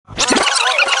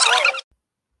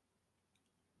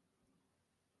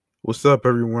What's up,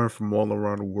 everyone from all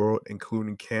around the world,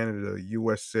 including Canada,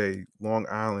 USA, Long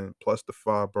Island, plus the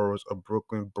five boroughs of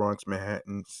Brooklyn, Bronx,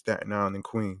 Manhattan, Staten Island, and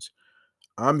Queens?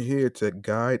 I'm here to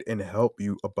guide and help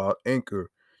you about Anchor.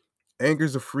 Anchor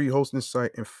is a free hosting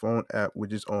site and phone app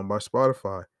which is owned by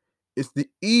Spotify. It's the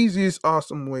easiest,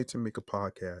 awesome way to make a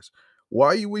podcast. Why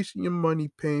are you wasting your money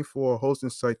paying for a hosting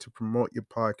site to promote your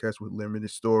podcast with limited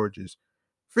storages?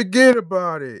 Forget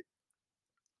about it.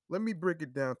 Let me break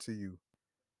it down to you.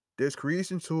 There's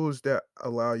creation tools that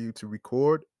allow you to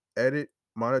record, edit,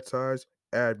 monetize,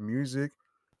 add music,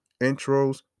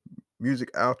 intros,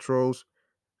 music outros,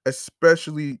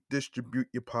 especially distribute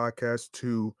your podcast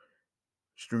to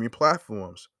streaming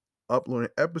platforms. Uploading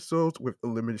episodes with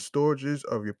unlimited storages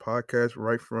of your podcast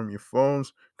right from your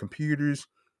phones, computers,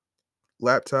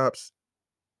 laptops,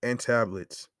 and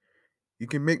tablets. You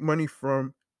can make money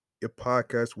from your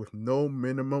podcast with no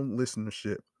minimum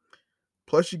listenership.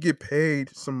 Plus, you get paid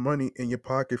some money in your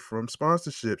pocket from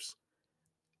sponsorships.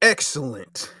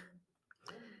 Excellent.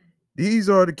 These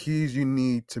are the keys you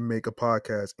need to make a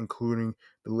podcast, including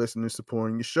the listeners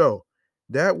supporting your show.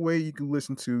 That way, you can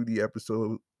listen to the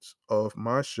episodes of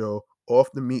my show,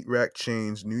 Off the Meat Rack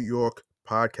Chains New York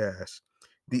podcast,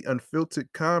 the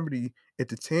unfiltered comedy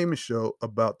entertainment show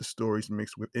about the stories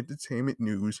mixed with entertainment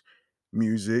news,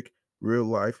 music, real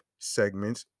life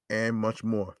segments, and much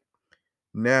more.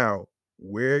 Now,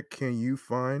 where can you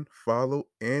find, follow,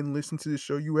 and listen to the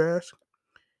show, you ask?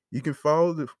 You can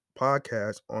follow the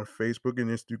podcast on Facebook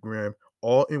and Instagram,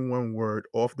 all in one word,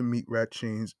 Off the Meat Rat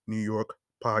Chains New York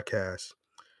podcast.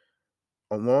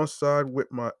 Alongside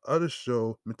with my other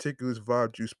show, Meticulous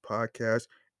Vibe Juice podcast,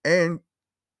 and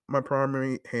my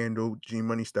primary handle, G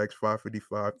Money Stacks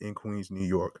 555 in Queens, New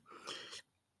York.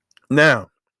 Now,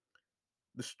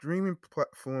 the streaming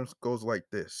platforms goes like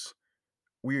this.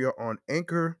 We are on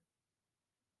Anchor,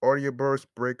 Audioburst,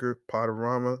 Breaker,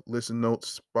 Podorama, Listen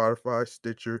Notes, Spotify,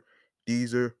 Stitcher,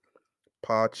 Deezer,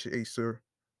 Podchaser,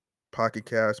 Pocket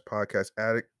Cast, Podcast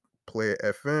Addict, Player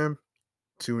FM,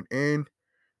 Tune In,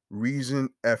 Reason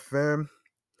FM.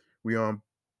 We on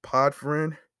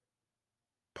Podfriend,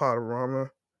 Podorama,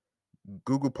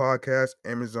 Google Podcasts,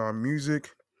 Amazon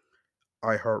Music,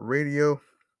 iHeartRadio,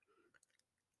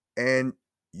 and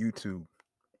YouTube.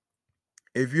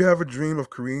 If you have a dream of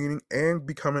creating and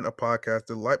becoming a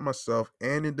podcaster like myself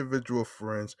and individual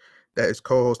friends that is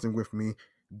co-hosting with me,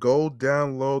 go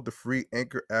download the free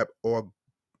Anchor app, or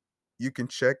you can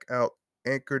check out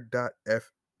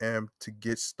anchor.fm to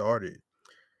get started.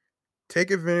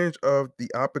 Take advantage of the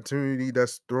opportunity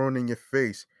that's thrown in your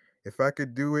face. If I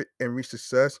could do it and reach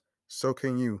success, so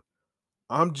can you.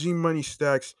 I'm G Money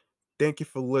Stacks. Thank you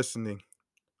for listening.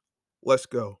 Let's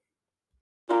go.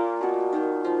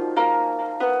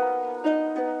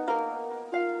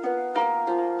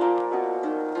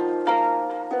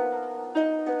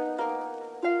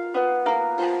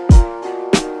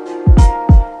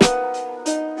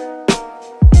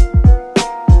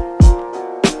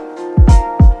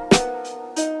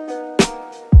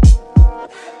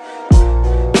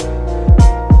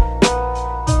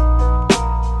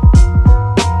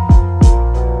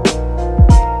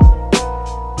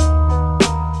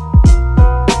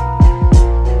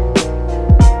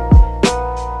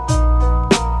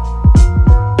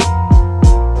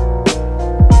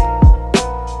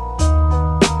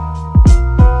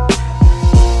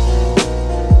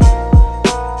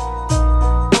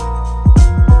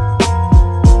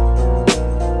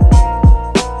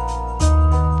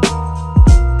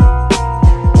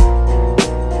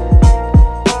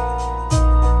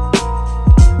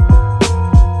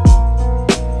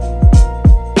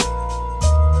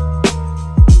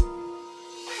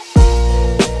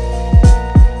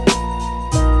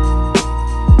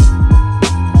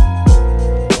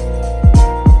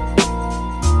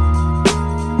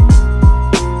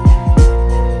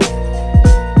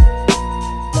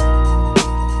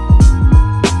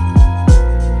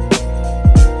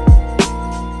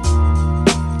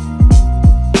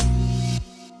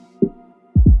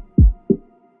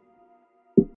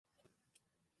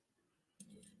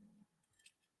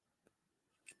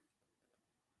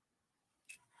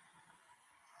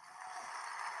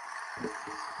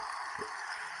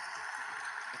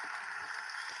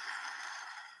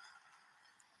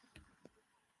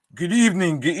 Good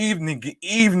evening, good evening, good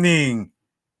evening,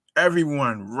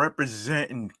 everyone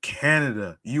representing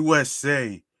Canada,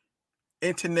 USA,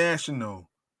 International,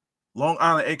 Long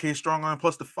Island, aka Strong Island,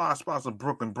 plus the five spots of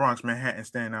Brooklyn, Bronx, Manhattan,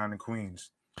 Staten Island, and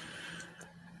Queens.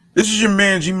 This is your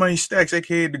man G Money Stacks,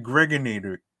 aka the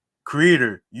Gregonator,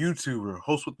 creator, YouTuber,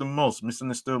 host with the most,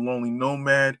 misunderstood lonely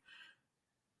nomad,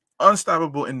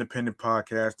 unstoppable independent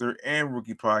podcaster and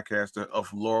rookie podcaster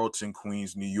of Laurelton,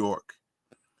 Queens, New York.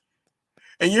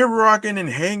 And you're rocking and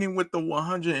hanging with the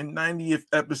 190th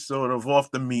episode of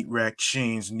Off the Meat Rack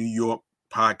Chains New York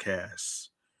podcast.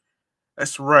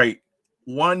 That's right,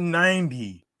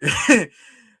 190.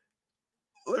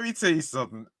 Let me tell you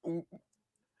something.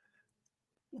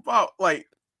 About like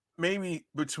maybe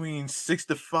between 6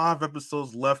 to 5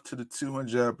 episodes left to the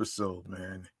 200 episode,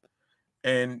 man.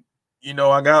 And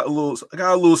I got a little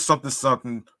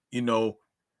something, a little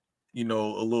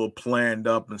planned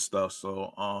up and stuff.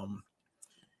 So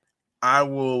I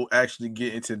will actually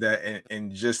get into that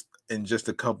in just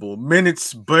a couple of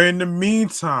minutes. But in the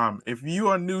meantime, if you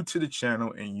are new to the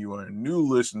channel and you are a new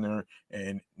listener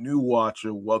and new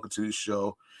watcher, welcome to the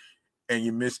show. And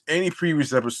you missed any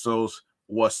previous episodes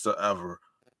whatsoever,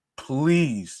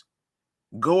 please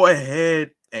go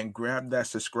ahead and grab that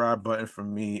subscribe button for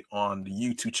me on the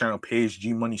YouTube channel page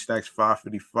G Money Stacks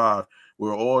 555,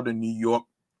 where all the New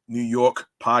York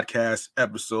podcast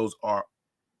episodes are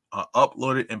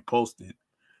uploaded and posted.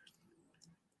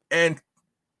 And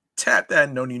tap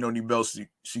that noni bell so you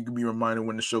can be reminded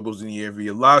when the show goes in the air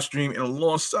via live stream. And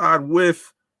alongside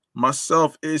with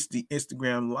myself is the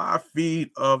Instagram live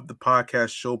feed of the podcast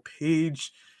show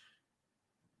page.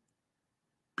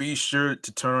 Be sure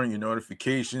to turn on your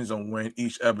notifications on when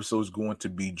each episode is going to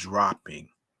be dropping.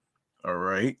 All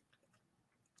right.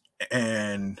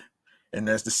 And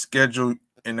that's the schedule.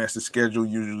 And that's the schedule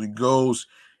usually goes.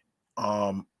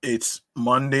 It's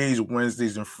Mondays,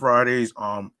 Wednesdays, and Fridays.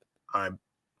 I'm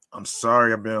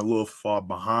sorry I've been a little far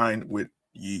behind with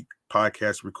the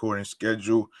podcast recording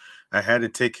schedule. I had to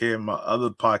take care of my other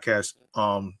podcast.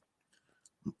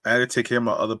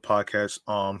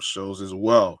 Shows as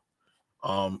well.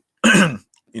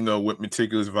 With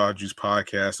Meticulous Vibe Juice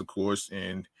podcast, of course,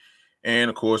 and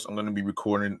of course I'm going to be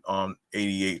recording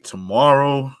 88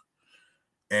 tomorrow,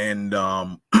 and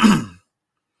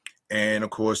and of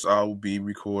course I will be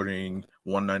recording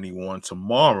 191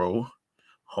 tomorrow,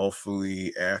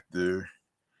 hopefully after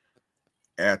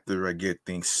I get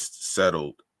things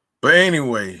settled. But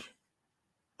anyway,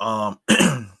 as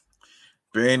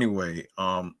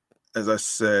I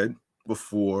said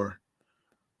before,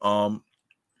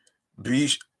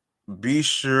 be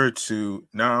sure to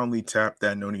not only tap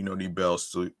that noni bell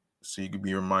so you can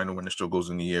be reminded when the show goes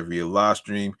in the air via live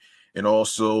stream, and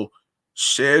also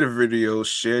share the videos,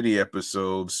 share the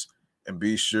episodes, and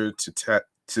be sure to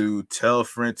tell a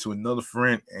friend to another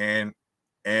friend, and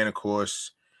of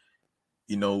course,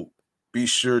 be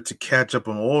sure to catch up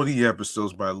on all the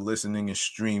episodes by listening and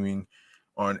streaming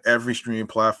on every streaming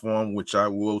platform, which I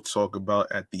will talk about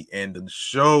at the end of the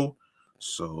show.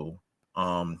 So,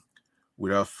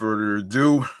 without further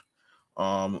ado,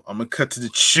 I'm gonna cut to the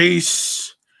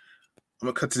chase.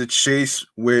 With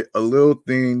a little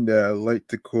thing that I like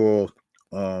to call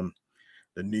the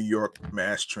New York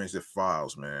Mass Transit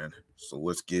Files, man. So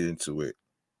let's get into it.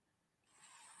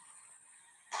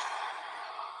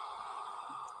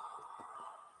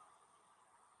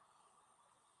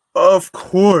 Of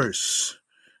course,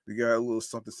 we got a little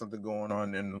something going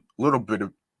on and a little bit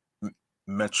of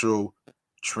Metro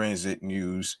Transit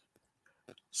news.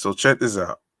 So check this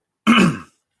out.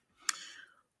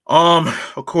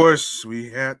 Of course, we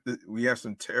have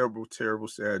some terrible,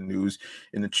 sad news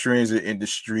in the transit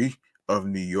industry of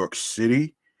New York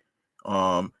City.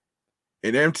 An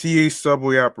MTA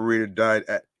subway operator died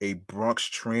at a Bronx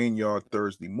train yard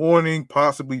Thursday morning,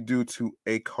 possibly due to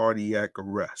a cardiac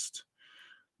arrest.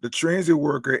 The transit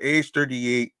worker, age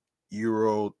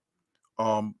 38-year-old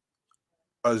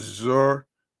Azure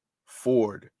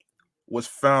Ford, was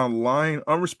found lying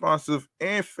unresponsive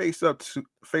and face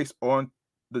on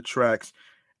the tracks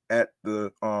at the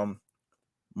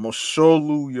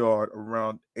Mosholu yard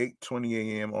around 8:20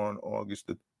 a.m. on August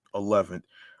the 11th,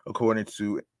 according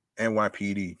to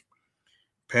NYPD.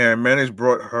 Paramedics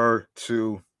brought her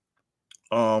to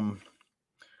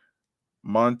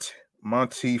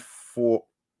Montefiore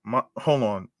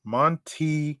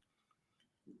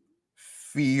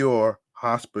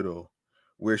Hospital,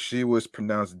 where she was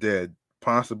pronounced dead,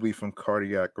 possibly from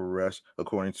cardiac arrest,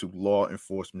 according to law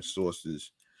enforcement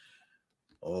sources.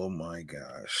 Oh my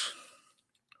gosh.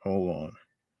 Hold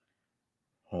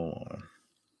on.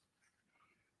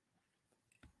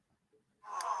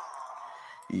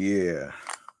 Yeah,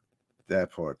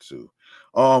 that part too.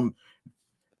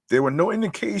 There were no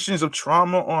indications of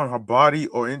trauma on her body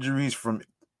or injuries from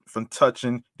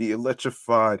touching the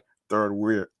electrified third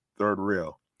rail.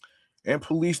 And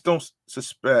police don't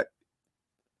suspect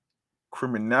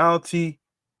criminality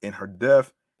in her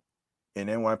death, an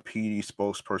NYPD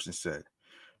spokesperson said.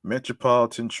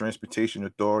 Metropolitan Transportation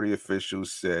Authority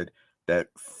officials said that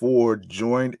Ford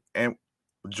joined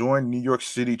New York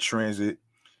City Transit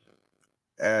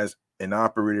as an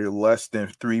operator less than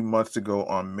 3 months ago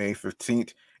on May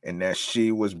 15th, and that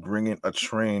she was bringing a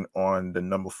train on the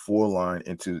number 4 line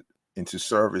into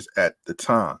service at the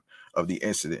time of the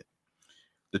incident.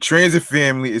 The transit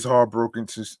family is heartbroken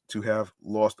to have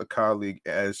lost a colleague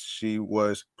as she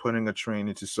was putting a train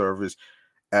into service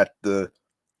at the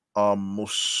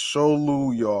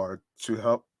Mosholu Yard to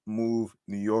help move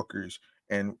New Yorkers,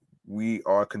 and we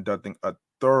are conducting a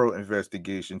thorough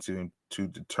investigation to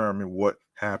determine what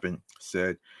happened,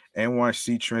 said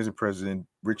NYC Transit President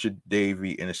Richard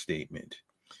Davey in a statement.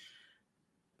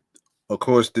 Of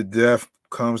course, the death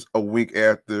comes a week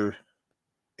after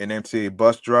an MTA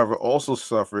bus driver also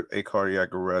suffered a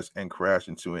cardiac arrest and crashed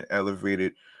into an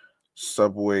elevated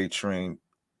subway train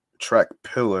track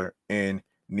pillar in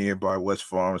nearby West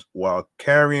Farms while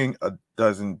carrying a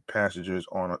dozen passengers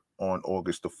on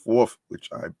August the 4th, which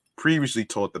I previously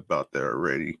talked about that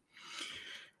already.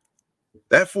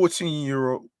 That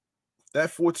 14-year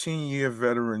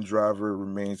veteran driver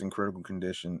remains in critical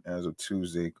condition as of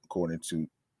Tuesday, according to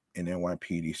an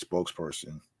NYPD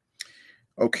spokesperson.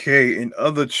 Okay, in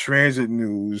other transit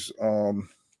news,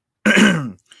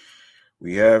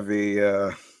 we have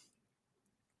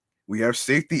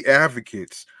safety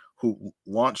advocates who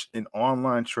launched an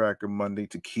online tracker Monday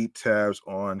to keep tabs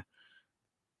on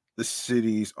the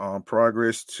city's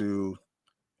progress to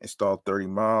install 30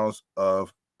 miles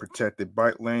of protected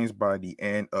bike lanes by the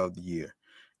end of the year,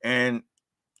 and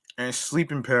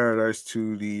sleep in paradise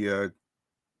to the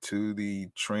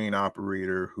train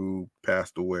operator who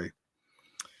passed away.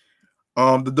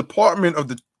 The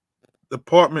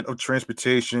Department of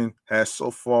Transportation has so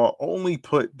far only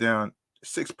put down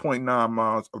 6.9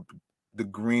 miles of the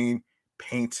green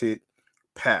painted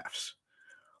paths,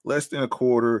 less than a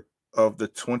quarter of the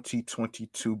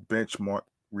 2022 benchmark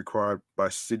required by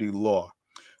city law,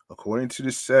 according to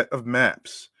the set of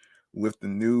maps with the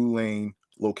new lane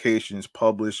locations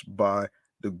published by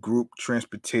the group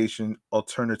Transportation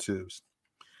Alternatives.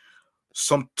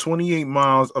 Some 28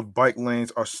 miles of bike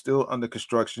lanes are still under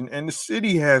construction, and the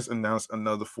city has announced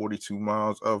another 42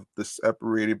 miles of the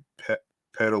separated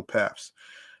pedal paths.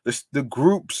 The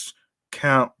group's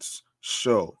counts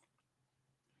show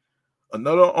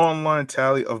another online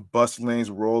tally of bus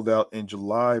lanes rolled out in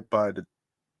July by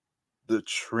the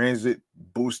transit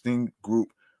boosting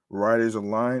group Riders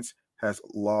Alliance has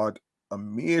logged a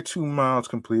mere 2 miles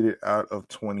completed out of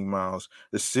 20 miles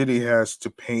the city has to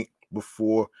paint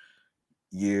before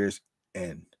year's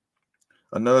end.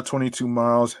 Another 22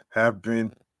 miles have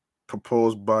been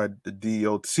proposed by the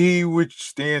DOT, which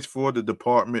stands for the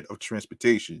Department of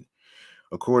Transportation,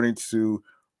 according to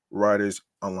Riders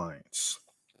Alliance.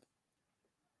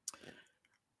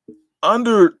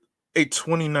 Under a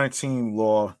 2019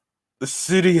 law, the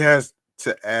city has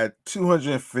to add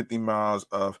 250 miles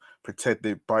of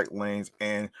protected bike lanes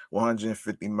and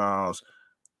 150 miles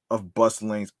of bus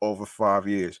lanes over 5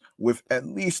 years, with at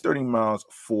least 30 miles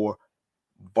for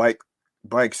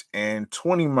bikes and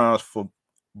 20 miles for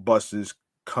buses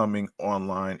coming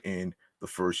online in the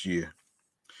first year.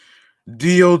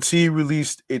 DOT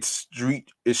released its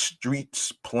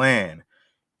streets plan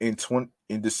in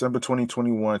December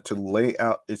 2021 to lay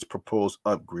out its proposed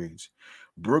upgrades.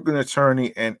 Brooklyn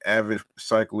attorney and avid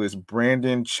cyclist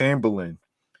Brandon Chamberlain,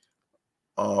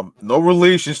 no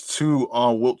relations to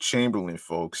Wilt Chamberlain,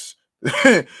 folks,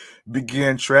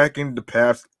 began tracking the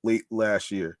paths late last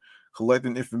year,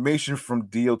 collecting information from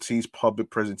DOT's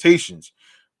public presentations,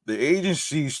 the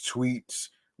agency's tweets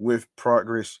with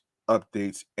progress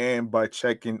updates, and by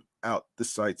checking out the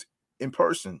sites in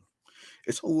person.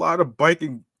 It's a lot of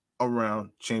biking around,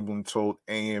 Chamberlain told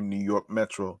AM New York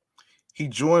Metro. He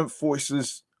joined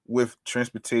forces with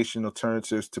Transportation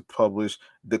Alternatives to publish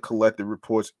the collected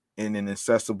reports in an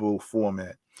accessible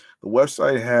format. The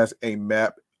website has a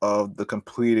map of the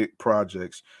completed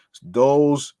projects,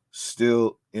 those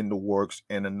still in the works,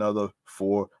 and another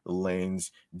 4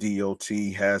 lanes DOT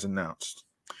has announced.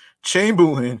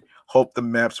 Chamberlain hoped the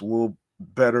maps will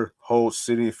better hold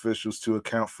city officials to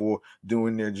account for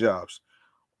doing their jobs,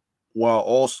 while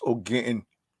also getting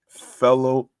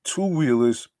fellow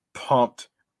two-wheelers pumped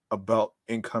about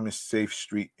incoming safe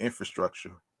street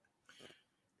infrastructure.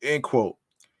 End quote.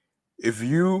 If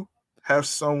you have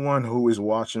someone who is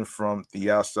watching from the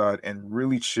outside and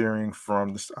really cheering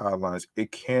from the sidelines,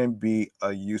 it can be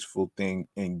a useful thing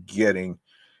in getting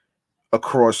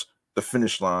across the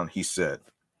finish line, he said.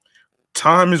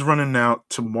 Time is running out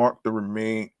to mark the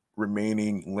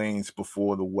remaining lanes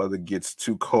before the weather gets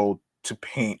too cold to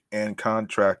paint, and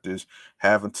contractors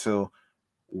have until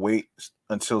wait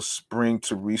until spring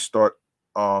to restart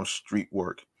street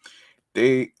work.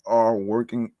 They are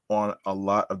working on a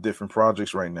lot of different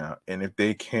projects right now, and if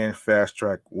they can fast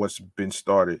track what's been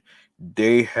started,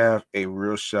 they have a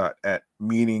real shot at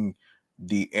meeting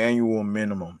the annual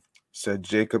minimum, said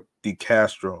Jacob De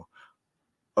Castro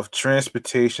of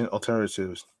Transportation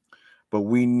Alternatives. But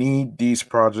we need these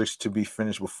projects to be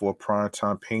finished before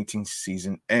primetime painting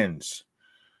season ends.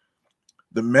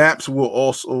 The maps will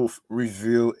also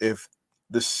reveal if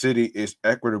the city is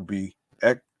equitably,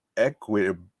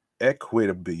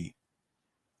 equitably,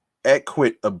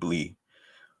 equitably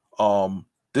um,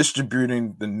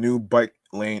 distributing the new bike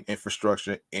lane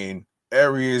infrastructure in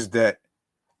areas that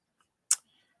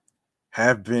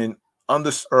have been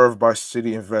underserved by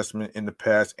city investment in the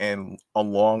past and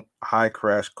along high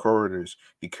crash corridors,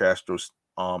 De Castro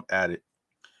added.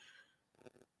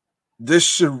 This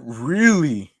should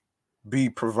really be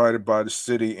provided by the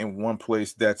city in one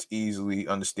place that's easily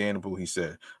understandable, he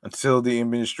said. Until the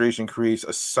administration creates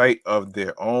a site of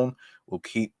their own, we'll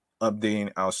keep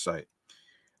updating our site.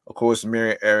 Of course,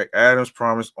 Mayor Eric Adams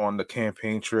promised on the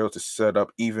campaign trail to set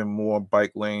up even more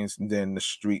bike lanes than the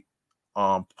street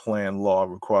plan law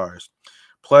requires,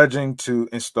 pledging to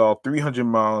install 300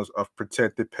 miles of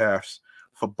protected paths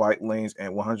for bike lanes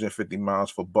and 150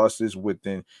 miles for buses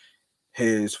within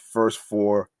his first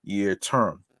 4-year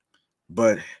term.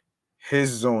 But his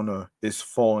zona is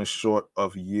falling short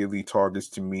of yearly targets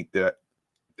to meet that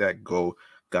goal,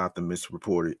 Gothamist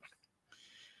reported.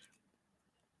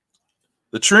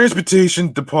 The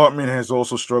transportation department has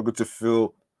also struggled to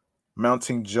fill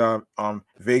mounting job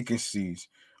vacancies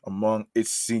among its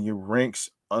senior ranks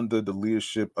under the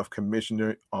leadership of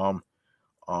Commissioner um,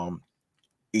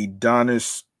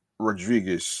 Adonis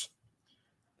Rodriguez,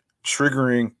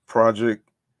 triggering project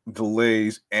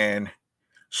delays and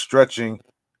stretching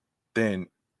thin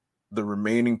the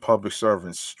remaining public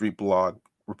servants, Street Blog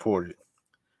reported.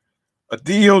 A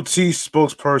DOT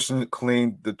spokesperson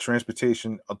claimed the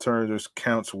transportation alternatives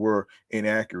counts were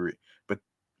inaccurate,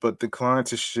 but declined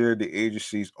to share the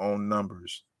agency's own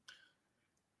numbers.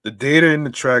 The data in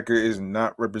the tracker is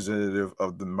not representative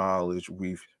of the mileage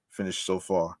we've finished so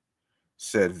far,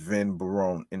 said Vin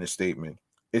Barone in a statement.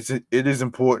 It is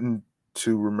important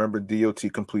to remember DOT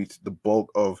completes the bulk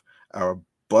of our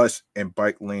bus and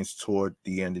bike lanes toward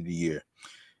the end of the year.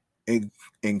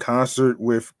 In concert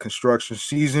with construction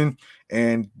season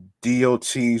and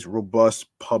DOT's robust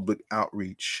public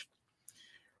outreach.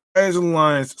 Riders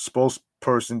Alliance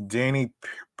spokesperson Danny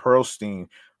Pearlstein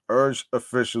urged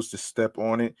officials to step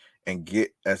on it and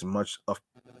get as much of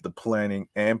the planning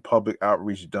and public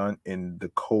outreach done in the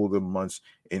colder months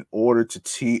in order to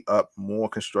tee up more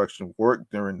construction work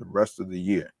during the rest of the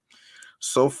year.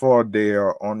 So far, they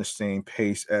are on the same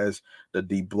pace as the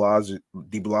de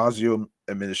Blasio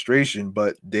administration,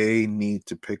 but they need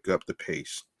to pick up the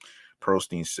pace,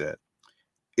 Pearlstein said.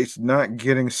 It's not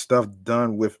getting stuff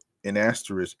done with an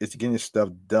asterisk, it's getting stuff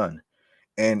done.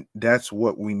 And that's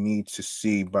what we need to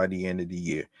see by the end of the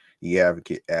year, the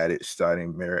advocate added,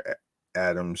 citing Mayor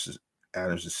Adams'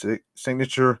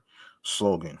 signature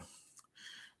slogan.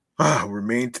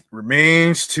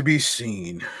 Remains to be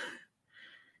seen.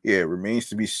 Yeah, it remains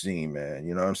to be seen, man.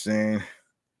 You know what I'm saying?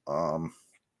 Um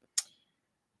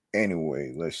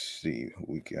anyway, let's see what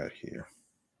we got here.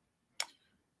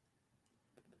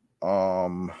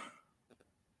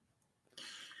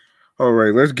 All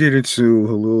right, let's get into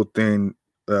a little thing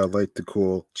that I like to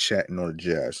call chatting on the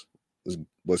jazz.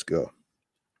 Let's go.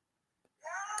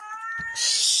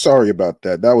 Sorry about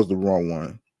that. That was the wrong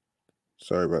one.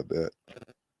 Sorry about that.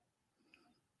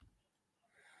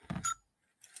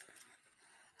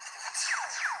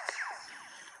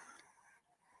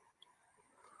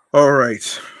 All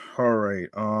right. All right.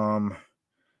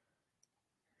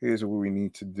 Here's what we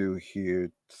need to do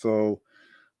here. So,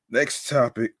 next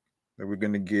topic that we're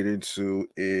going to get into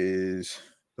is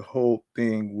the whole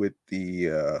thing with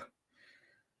we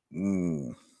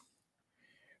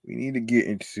need to get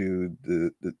into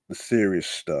the serious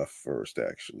stuff first,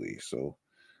 actually. So,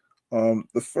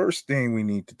 the first thing we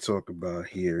need to talk about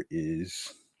here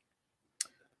is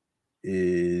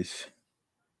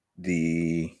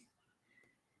the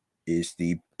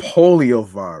the polio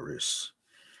virus.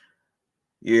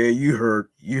 Yeah, you heard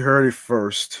it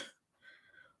first.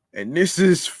 And this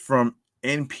is from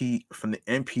the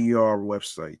NPR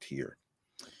website here.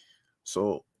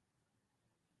 So,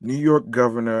 New York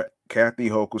Governor Kathy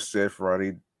Hochul said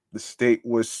Friday the state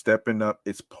was stepping up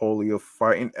its polio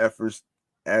fighting efforts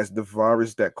as the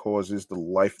virus that causes the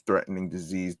life-threatening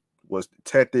disease was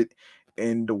detected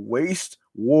in the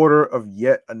wastewater of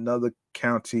yet another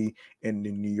county in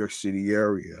the New York City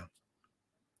area.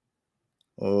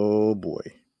 Oh boy.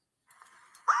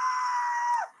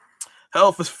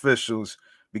 Health officials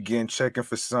began checking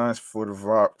for signs for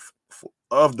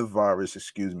of the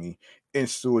virus, in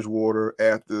sewage water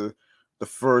after the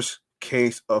first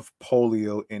case of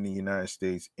polio in the United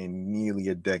States in nearly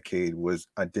a decade was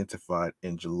identified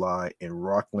in July in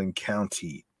Rockland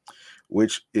County,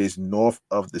 which is north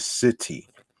of the city.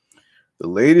 The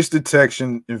latest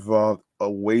detection involved a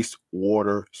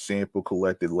wastewater sample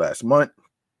collected last month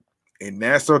in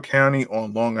Nassau County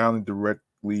on Long Island,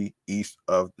 directly east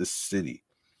of the city.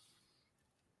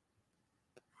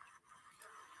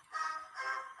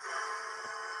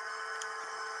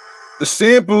 The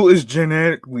sample is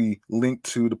genetically linked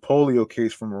to the polio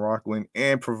case from Rockland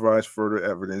and provides further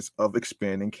evidence of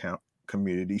expanding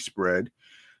community spread.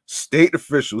 State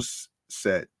officials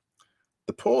said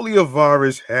the polio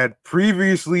virus had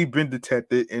previously been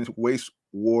detected in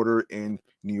wastewater in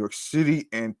New York City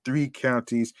and three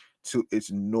counties to its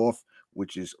north,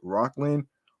 which is Rockland,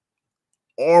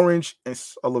 Orange, and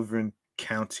Sullivan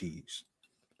counties.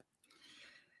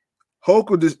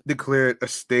 Hochul declared a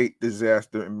state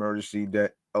disaster emergency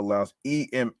that allows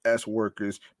EMS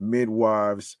workers,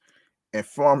 midwives, and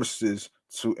pharmacists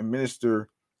to administer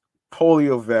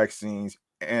polio vaccines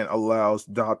and allows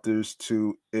doctors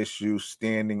to issue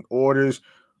standing orders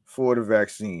for the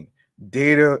vaccine.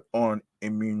 Data on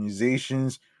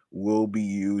immunizations will be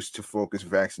used to focus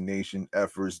vaccination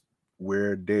efforts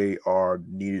where they are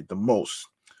needed the most.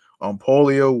 On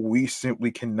polio, we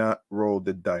simply cannot roll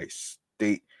the dice.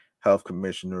 State Health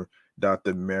Commissioner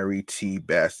Dr. Mary T.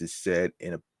 Bassett said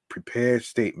in a prepared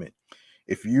statement.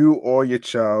 If you or your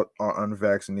child are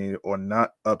unvaccinated or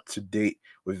not up to date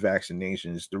with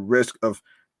vaccinations, the risk of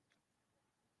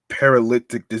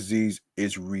paralytic disease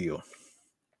is real.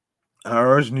 I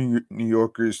urge New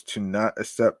Yorkers to not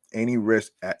accept any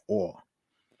risk at all.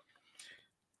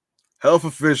 Health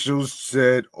officials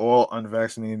said all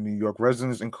unvaccinated New York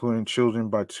residents, including children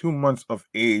by 2 months of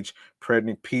age,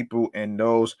 pregnant people, and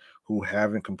those who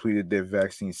haven't completed their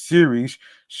vaccine series,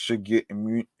 should get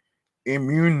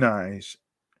immunized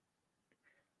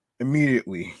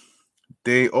immediately.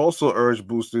 They also urged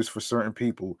boosters for certain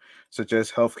people, such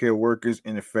as healthcare workers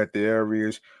in affected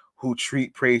areas who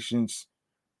treat patients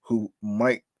who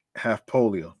might have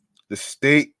polio. The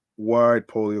statewide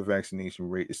polio vaccination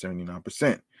rate is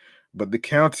 79%, but the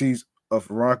counties of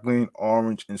Rockland,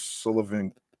 Orange, and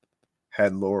Sullivan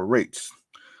had lower rates.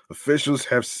 Officials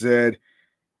have said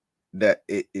that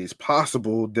it is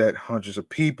possible that hundreds of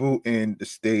people in the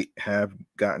state have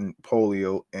gotten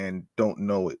polio and don't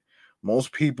know it.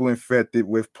 Most people infected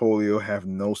with polio have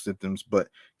no symptoms but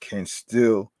can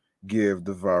still give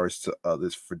the virus to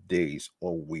others for days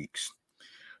or weeks.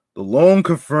 The lone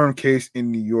confirmed case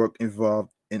in New York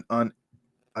involved an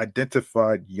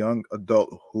unidentified young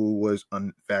adult who was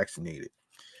unvaccinated.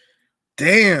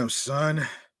 Damn, son.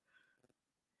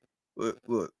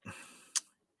 Look.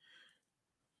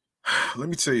 Let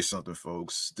me tell you something,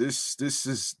 folks. This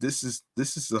is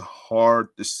a hard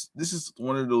this is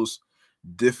one of those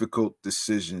difficult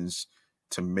decisions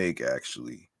to make,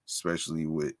 actually, especially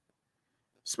with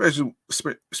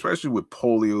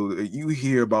polio. You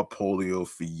hear about polio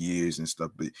for years and stuff,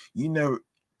 but you never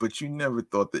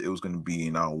thought that it was going to be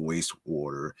in our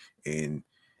wastewater in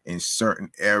certain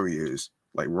areas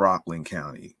like Rockland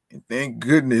County. And thank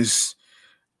goodness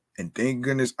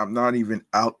I'm not even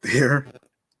out there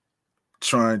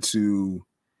trying to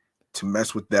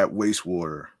mess with that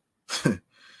wastewater.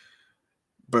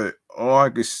 But all I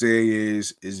could say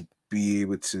is be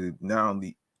able to not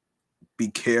only be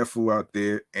careful out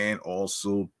there and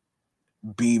also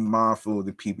be mindful of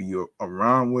the people you're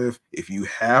around with. If you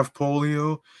have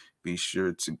polio, be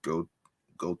sure to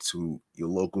go to your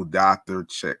local doctor,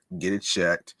 get it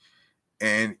checked,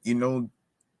 and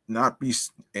not be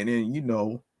and then you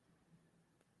know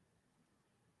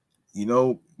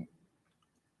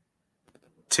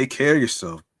take care of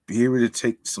yourself. Be able to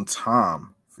take some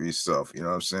time for yourself. You know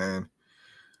what I'm saying?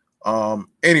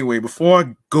 Anyway, before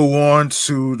I go on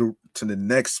to the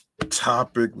next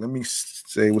topic, let me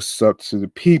say what's up to the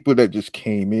people that just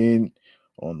came in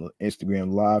on the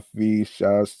Instagram live feed.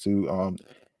 Shouts to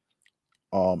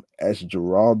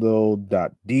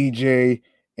sgeraldo.dj,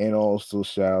 and also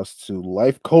shouts to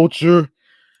Life Culture.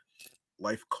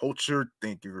 Life Culture,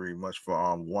 thank you very much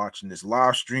for watching this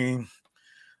live stream.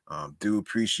 Do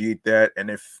appreciate that. And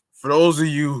if for those of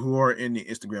you who are in the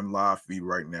Instagram live feed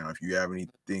right now, if you have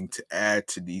anything to add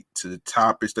to the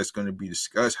topics that's going to be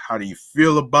discussed, how do you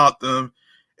feel about them,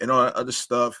 and all that other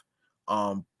stuff,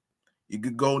 you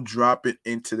could go drop it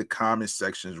into the comment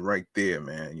sections right there,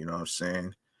 man. You know what I'm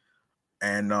saying?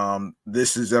 And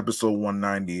this is episode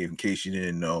 190, in case you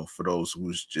didn't know, for those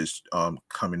who's just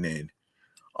coming in.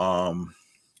 Um,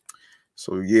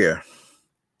 so yeah.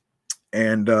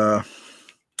 And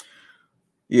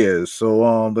yeah,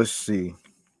 so let's see.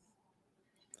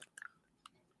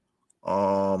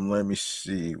 Let me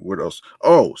see what else.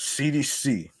 Oh,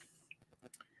 CDC.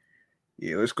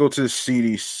 Yeah, let's go to the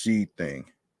CDC thing.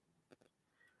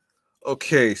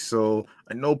 Okay, so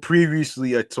I know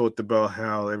previously I talked about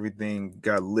how everything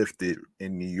got lifted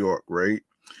in New York, right?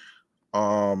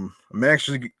 I'm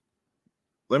actually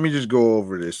let me just go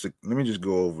over this. Let me just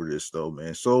go over this though,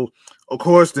 man. So, of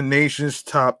course, the nation's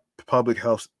top public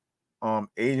health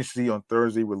agency on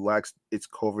Thursday relaxed its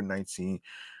COVID-19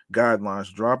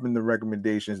 guidelines, dropping the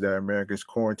recommendations that Americans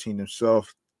quarantine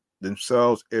themselves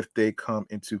if they come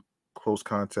into close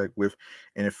contact with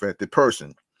an infected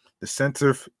person. The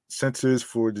Centers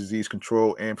for Disease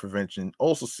Control and Prevention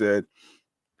also said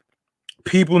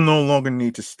people no longer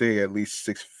need to stay at least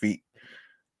 6 feet,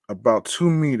 about 2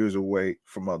 meters away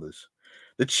from others.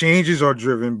 The changes are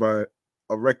driven by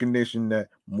a recognition that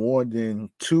more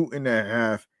than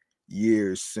 2.5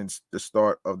 years since the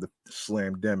start of the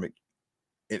slamdemic,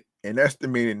 an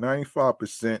estimated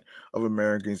 95% of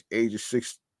Americans ages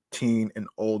 16 and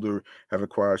older have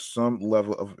acquired some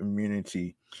level of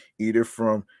immunity, either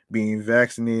from being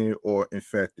vaccinated or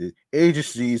infected,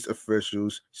 agencies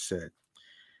officials said.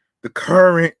 The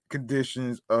current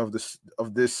conditions of this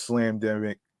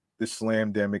slamdemic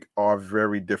are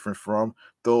very different from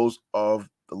those of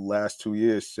the last 2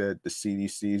 years, said the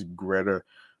CDC's Greta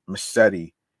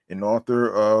Massetti, an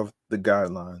author of the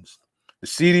guidelines. The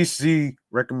CDC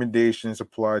recommendations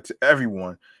apply to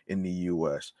everyone in the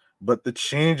U.S., but the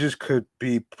changes could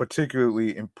be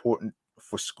particularly important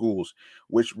for schools,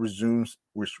 which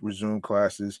resume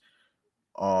classes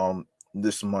um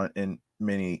this month in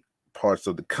many parts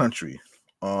of the country.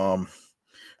 Um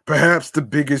Perhaps the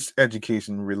biggest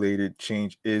education related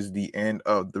change is the end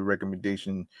of the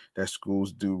recommendation that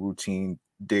schools do routine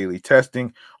daily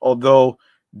testing, although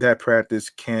that practice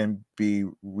can be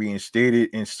reinstated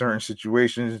in certain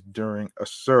situations during a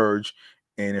surge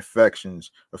in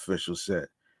infections, officials said.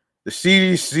 The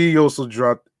CDC also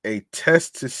dropped a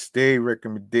test to stay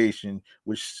recommendation,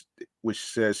 which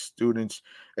says students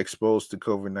exposed to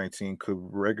COVID-19 could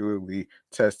regularly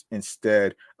test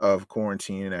instead of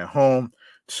quarantining at home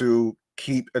to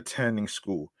keep attending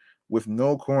school. With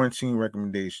no quarantine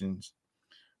recommendations,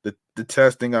 the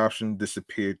testing option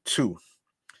disappeared too.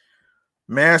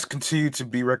 Masks continue to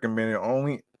be recommended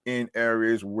only in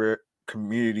areas where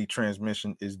community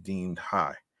transmission is deemed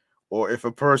high, or if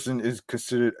a person is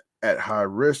considered at high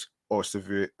risk or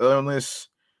severe illness.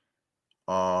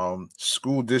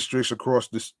 School districts across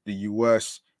the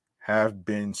U.S. have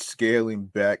been scaling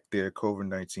back their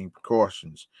COVID-19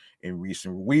 precautions in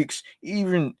recent weeks,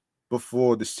 even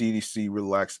before the CDC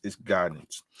relaxed its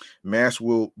guidance. Masks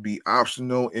will be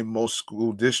optional in most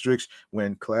school districts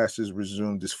when classes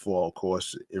resume this fall. Of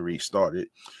course, it restarted.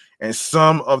 And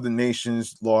some of the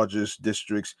nation's largest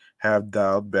districts have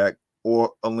dialed back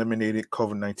or eliminated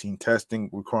COVID-19 testing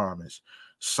requirements.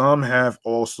 Some have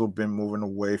also been moving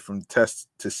away from test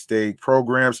to stay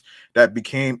programs that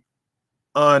became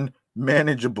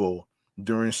unmanageable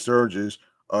during surges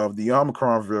of the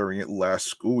Omicron variant last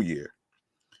school year.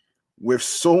 With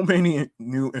so many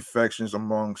new infections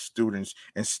among students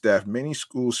and staff, many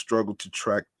schools struggle to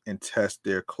track and test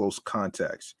their close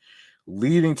contacts,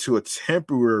 leading to a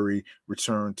temporary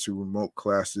return to remote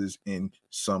classes in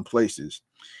some places.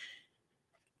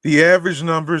 The average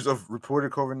numbers of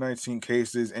reported COVID-19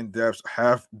 cases and deaths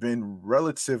have been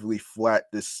relatively flat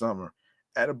this summer,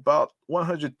 at about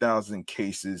 100,000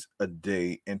 cases a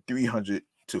day and 300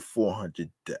 to 400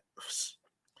 deaths.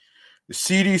 The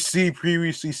CDC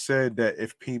previously said that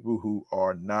if people who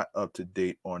are not up to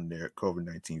date on their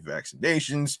COVID-19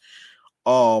 vaccinations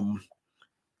um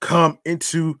come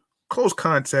into close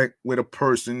contact with a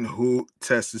person who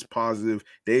tests positive,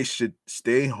 they should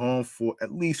stay home for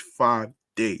at least 5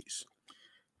 days.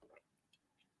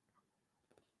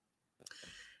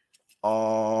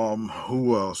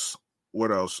 Who else?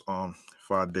 What else?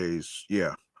 5 days.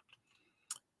 Yeah.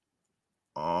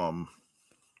 At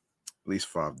least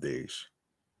 5 days.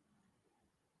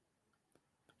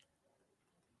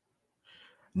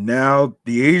 Now,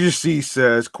 the agency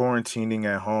says quarantining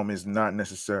at home is not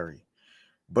necessary,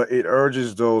 but it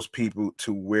urges those people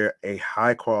to wear a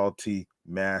high quality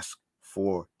mask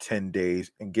for 10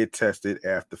 days and get tested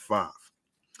after 5.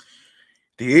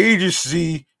 The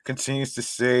agency continues to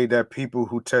say that people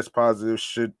who test positive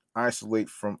should isolate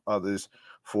from others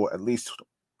for at least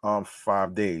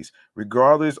 5 days,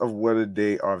 regardless of whether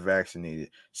they are vaccinated.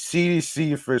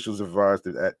 CDC officials advised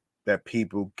that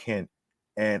people can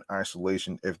end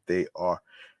isolation if they are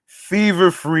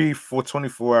fever free for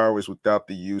 24 hours without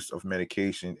the use of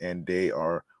medication and they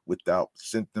are without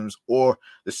symptoms or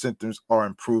the symptoms are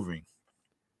improving.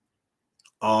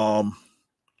 Um,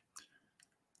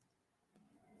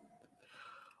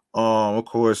 of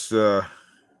course, let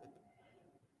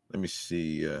me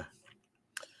see.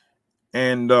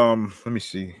 And let me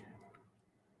see.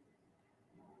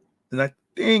 And I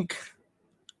think,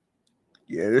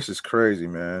 yeah, this is crazy,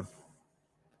 man.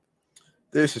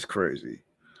 This is crazy.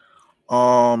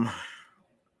 Um,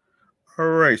 all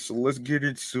right, so let's get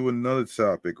into another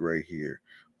topic right here.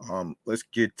 Let's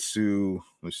get to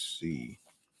let's see.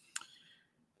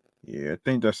 Yeah, I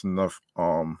think that's enough.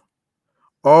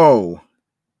 Oh,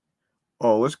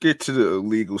 let's get to the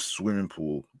illegal swimming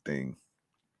pool thing.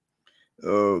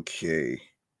 Okay.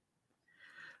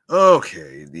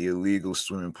 Okay, the illegal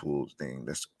swimming pool thing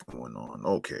that's going on.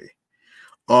 Okay.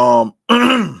 Um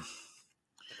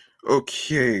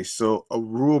okay, so a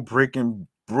rule breaking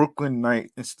Brooklyn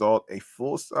night installed a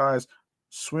full-size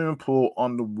swimming pool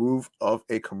on the roof of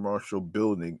a commercial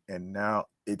building and now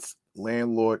its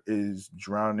landlord is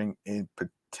drowning in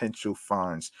potential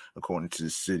fines according to the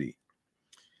city.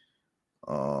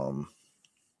 Um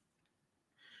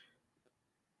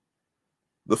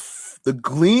the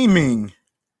gleaming,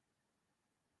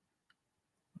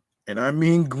 and I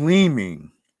mean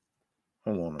gleaming.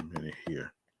 Hold on a minute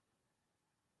here.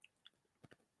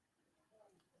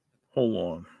 Hold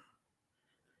on.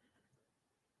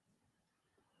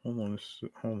 Hold on.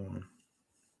 Hold on.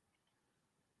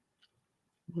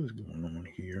 What is going on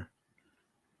here?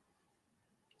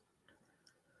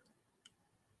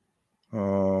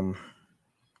 Um,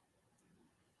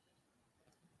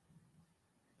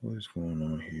 what is going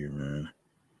on here, man?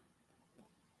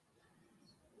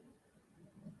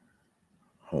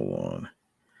 Hold on.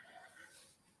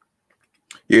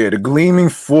 Yeah, the gleaming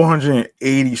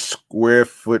 480 square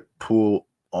foot pool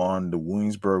on the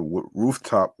Williamsburg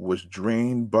rooftop was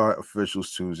drained by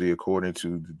officials Tuesday, according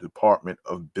to the Department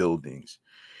of Buildings.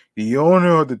 The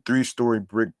owner of the three-story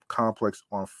brick complex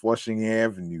on Flushing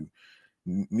Avenue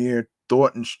near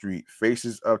Thornton Street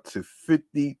faces up to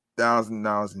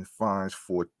 $50,000 in fines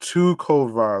for two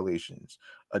code violations.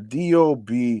 A DOB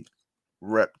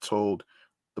rep told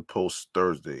the Post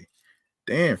Thursday.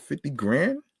 Damn, 50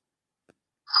 grand?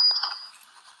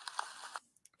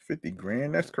 50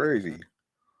 grand? That's crazy.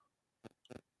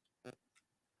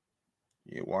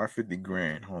 Yeah, why 50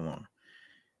 grand? Hold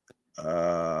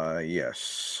on.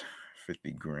 Yes,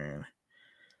 50 grand.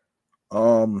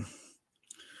 Of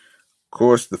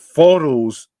course, the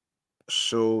photos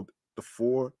showed the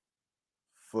 4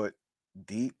 foot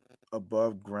deep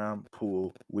above ground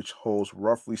pool, which holds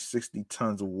roughly 60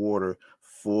 tons of water,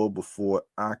 full before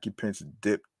occupants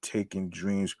dipped, taking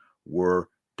dreams were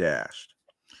dashed.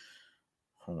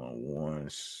 Hold on 1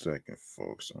 second,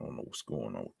 folks. I don't know what's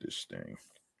going on with this thing.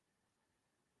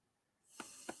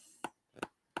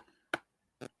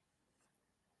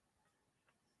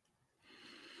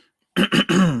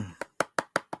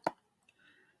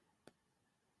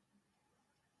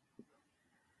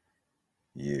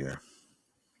 Yeah.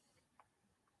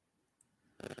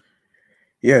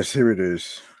 Yes, here it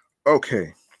is.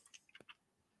 Okay.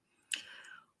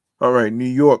 All right, New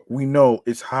York, we know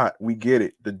it's hot. We get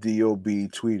it. The DOB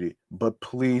tweeted. But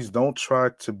please don't try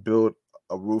to build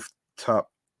a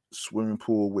rooftop swimming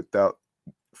pool without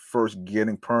first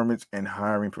getting permits and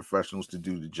hiring professionals to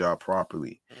do the job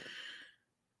properly.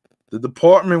 The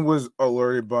department was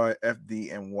alerted by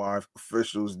FDNY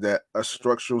officials that a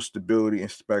structural stability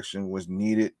inspection was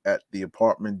needed at the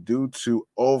apartment due to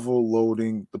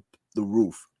overloading the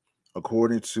roof,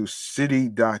 according to city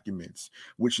documents,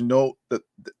 which note that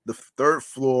the third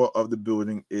floor of the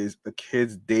building is a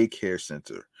kids' daycare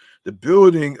center. The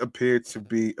building appeared to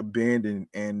be abandoned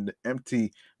and the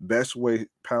empty Best Way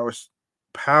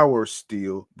Power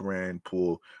Steel brand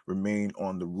pool remained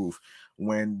on the roof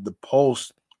when the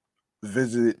Post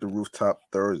visited the rooftop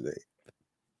Thursday.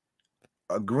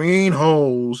 A green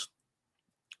hose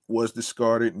was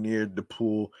discarded near the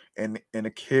pool, and a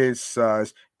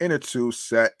kid-sized inner tube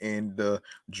sat in the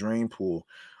drain pool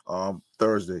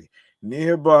Thursday.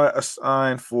 Nearby, a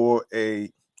sign for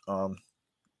a um,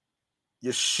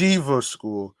 yeshiva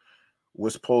school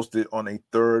was posted on a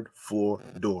third floor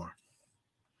door.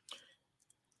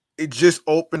 It just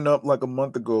opened up like a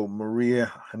month ago.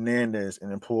 Maria Hernandez,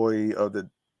 an employee of the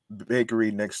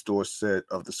bakery next door, said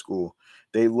of the school.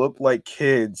 They look like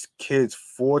kids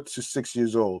 4 to 6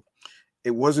 years old.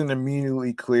 It wasn't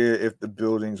immediately clear if the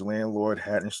building's landlord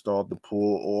had installed the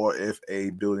pool or if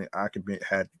a building occupant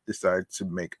had decided to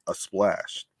make a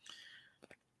splash.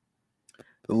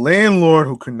 The landlord,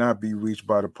 who could not be reached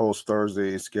by the post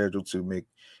Thursday, is scheduled to make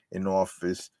an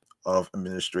office of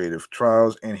administrative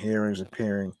trials and hearings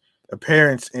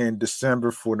appearance in December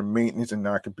for the maintenance and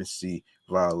occupancy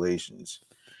violations.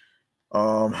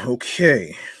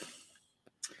 Okay.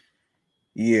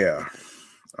 Yeah.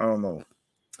 I don't know.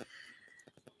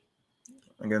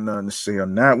 I got nothing to say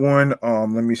on that one.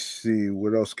 Let me see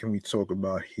what else can we talk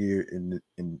about here in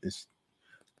this.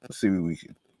 Let's see what we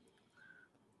can.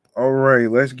 All right,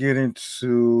 let's get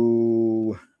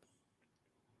into.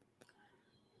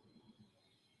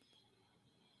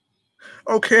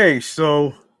 Okay,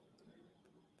 so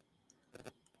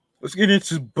let's get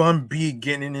into Bun B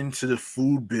getting into the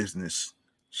food business,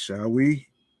 shall we?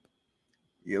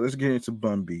 Yeah, let's get into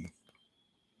Bun B.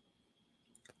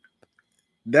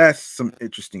 That's some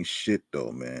interesting shit,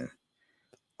 though, man.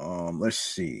 Let's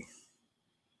see.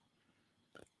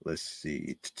 Let's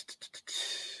see.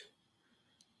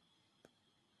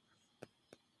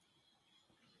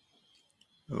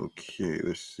 Okay,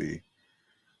 let's see.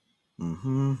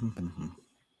 Mm-hmm.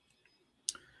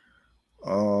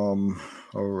 All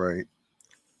right.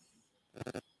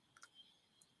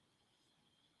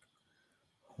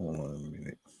 Hold on a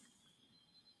minute.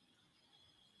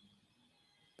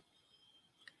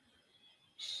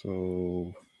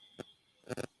 So,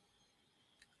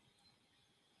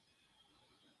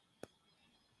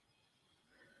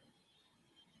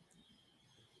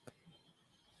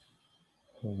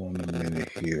 hold on a minute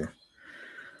here.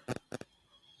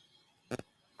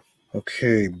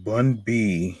 Okay, Bun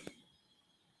B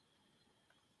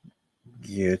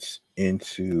gets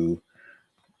into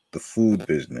the food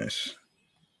business.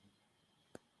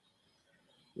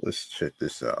 Let's check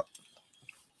this out.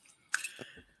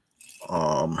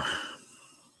 Um,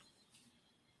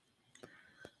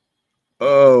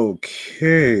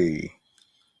 okay.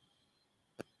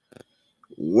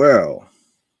 Well,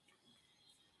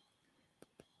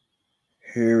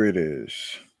 here it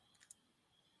is.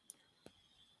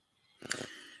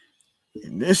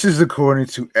 And this is according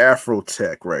to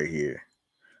Afrotech right here.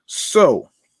 So,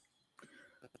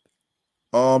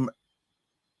 um,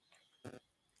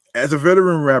 as a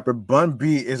veteran rapper, Bun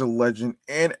B is a legend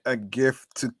and a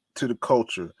gift to the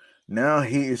culture. Now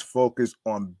he is focused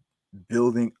on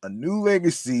building a new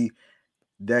legacy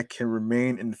that can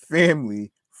remain in the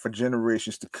family for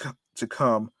generations to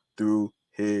come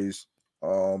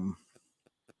um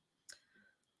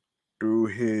through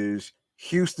his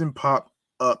Houston pop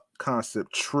up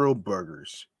concept Trill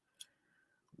Burgers.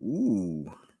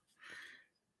 Ooh,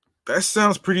 that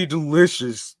sounds pretty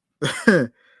delicious.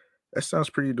 That sounds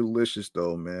pretty delicious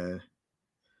though, man.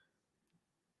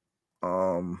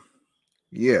 Um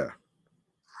yeah.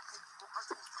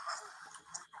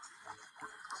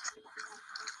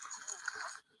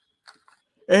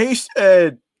 And he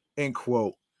said, end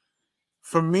quote,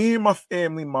 for me and my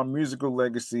family, my musical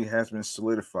legacy has been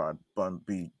solidified, Bun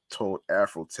B told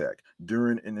Afrotech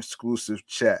during an exclusive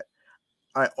chat.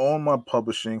 I own my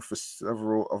publishing for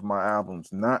several of my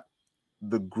albums, not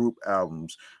the group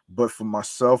albums, but for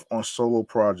myself on solo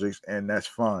projects, and that's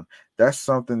fine. That's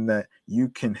something that you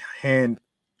can hand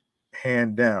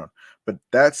down, but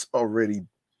that's already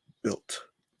built.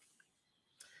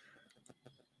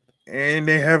 And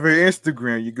they have an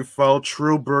Instagram. You can follow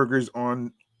Trill Burgers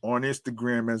on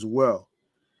Instagram as well.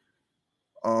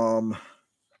 Um,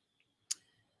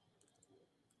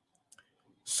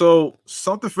 So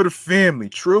something for the family.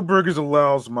 Trill Burgers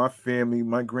allows my family,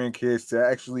 my grandkids, to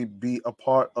actually be a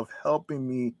part of helping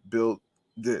me build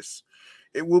this.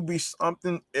 It will be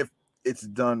something if it's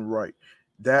done right.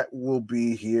 That will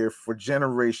be here for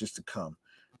generations to come.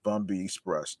 Bumby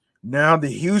expressed. Now the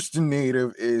Houston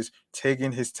native is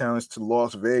taking his talents to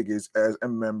Las Vegas as a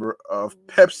member of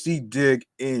Pepsi Dig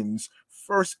Inn's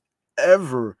first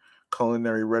ever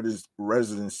culinary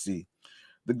residency.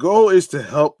 The goal is to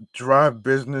help drive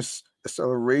business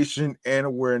acceleration and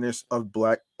awareness of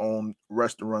black owned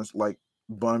restaurants like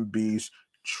Bun B's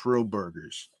Trill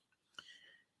Burgers.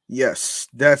 Yes,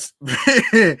 that's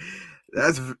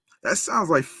that's that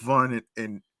sounds like fun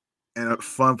and a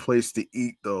fun place to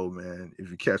eat though, man,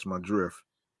 if you catch my drift.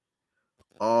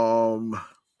 Um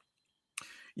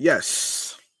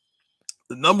yes.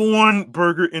 The number one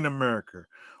burger in America.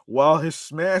 While his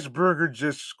smash burger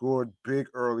just scored big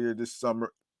earlier this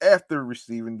summer after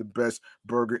receiving the Best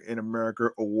Burger in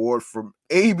America award from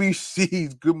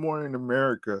ABC's Good Morning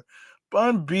America,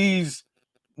 Bun B's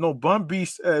Bun B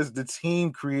says the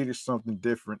team created something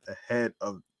different ahead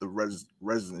of the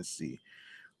residency.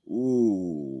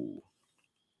 Ooh.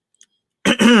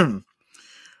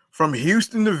 From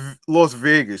Houston to Las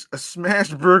Vegas, a smash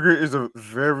burger is a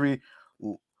very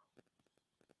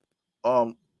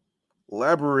um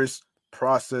laborious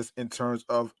process in terms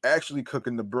of actually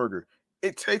cooking the burger.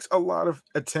 It takes a lot of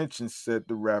attention, said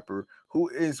the rapper, who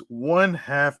is one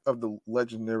half of the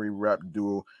legendary rap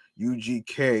duo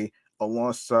UGK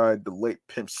alongside the late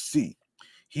Pimp C.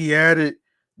 He added,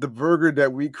 the burger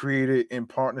that we created in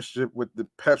partnership with the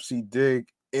Pepsi Dig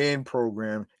In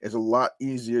program is a lot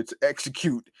easier to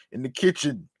execute in the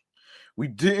kitchen. We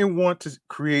didn't want to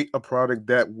create a product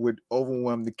that would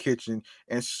overwhelm the kitchen,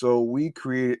 and so we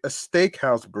created a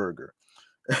steakhouse burger.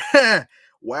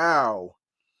 Wow.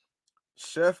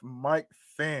 Chef Mike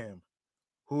Pham,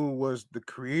 who was the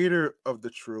creator of the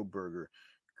Trill burger,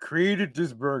 created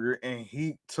this burger and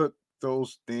he took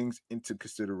those things into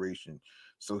consideration.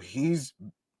 So he's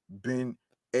been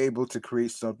able to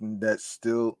create something that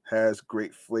still has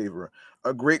great flavor,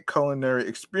 a great culinary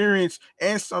experience,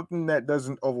 and something that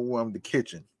doesn't overwhelm the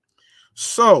kitchen.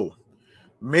 So,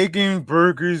 making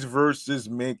burgers versus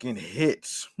making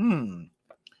hits. Do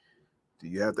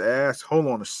you have to ask? Hold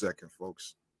on a second,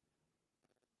 folks.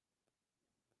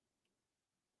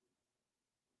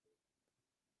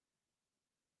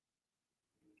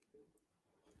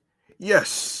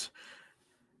 Yes.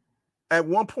 At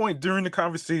one point during the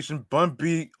conversation, Bun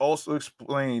B also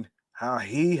explained how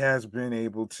he has been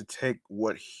able to take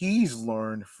what he's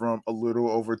learned from a little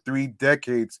over 3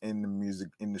 decades in the music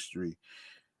industry.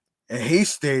 And he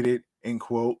stated, in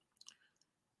quote,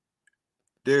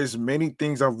 there's many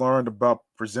things I've learned about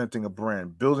presenting a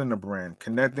brand, building a brand,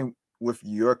 connecting with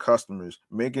your customers,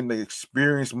 making the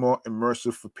experience more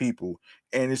immersive for people.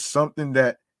 And it's something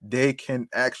that they can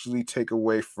actually take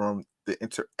away from the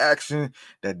interaction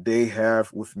that they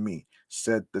have with me,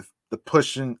 said the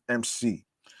pushing MC.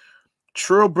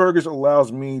 Trill Burgers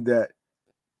allows me that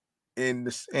in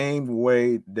the same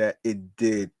way that it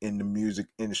did in the music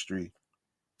industry,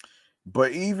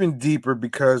 but even deeper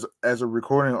because as a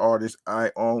recording artist, I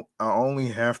only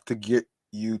have to get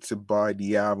you to buy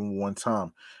the album one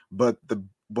time. But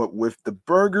with the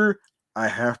burger, I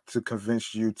have to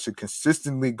convince you to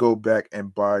consistently go back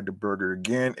and buy the burger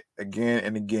again, again,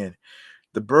 and again.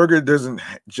 The burger doesn't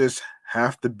just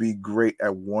have to be great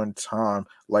at one time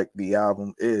like the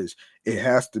album is. It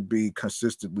has to be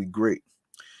consistently great.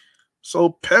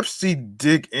 So Pepsi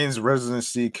Dig In's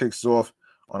residency kicks off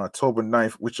on October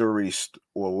 9th, which already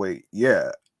well wait,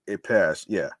 yeah, it passed,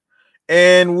 yeah.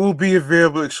 And will be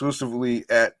available exclusively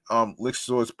at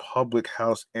Lixor's Public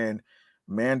House and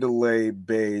Mandalay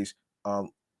Bay's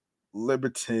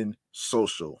Liberton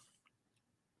Social.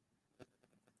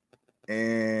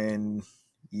 And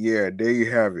yeah, there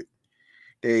you have it.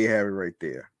 There you have it right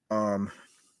there.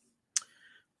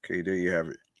 Okay, there you have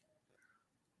it.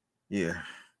 Yeah.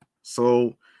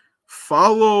 So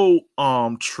follow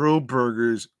Trill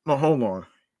Burgers. No, hold on.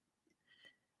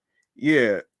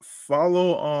 Yeah,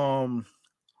 follow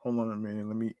hold on a minute.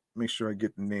 Let me make sure I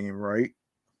get the name right.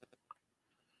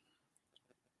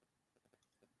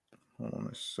 Hold on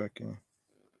a second.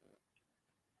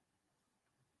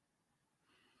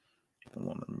 Hold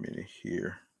on a minute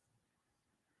here.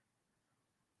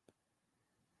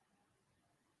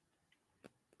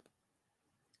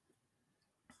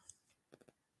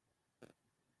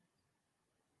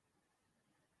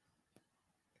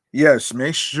 Yes,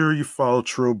 make sure you follow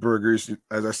Trill Burgers,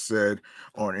 as I said,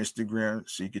 on Instagram,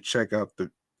 so you can check out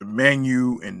the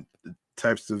menu and the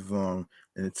types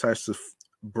of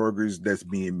burgers that's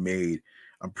being made.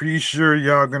 I'm pretty sure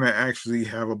y'all gonna actually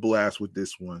have a blast with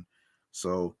this one.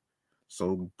 So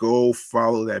so go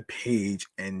follow that page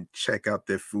and check out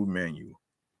their food menu.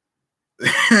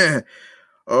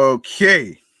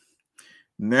 Okay.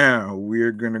 Now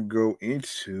we're gonna go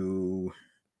into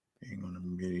hang on a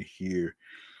minute here.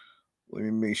 Let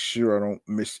me make sure I don't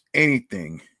miss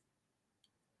anything.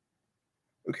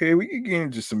 Okay, we can get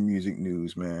into some music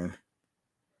news, man.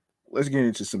 Let's get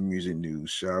into some music news,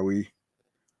 shall we?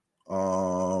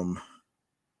 Um,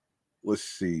 let's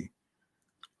see.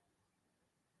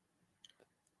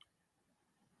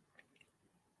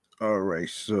 All right,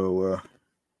 so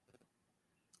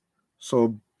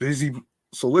busy.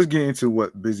 So let's get into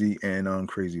what busy and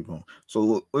crazy bone.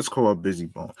 So let's call it busy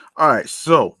bone. All right,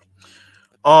 so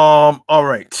all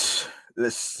right.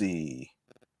 Let's see.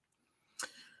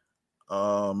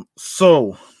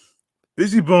 So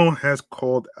Busy Bone has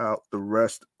called out the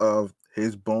rest of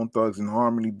his Bone Thugs and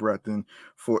Harmony brethren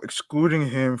for excluding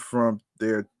him from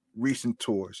their recent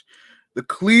tours. The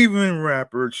Cleveland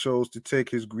rapper chose to take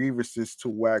his grievances to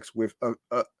wax with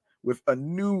a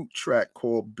new track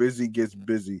called "Busy Gets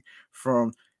Busy"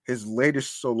 from his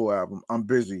latest solo album, I'm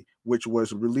Busy, which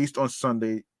was released on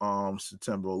Sunday,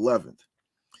 September 11th,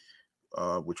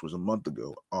 which was a month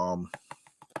ago.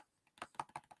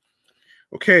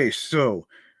 Okay, so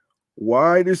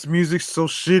why this music so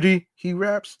shitty? He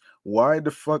raps. Why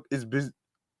the fuck is busy?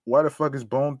 Why the fuck is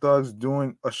Bone Thugs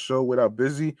doing a show without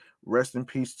Busy? Rest in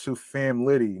peace to Fam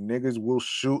Liddy. Niggas will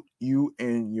shoot you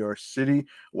in your city.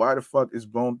 Why the fuck is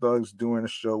Bone Thugs doing a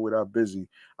show without Busy?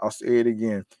 I'll say it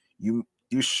again. You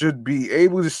should be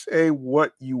able to say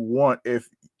what you want if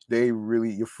they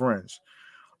really your friends.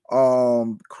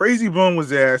 Crazy Bone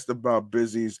was asked about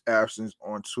Busy's absence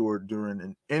on tour during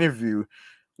an interview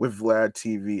with Vlad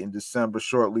TV in December,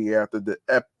 shortly after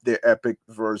their epic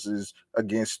verses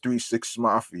against 3 6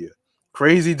 Mafia.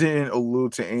 Crazy didn't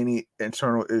allude to any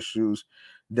internal issues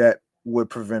that would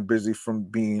prevent Busy from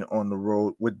being on the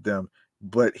road with them,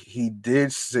 but he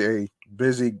did say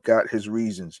Busy got his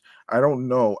reasons. I don't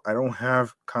know. I don't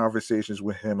have conversations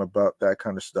with him about that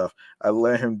kind of stuff. I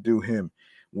let him do him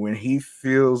when he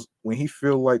feel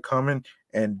like coming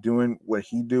and doing what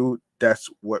he do, that's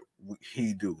what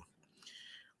he do.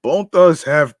 Bone Thugs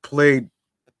have played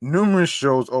numerous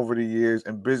shows over the years,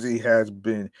 and Busy has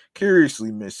been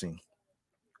curiously missing.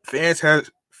 Fans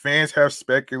have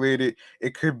speculated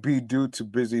it could be due to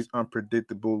Busy's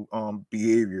unpredictable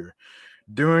behavior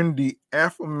during the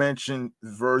aforementioned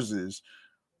verses,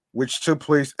 which took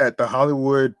place at the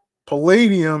Hollywood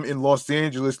Palladium in Los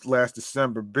Angeles last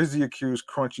December. Busy accused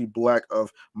Crunchy Black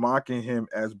of mocking him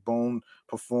as Bone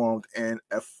performed, and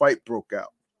a fight broke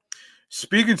out.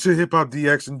 Speaking to Hip Hop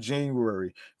DX in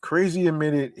January, Crazy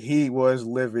admitted he was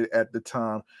livid at the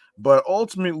time, but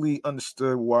ultimately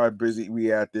understood why Busy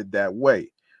reacted that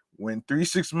way. When 3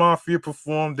 6 Mafia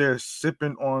performed their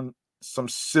Sippin' on Some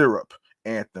Syrup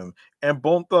anthem, and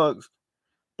Bone Thugs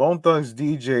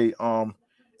DJ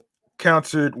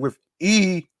countered with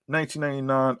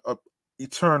 1999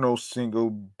 Eternal single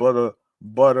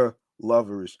Butter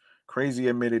Lovers. Crazy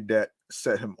admitted that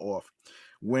set him off.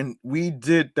 When we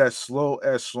did that slow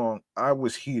ass song, I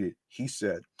was heated. He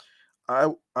said,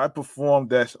 I performed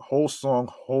that whole song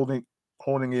holding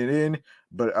it in,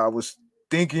 but I was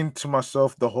thinking to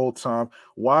myself the whole time,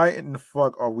 why in the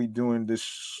fuck are we doing this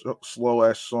slow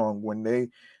ass song when they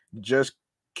just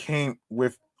came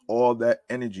with all that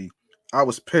energy? I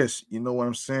was pissed. You know what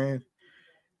I'm saying?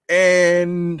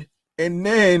 And and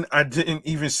then I didn't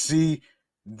even see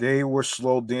they were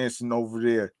slow dancing over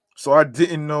there. So I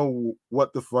didn't know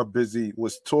what the fuck Busy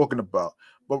was talking about.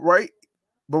 But right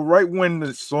when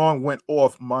the song went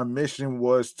off, my mission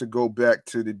was to go back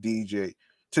to this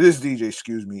DJ,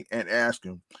 excuse me, and ask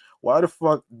him, why the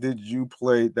fuck did you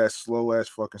play that slow ass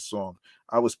fucking song?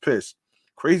 I was pissed.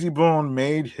 Crazy Bone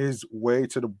made his way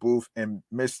to the booth and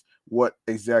missed what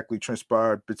exactly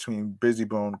transpired between Busy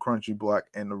Bone, Crunchy Black,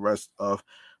 and the rest of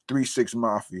 3 6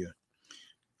 Mafia.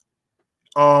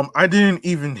 I didn't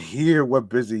even hear what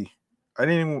Busy. I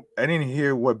didn't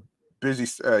hear what Busy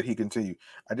said. He continued.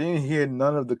 I didn't hear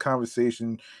none of the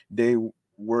conversation they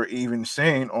were even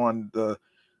saying on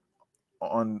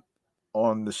on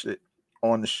the shit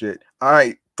on the shit.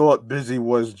 I thought Busy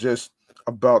was just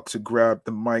about to grab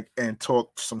the mic and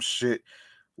talk some shit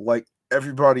like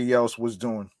everybody else was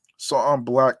doing. So I'm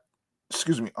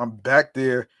back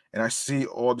there and I see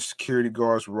all the security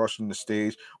guards rushing the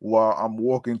stage while I'm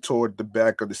walking toward the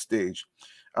back of the stage.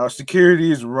 Our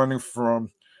security is running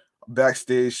from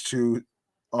backstage to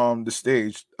the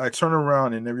stage. I turn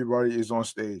around and everybody is on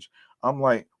stage. I'm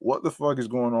like, what the fuck is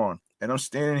going on? And I'm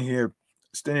standing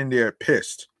there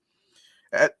pissed.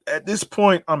 At this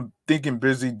point, I'm thinking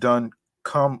Busy done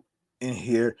come in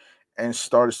here and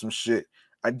started some shit.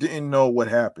 I didn't know what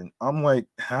happened. I'm like,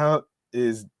 how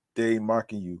is they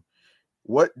mocking you?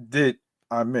 What did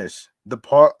I miss? The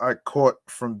part I caught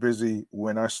from Busy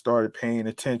when I started paying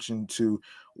attention to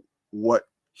what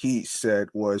he said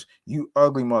was, "You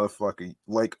ugly motherfucker."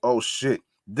 Like, oh shit,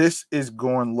 this is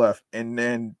going left. And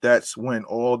then that's when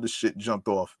all the shit jumped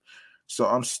off. So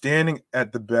I'm standing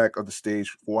at the back of the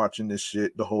stage watching this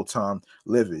shit the whole time,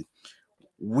 livid.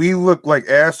 We look like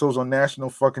assholes on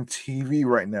national fucking TV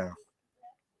right now.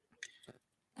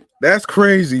 That's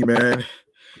crazy, man.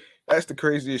 That's the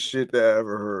craziest shit that I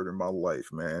ever heard in my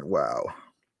life, man. Wow.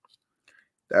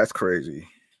 That's crazy.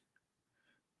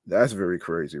 That's very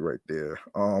crazy right there.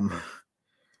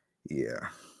 Yeah.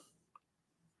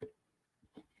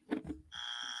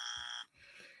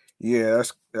 Yeah,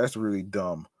 that's really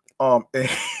dumb. Um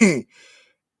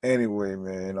anyway,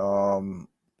 man.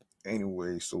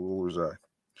 Anyway, so what was I?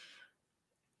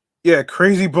 Yeah,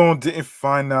 Crazy Bone didn't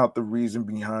find out the reason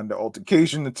behind the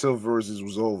altercation until verses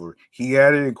was over. He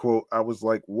added in quote, "I was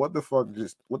like, what the fuck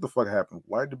happened?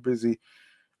 Why did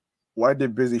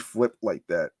Busy flip like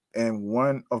that?" And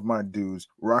one of my dudes,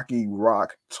 Rocky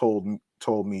Rock, told me,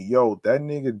 "Yo, that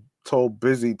nigga told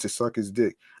Busy to suck his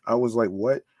dick." I was like,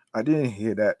 "What?" I didn't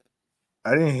hear that.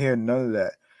 I didn't hear none of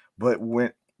that. But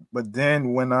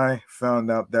then when I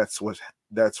found out that's what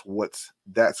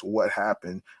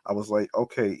happened, I was like,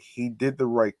 okay, he did the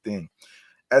right thing.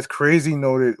 As Crazy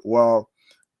noted while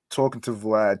talking to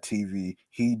Vlad TV,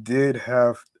 he did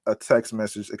have a text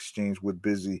message exchange with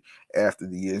Busy after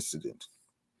the incident.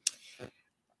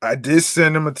 I did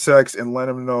send him a text and let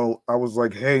him know. I was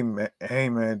like, hey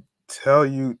man, tell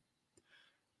you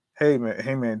hey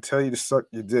man, tell you to suck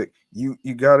your dick. You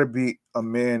gotta be a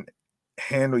man,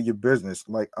 handle your business.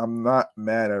 Like, I'm not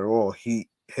mad at all. He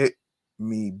hit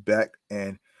me back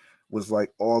and was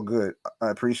like, all good. I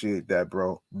appreciate that,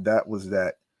 bro. That was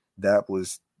that. That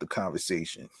was the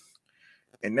conversation.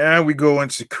 And now we go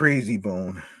into Crazy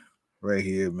Bone right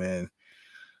here, man.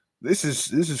 This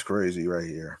is crazy right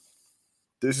here.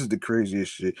 This is the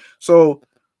craziest shit. So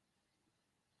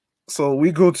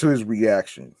we go to his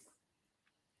reaction.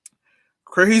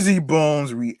 Crazy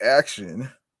Bone's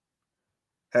reaction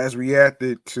has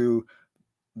reacted to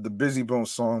the Busy Bone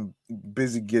song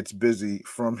Busy Gets Busy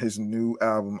from his new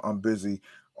album I'm Busy,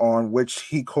 on which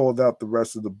he called out the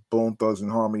rest of the Bone Thugs and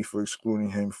Harmony for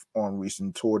excluding him on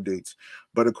recent tour dates.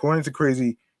 But according to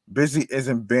Crazy, Busy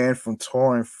isn't banned from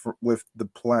touring with the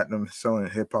platinum selling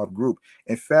hip hop group.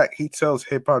 In fact, he tells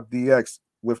Hip Hop DX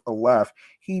with a laugh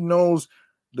he knows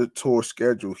the tour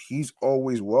schedule. He's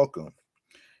always welcome.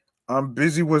 I'm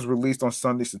Busy was released on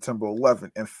Sunday, September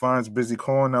 11th, and finds Busy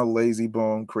calling out Lazy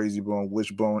Bone, Crazy Bone,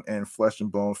 Wishbone, and Flesh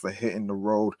and Bone for hitting the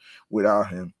road without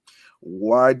him.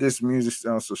 Why this music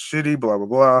sounds so shitty, blah,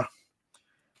 blah,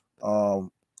 blah.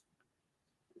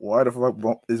 Why the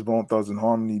fuck is Bone Thugs and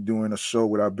Harmony doing a show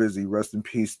without Busy? Rest in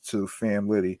peace to Fam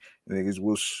Liddy. Niggas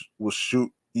will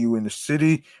shoot you in the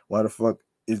city. Why the fuck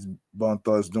is Bone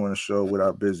Thugs doing a show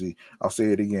without Busy? I'll say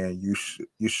it again.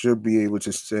 You should be able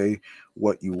to say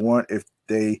what you want if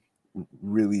they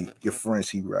really your friends.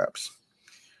 He raps.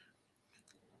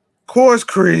 Of course,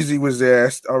 Crazy was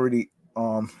asked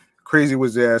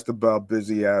about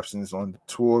Busy absence on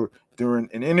tour during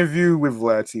an interview with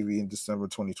Vlad TV in December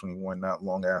 2021, not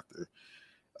long after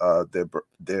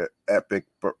their epic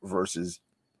versus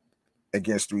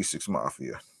against 3 6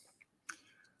 Mafia.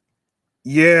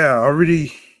 Yeah,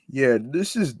 already. Yeah,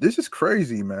 this is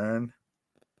crazy, man.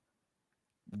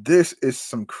 This is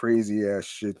some crazy ass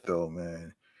shit, though,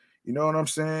 man. You know what I'm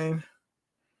saying?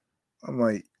 I'm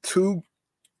like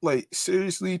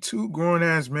seriously, two grown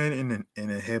ass men in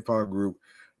a hip hop group,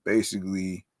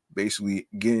 basically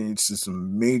getting into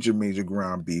some major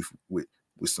ground beef with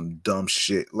some dumb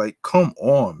shit. Like, come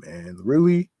on, man,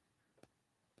 really?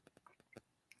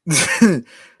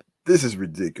 This is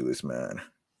ridiculous, man.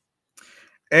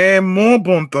 And more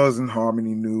Bone Thugs and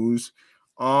Harmony news.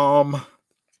 Um,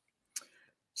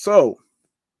 so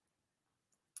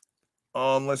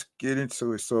let's get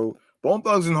into it. So Bone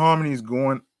Thugs and Harmony is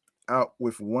going out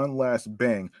with one last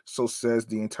bang. So says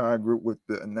the entire group with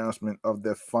the announcement of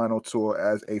their final tour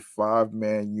as a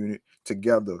 5-man unit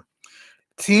together.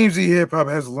 Team Z Hip Hop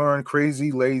has learned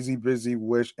Crazy, Lazy, Busy,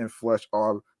 Wish, and Flesh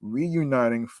are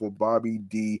reuniting for Bobby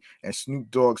D and Snoop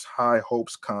Dogg's High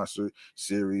Hopes concert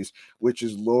series, which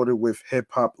is loaded with hip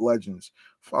hop legends.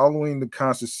 Following the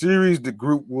concert series, the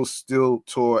group will still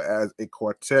tour as a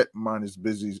quartet minus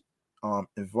Busy's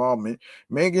involvement,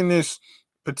 making this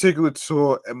particular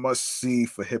tour a must see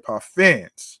for hip hop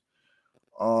fans.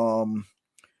 Um,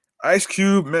 Ice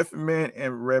Cube, Method Man,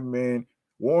 and Redman,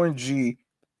 Warren G,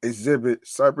 Exhibit,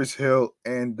 Cypress Hill,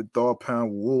 and the Dog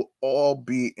Pound will all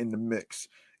be in the mix.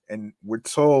 And we're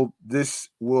told this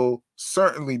will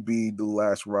certainly be the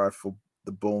last ride for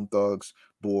the Bone Thugs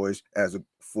boys as a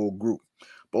full group.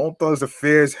 Bone Thugs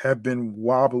affairs have been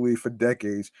wobbly for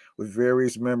decades, with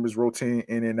various members rotating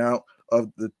in and out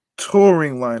of the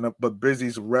touring lineup, but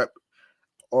Busy's rep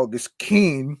August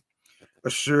Keen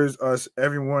assures us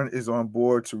everyone is on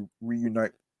board to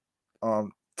reunite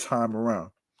time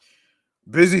around.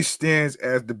 Busy stands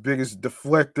as the biggest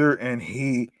deflector, and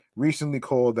he recently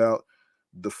called out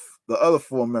the other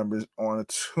four members on a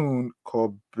tune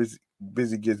called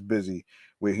Busy Gets Busy,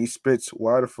 where he spits,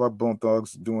 "Why the fuck Bone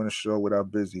Thugs doing a show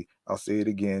without Busy?" I'll say it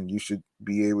again. You should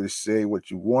be able to say what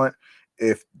you want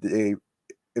if they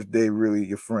really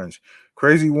your friends.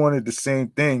 Crazy wanted the same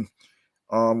thing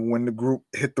when the group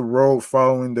hit the road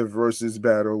following the versus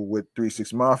battle with 3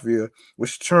 6 Mafia,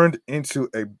 which turned into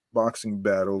a boxing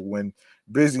battle when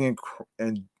Busy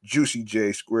and Juicy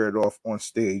J squared off on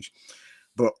stage,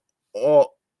 but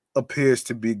all appears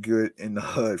to be good in the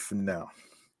hood for now.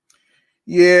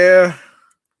 Yeah,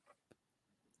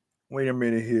 wait a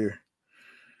minute here.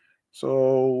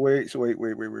 Wait.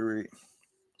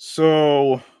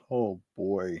 So, oh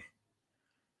boy.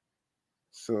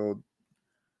 So,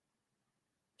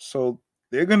 so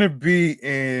they're gonna be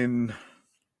in.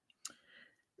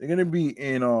 They're gonna be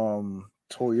in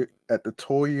at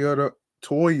the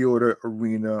Toyota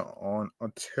Arena on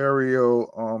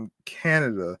Ontario,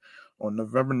 Canada, on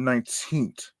November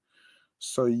 19th.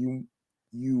 So you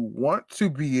want to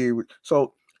be able.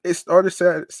 So it started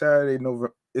Saturday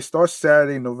November. It starts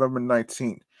Saturday November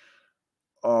 19th.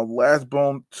 Last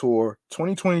Bone Tour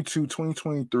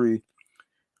 2022-2023.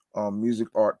 Music,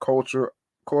 art, culture.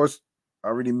 Of course, I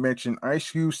already mentioned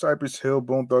Ice Cube, Cypress Hill,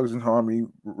 Bone Thugs and Harmony,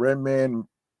 Redman,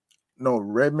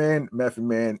 Method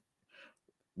Man,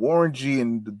 Warren G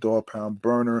and the Dog Pound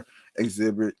Burner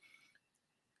exhibit,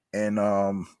 and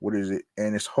what is it?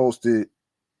 And it's hosted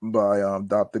by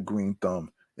Dr. Green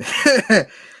Thumb.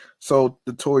 So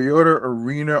the Toyota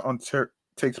Arena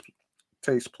takes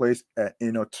place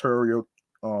in Ontario,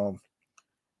 um,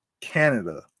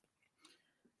 Canada.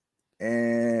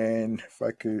 And if I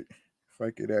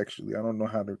could actually, I don't know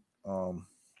how to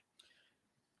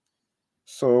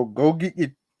so go get your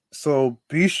so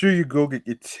be sure you go get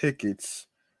your tickets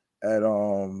at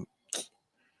let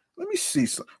me see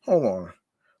hold on.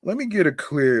 Let me get a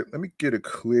clear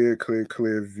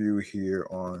view here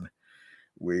on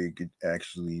where you could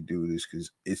actually do this,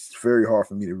 because it's very hard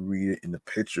for me to read it in the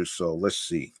picture. So let's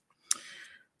see.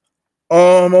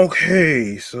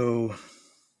 Okay, so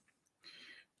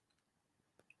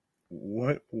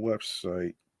what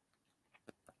website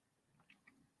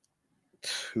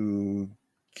to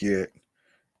get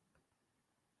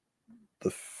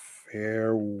the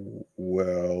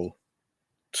farewell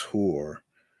tour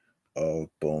of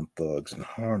Bone Thugs and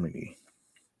Harmony?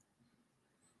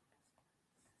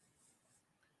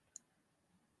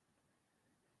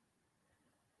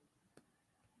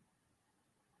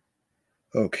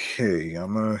 Okay,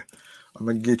 I'm gonna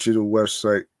get you the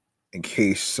website in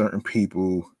case certain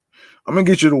people. I'm gonna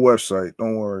get you the website.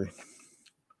 Don't worry.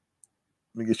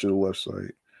 Let me get you the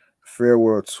website.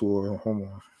 Farewell tour. Hold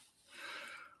on.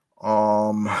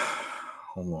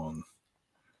 Hold on.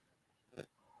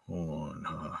 Hold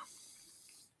on.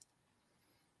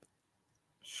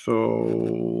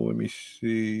 So let me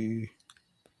see.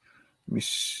 Let me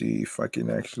see if I can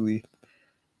actually.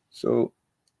 So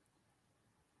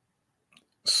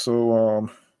so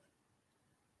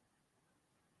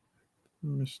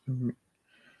Mr.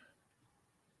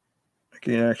 I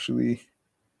can actually.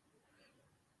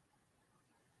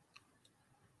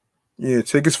 Yeah,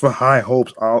 tickets for High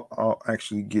Hopes. I'll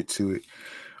actually get to it.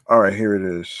 All right, here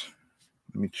it is.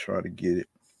 Let me try to get it.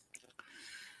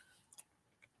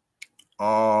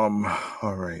 All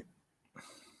right.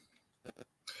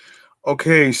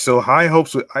 Okay, so High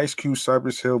Hopes with Ice Cube,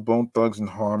 Cypress Hill, Bone Thugs and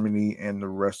Harmony, and the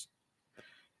rest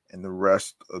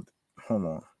of. Hold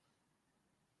on.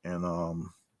 And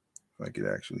if I could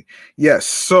actually. Yes,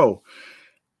 so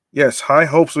yes, High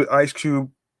Hopes with Ice Cube,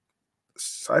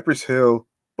 Cypress Hill,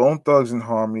 Bone Thugs and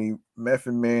Harmony,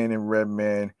 Method Man and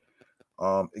Redman,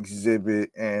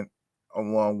 exhibit, and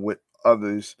along with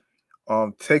others,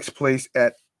 takes place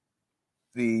at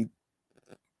the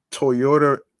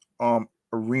Toyota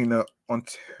Arena,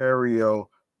 Ontario,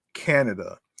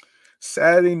 Canada.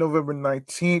 Saturday, November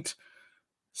 19th,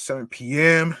 7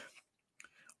 p.m.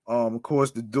 Of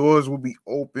course, the doors will be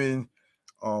open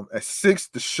at 6.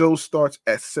 The show starts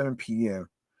at 7 p.m.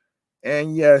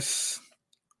 And yes,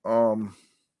 um,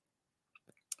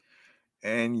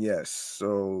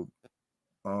 so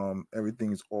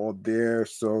everything's all there.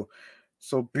 So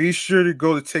be sure to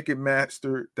go to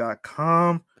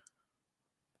ticketmaster.com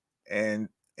and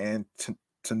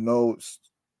to know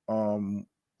of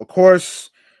course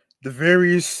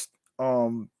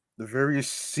um the various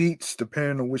seats,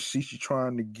 depending on which seats you're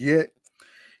trying to get.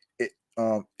 It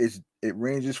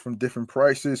ranges from different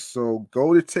prices. So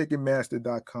go to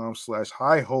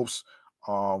ticketmaster.com/high hopes,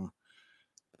 um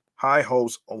high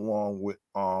hopes, along with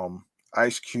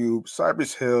Ice Cube,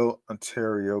 Cypress Hill,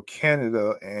 Ontario,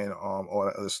 Canada, and all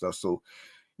that other stuff. So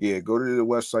yeah, go to the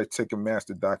website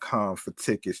ticketmaster.com for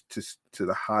tickets to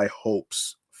the High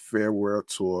Hopes farewell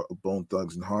tour of Bone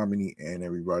Thugs and Harmony and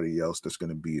everybody else that's going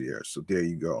to be there. So there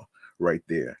you go, right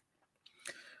there.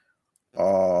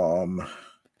 There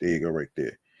you go, right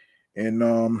there. And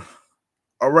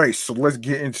all right, so let's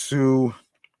get into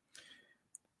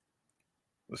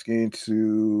let's get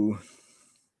into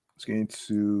let's get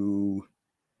into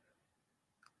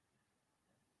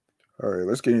all right,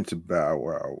 let's get into Bow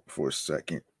Wow for a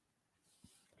second.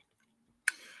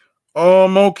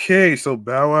 Okay, so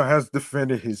Bow Wow has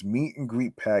defended his meet and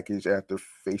greet package after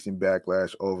facing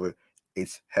backlash over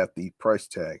its hefty price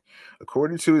tag.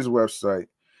 According to his website,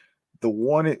 the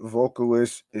wanted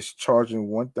vocalist is charging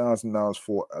 $1,000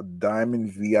 for a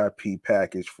diamond VIP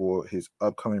package for his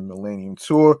upcoming Millennium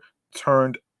Tour,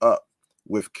 Turned Up,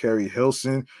 with Kerry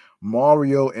Hilson,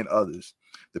 Mario, and others.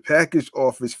 The package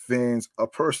offers fans a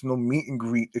personal meet and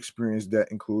greet experience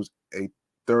that includes a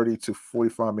 30 to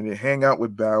 45-minute hangout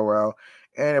with Bow Wow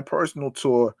and a personal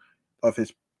tour of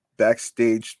his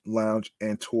backstage lounge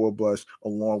and tour bus,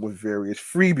 along with various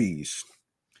freebies.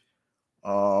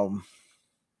 Um,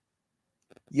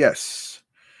 yes.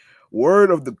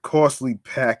 Word of the costly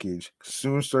package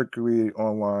soon circulated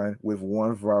online, with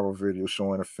one viral video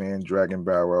showing a fan dragging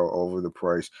Bow Wow over the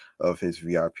price of his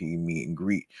VIP meet and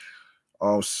greet.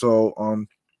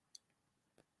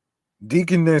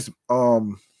 Deaconess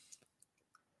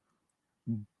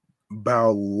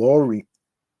Bowlori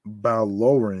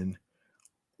Bowlorin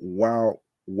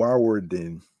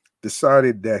Wowerden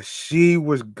decided that she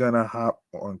was gonna hop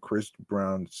on Chris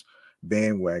Brown's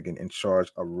bandwagon and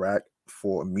charge a rack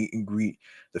for a meet and greet.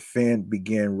 The fan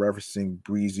began referencing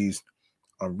Breezy's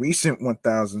recent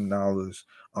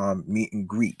 $1,000 meet and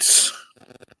greets.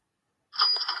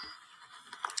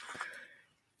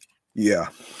 Yeah.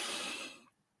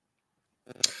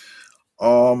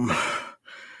 Um.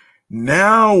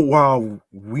 Now, while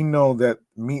we know that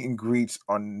meet and greets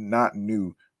are not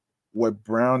new, what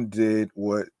Brown did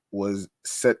what was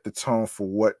set the tone for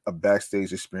what a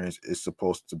backstage experience is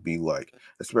supposed to be like,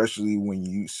 especially when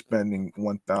you spending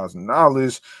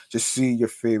 $1,000 to see your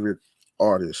favorite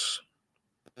artist.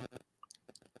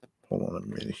 Hold on a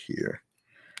minute here.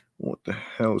 What the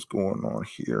hell is going on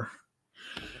here?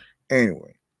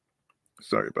 Anyway,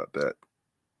 sorry about that.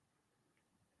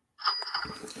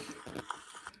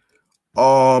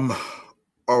 All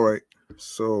right.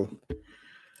 So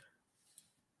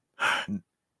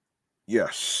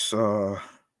yes,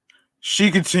 she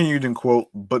continued and quote,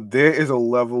 but there is a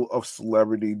level of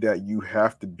celebrity that you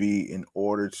have to be in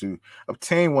order to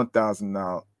obtain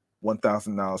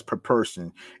 $1,000 per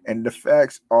person. And the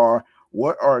facts are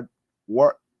what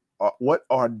what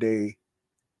are they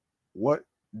what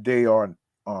they are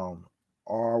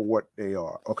what they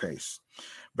are. Okay.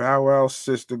 Bow Wow,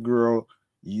 sister girl,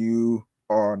 you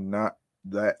are not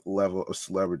that level of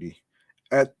celebrity.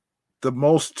 At the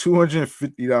most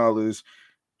 $250,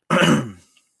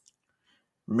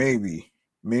 maybe,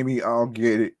 maybe I'll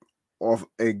get it off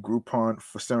a Groupon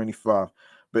for 75.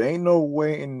 But ain't no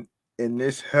way in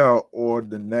this hell or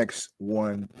the next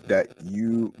one that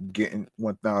you getting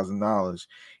 $1,000.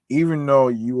 Even though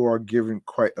you are giving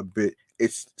quite a bit,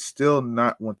 it's still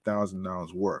not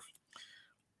 $1,000 worth.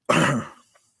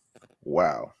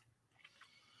 Wow.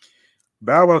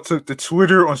 Bow Wow took to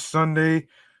Twitter on Sunday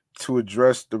to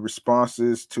address the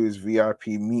responses to his VIP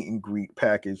meet and greet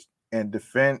package and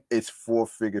defend its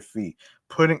four-figure fee,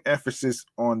 putting emphasis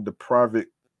on the private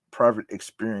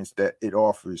experience that it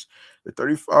offers. The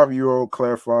 35-year-old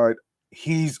clarified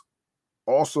he's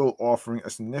also offering a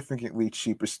significantly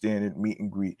cheaper standard meet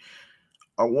and greet,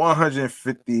 a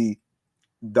 $150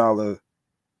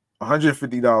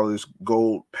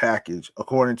 gold package,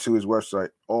 according to his website,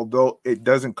 although it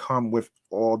doesn't come with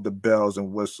all the bells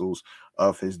and whistles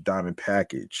of his diamond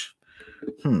package.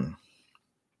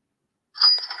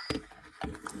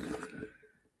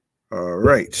 All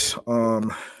right.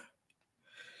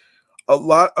 A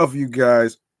lot of you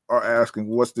guys are asking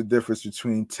what's the difference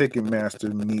between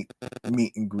Ticketmaster meet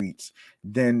and greets.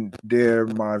 Then there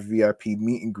my VIP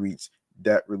meet and greets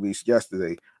that released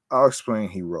yesterday. I'll explain,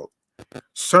 he wrote.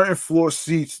 Certain floor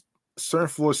seat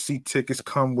tickets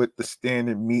come with the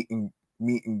standard meet and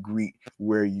greet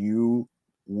where you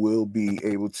will be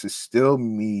able to still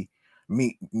meet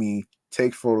me,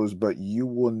 take photos, but you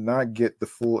will not get the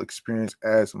full experience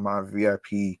as my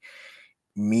VIP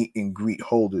meet and greet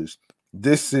holders.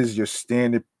 This is your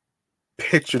standard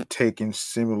picture taken,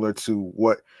 similar to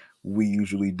what we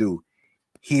usually do.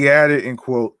 He added in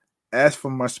quote, as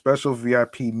for my special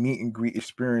VIP meet and greet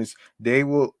experience,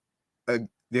 uh,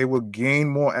 they will gain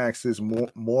more access,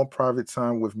 more private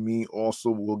time with me. Also,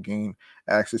 will gain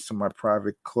access to my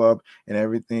private club and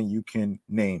everything you can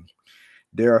name.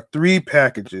 There are 3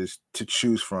 packages to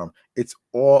choose from. It's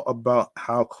all about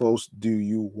how close do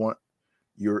you want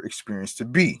your experience to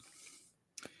be.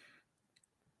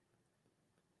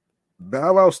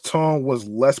 Bow Wow's tone was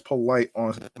less polite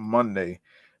on Monday,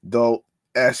 though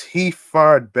as he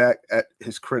fired back at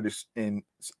his critics in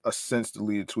a since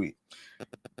deleted tweet.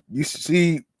 You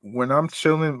see, when I'm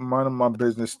chilling, minding my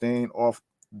business, staying off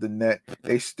the net,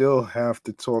 they still have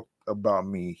to talk about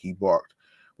me, he barked.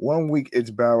 1 week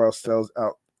it's Bow Wow sells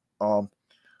out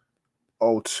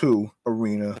O2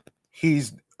 Arena.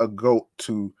 He's a goat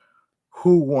to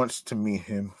who wants to meet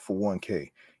him for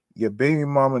 1K. Your baby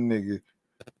mama nigga,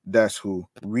 that's who.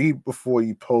 Read before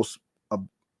you post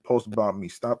about me.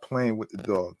 Stop playing with the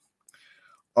dog.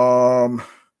 Um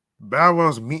Bow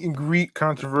Wow's meet and greet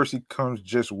controversy comes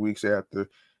just weeks after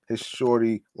his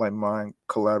shorty like mine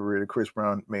collaborator Chris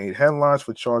Brown made headlines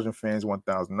for charging fans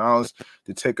 $1,000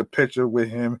 to take a picture with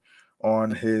him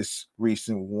on his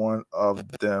recent One of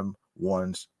Them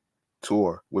Ones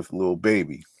tour with Lil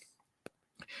Baby.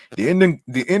 The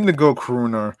Indigo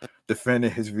crooner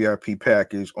defended his VIP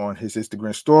package on his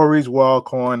Instagram stories while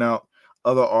calling out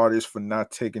other artists for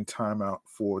not taking time out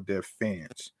for their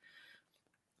fans.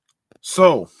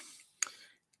 So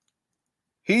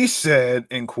he said,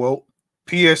 in quote,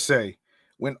 PSA,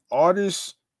 when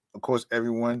artists, of course,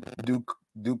 everyone do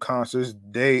concerts,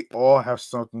 they all have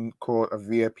something called a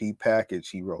VIP package,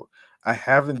 he wrote. I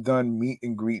haven't done meet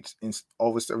and greets in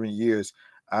over 7 years.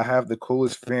 I have the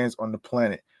coolest fans on the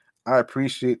planet. I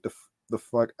appreciate the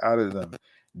fuck out of them.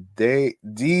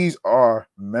 These are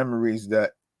memories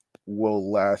that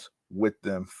will last with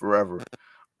them forever.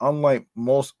 Unlike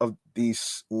most of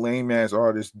these lame ass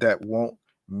artists that won't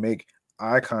make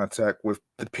eye contact with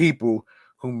the people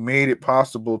who made it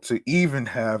possible to even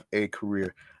have a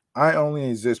career. I only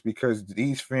exist because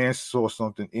these fans saw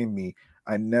something in me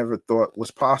I never thought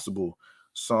was possible.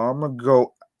 So I'm going to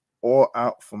go all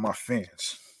out for my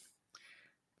fans.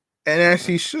 And as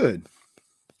he should.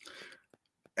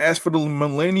 As for the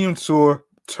Millennium Tour,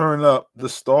 Turn Up, the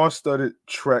star-studded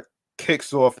trek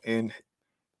kicks off in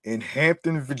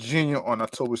Hampton, Virginia on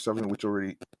October 7th, which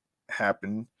already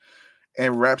happened,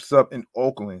 and wraps up in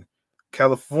Oakland,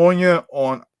 California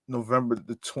on November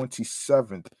the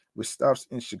 27th, with stops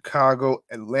in Chicago,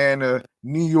 Atlanta,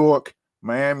 New York,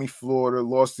 Miami, Florida,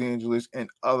 Los Angeles, and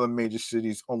other major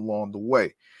cities along the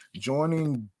way.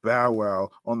 Joining Bow Wow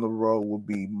on the road will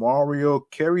be Mario,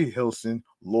 Kerry Hilson,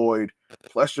 Lloyd,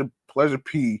 Pleasure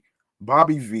P,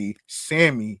 Bobby V,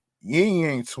 Sammy, Yin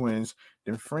Yang Twins,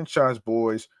 the Franchise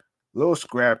Boys, Lil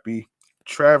Scrappy,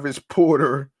 Travis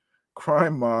Porter,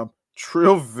 Crime Mob,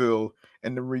 Trillville,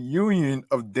 and the reunion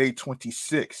of Day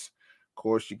 26. Of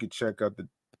course, you can check out the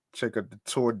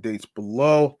tour dates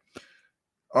below.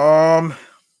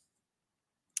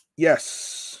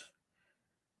 Yes.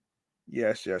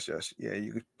 Yes. Yeah,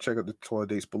 you can check out the tour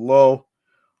dates below.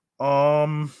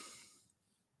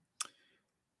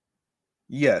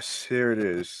 Yes, here it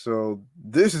is. So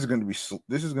this is going to be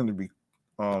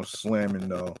slamming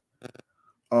though.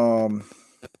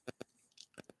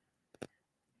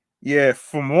 Yeah,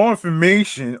 for more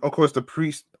information, of course the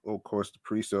priest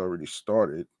already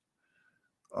started.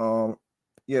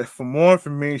 Yeah, for more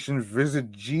information,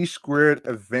 visit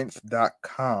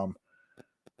gsquaredevents.com.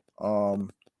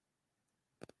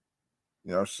 You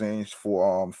know what I'm saying,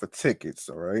 for tickets,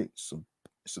 all right? So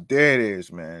there it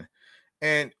is, man.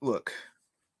 And look,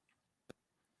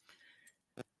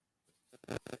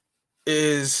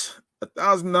 is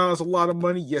 $1,000 a lot of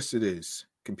money? Yes, it is,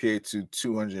 compared to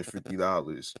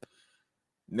 $250.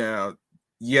 Now,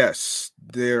 yes,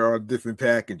 there are different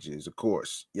packages, of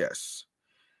course. Yes.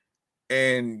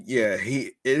 And yeah,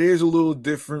 it is a little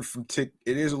different from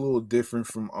Ticketmaster,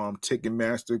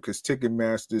 because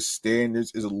Ticketmaster's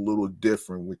standards is a little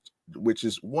different, which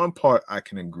is one part I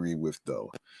can agree with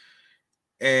though.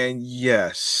 And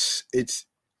yes,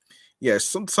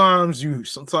 sometimes you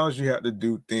have to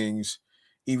do things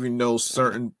even though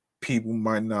certain people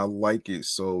might not like it.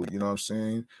 So, you know what I'm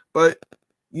saying? But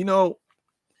we'll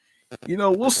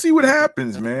see what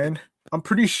happens, man. I'm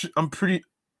pretty sure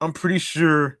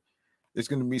there's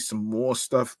going to be some more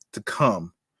stuff to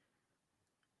come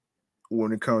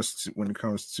when it comes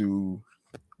to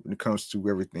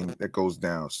everything that goes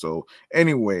down. So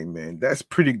anyway, man, that's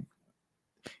pretty.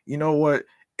 You know what?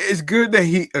 It's good that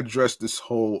he addressed this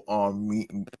whole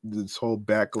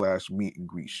backlash meet and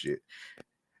greet shit.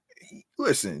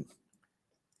 Listen,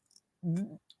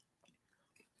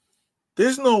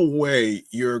 there's no way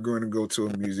you're going to go to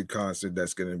a music concert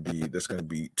that's going to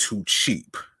be too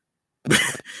cheap.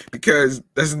 Because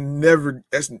that's never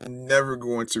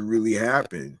going to really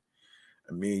happen.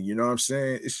 I mean, you know what I'm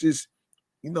saying? It's just,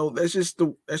 that's just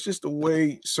the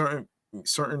way certain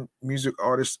music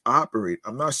artists operate.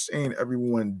 I'm not saying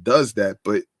everyone does that,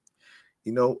 but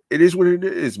it is what it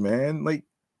is, man. Like,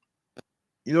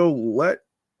 let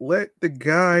let the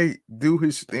guy do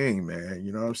his thing, man.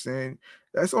 You know what I'm saying?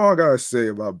 That's all I gotta say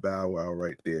about Bow Wow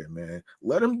right there, man.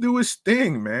 Let him do his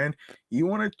thing, man. You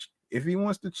want to, if he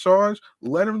wants to charge,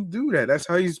 let him do that. That's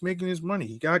how he's making his money.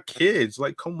 He got kids.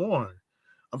 Like, come on.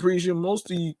 I'm pretty sure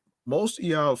most of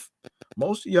y'all,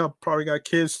 most of y'all probably got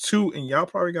kids too, and y'all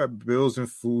probably got bills and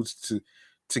foods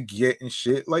to get and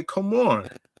shit. Like, come on.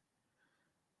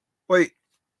 Like,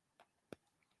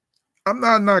 I'm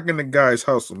not knocking the guy's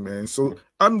hustle, man. So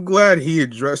I'm glad he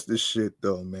addressed this shit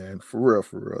though, man. For real,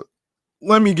 for real.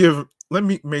 Let me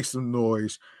make some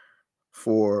noise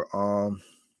for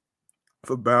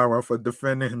Bow Wow for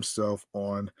defending himself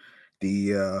on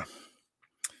the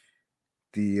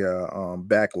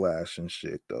backlash and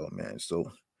shit though, man.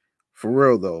 So for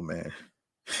real though, man.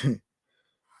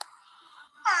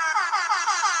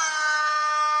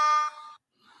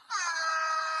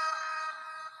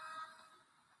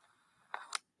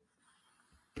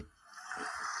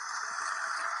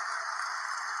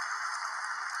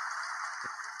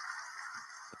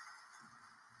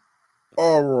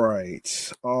 All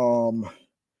right.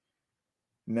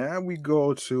 Now we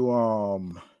go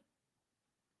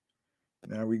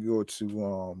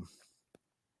to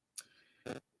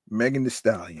Megan Thee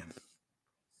Stallion.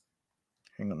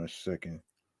 Hang on a second.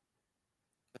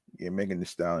 Yeah, Megan Thee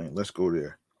Stallion. Let's go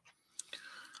there.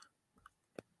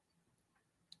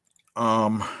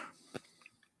 Um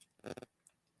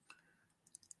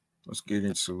let's get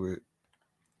into it.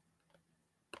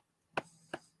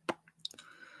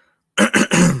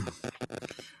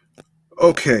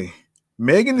 Okay.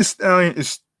 Megan Thee Stallion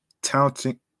is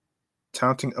touting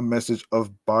a message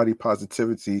of body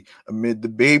positivity amid the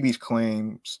baby's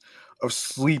claims of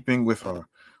sleeping with her.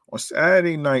 On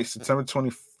Saturday night, September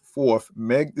 24th,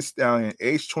 Meg Thee Stallion,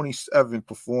 age 27,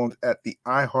 performed at the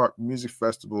iHeart Music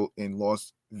Festival in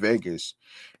Las Vegas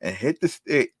and hit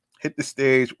the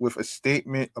stage with a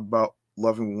statement about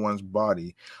loving one's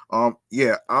body.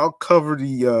 Yeah, I'll cover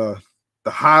the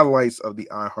highlights of the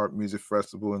iHeart Music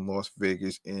Festival in Las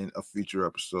Vegas in a future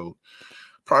episode.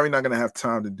 Probably not gonna have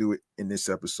time to do it in this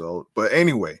episode. But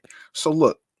anyway, so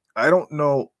look, I don't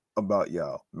know about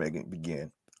y'all, Megan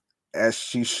began as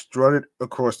she strutted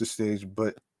across the stage,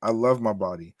 but I love my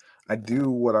body. I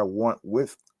do what I want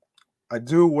with I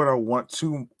do what I want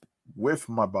to with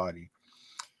my body.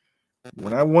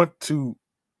 When I want to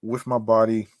with my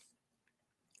body,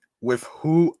 with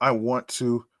who I want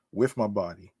to with my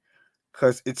body.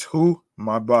 Cause it's who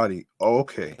my body.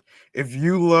 Okay. If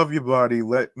you love your body,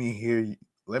 let me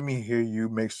hear you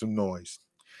make some noise.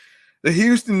 The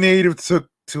Houston native took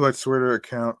to her Twitter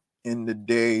account in the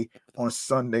day on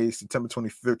Sunday, September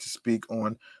 25th, to speak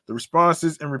on the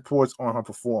responses and reports on her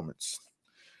performance.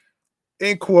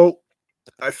 In quote,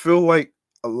 I feel like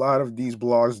a lot of these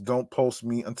blogs don't post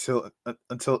me until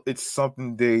it's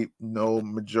something they know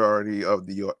majority of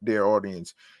their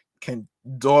audience can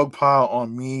dogpile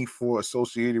on me for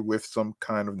associated with some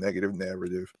kind of negative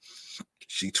narrative.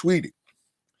 She tweeted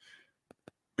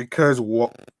because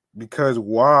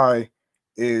why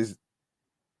is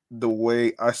the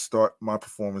way I start my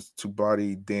performance to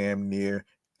body damn near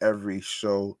every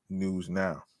show news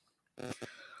now.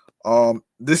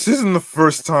 This isn't the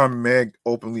first time Meg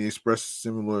openly expressed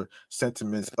similar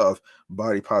sentiments of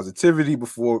body positivity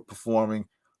before performing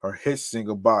her hit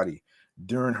single Body.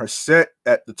 During her set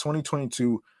at the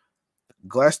 2022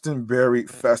 Glastonbury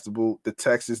Festival, the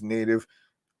Texas native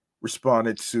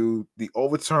responded to the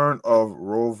overturn of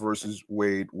Roe versus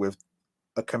Wade with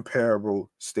a comparable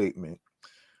statement.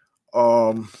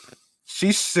 Um,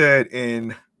 she said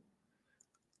in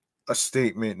a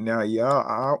statement, now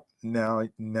y'all know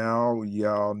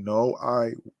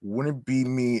I wouldn't be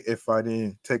me if I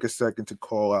didn't take a second to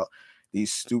call out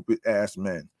these stupid ass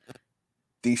men.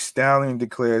 The stallion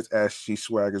declares as she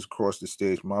swaggers across the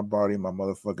stage, my body, my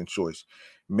motherfucking choice.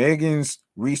 Megan's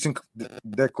recent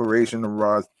declaration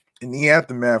arrived in the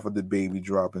aftermath of the baby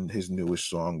dropping his newest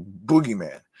song,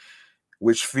 Boogeyman,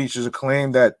 which features a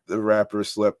claim that the rapper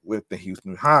slept with the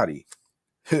Houston hottie.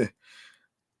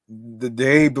 The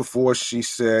day before she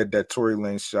said that Tory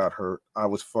Lanez shot her, I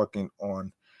was fucking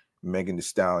on Megan Thee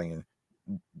Stallion.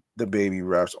 The baby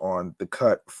raps on the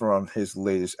cut from his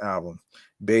latest album,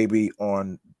 Baby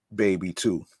on Baby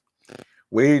 2.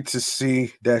 Waited to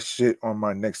see that shit on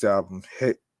my next album.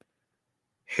 Hit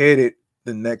it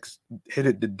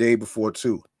the day before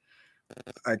too.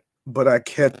 But I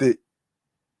kept it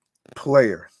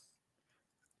player.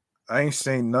 I ain't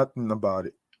saying nothing about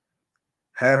it.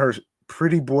 Had her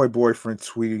pretty boy boyfriend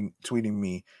tweeting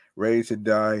me, ready to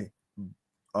die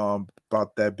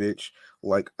about that bitch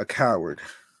like a coward.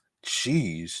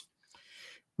 Jeez.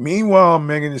 Meanwhile,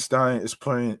 Megan Thee Stallion is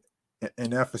playing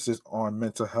an emphasis on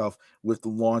mental health with the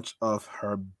launch of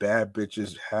her Bad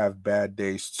Bitches Have Bad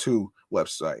Days Too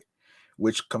website,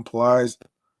 which compiles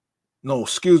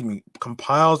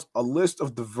a list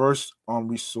of diverse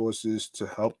resources to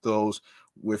help those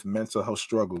with mental health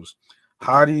struggles.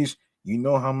 Hotties, you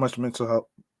know how much mental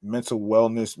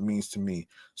wellness means to me.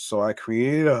 So I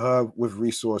created a hub with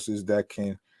resources that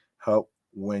can help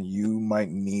when you might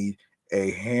need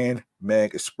a hand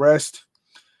mag expressed.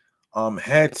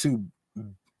 Had to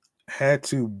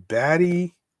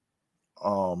baddie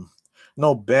um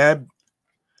no bad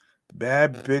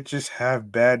bitches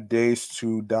have bad days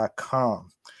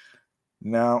too.com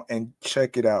now and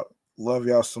check it out. Love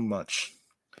y'all so much.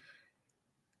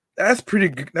 That's pretty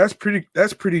good. That's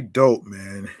pretty dope,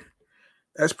 man.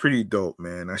 That's pretty dope,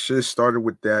 man. I should have started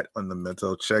with that on the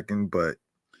mental checking, but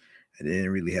I didn't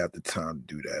really have the time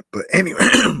to do that. But anyway,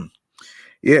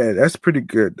 yeah, that's pretty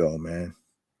good though, man.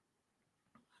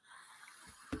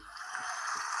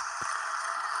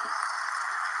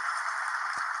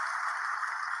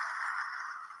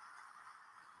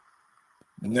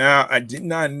 Now, I did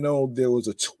not know there was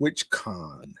a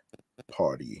TwitchCon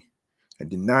party. I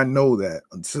did not know that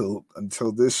until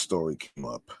this story came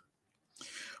up.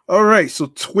 All right, so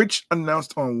Twitch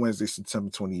announced on Wednesday,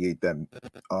 September 28th,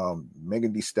 that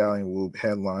Megan Thee Stallion will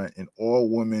headline an all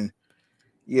women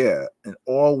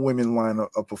lineup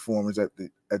of performers at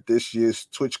this year's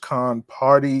TwitchCon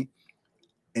party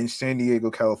in San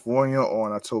Diego, California,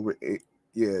 on October 8th.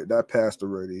 Yeah, that passed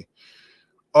already.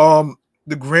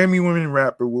 The Grammy women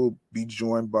rapper will be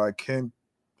joined by Kim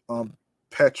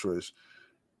Petras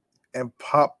and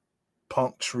pop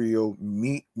punk trio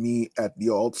Meet Me at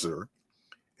the Altar,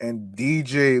 and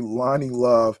DJ Lonnie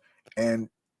Love and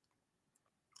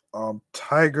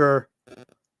Tiger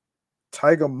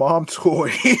Mom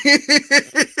Toy.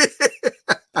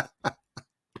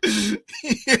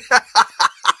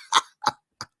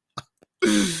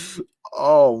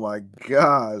 Oh my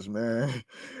gosh, man.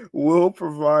 We'll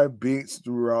provide beats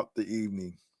throughout the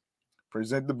evening.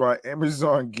 Presented by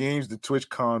Amazon Games, the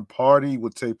TwitchCon party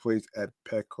will take place at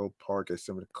Petco Park at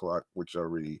 7 o'clock, which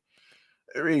already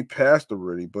passed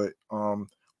already, but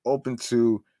open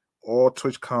to all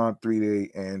TwitchCon 3-day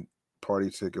and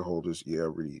party ticket holders. Yeah.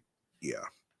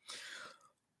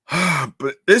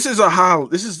 But this is the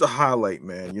highlight,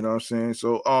 man. You know what I'm saying?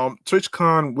 So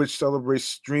TwitchCon, which celebrates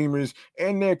streamers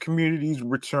and their communities,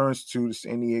 returns to the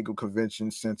San Diego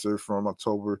Convention Center from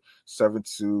October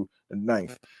 7th to the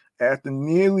 9th. After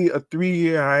nearly a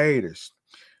 3-year hiatus,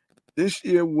 this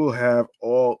year we'll have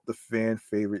all the fan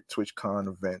favorite TwitchCon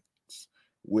events,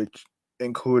 which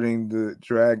including the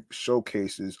drag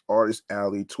showcases, artist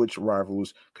alley, Twitch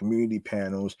rivals, community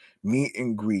panels, meet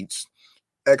and greets,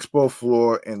 expo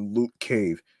floor, and loot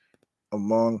cave,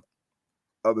 among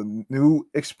other new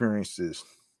experiences.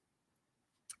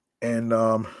 And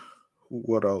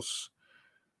what else?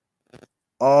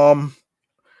 Um,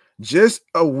 just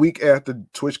a week after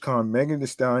TwitchCon, Megan Thee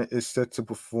Stallion is set to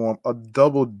perform a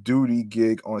double duty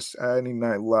gig on Saturday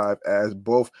Night Live as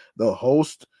both the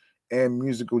host and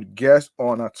musical guest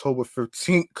on October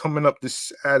 15th, coming up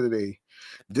this Saturday.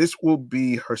 This will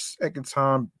be her second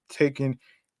time taking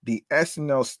the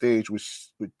SNL stage,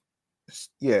 the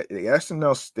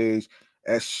SNL stage,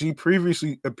 as she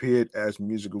previously appeared as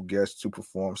musical guest to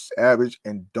perform Savage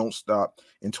and Don't Stop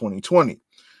in 2020.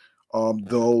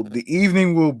 Though the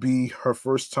evening will be her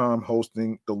first time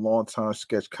hosting the longtime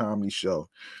sketch comedy show.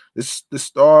 The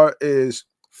star is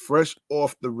fresh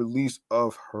off the release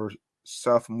of her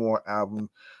sophomore album,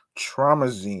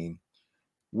 Traumazine,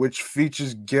 which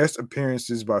features guest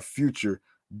appearances by Future,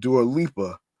 Dua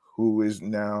Lipa, who is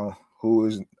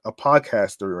a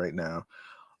podcaster right now,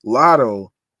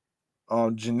 Lotto,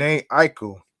 Janae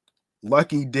Eichel,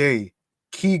 Lucky Day,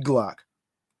 Key Glock,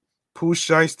 Pooh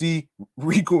Shiesty,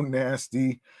 Rico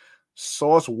Nasty,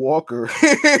 Sauce Walker.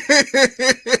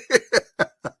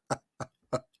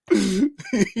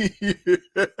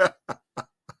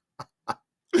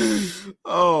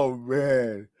 Oh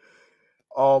man.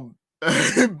 Um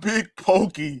Big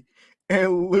Pokey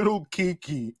and Little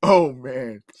Kiki. Oh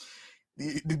man.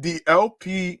 The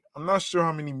LP, I'm not sure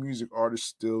how many music artists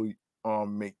still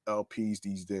make LPs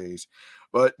these days,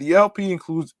 but the LP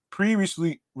includes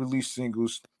previously released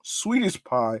singles Sweetest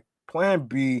Pie, Plan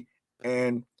B,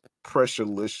 and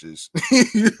Pressurelicious.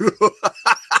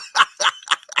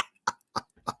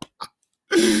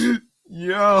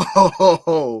 Yo,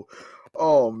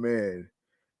 oh man.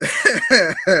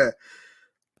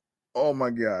 Oh my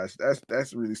gosh,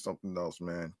 that's really something else,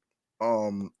 man.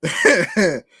 Um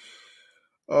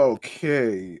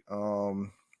okay.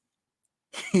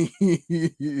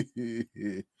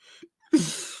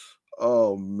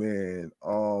 Oh man.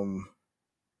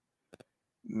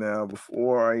 Now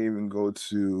before I even go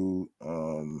to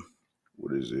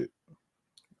what is it?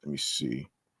 Let me see.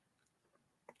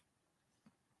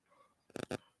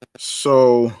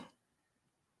 So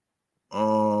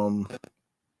um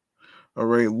all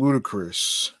right,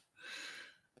 Ludacris.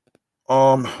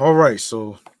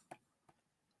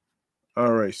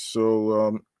 All right,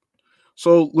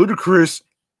 so Ludacris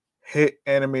hit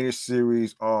animated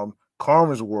series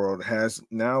Karma's World has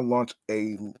now launched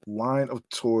a line of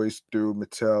toys through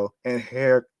Mattel and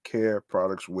hair care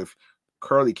products with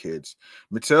Curly Kids.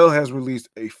 Mattel has released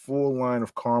a full line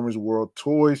of Karma's World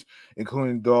toys,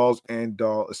 including dolls and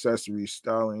doll accessories,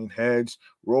 styling heads,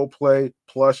 role play,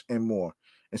 plush, and more.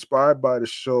 Inspired by the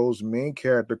show's main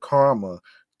character Karma,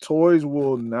 toys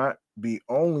will not be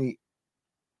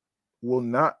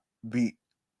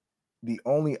the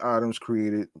only items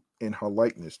created in her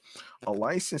likeness. A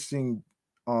licensing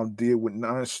deal with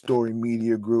Nine-Story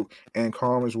Media Group and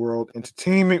Karma's World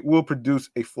Entertainment will produce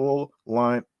a full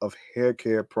line of hair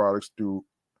care products through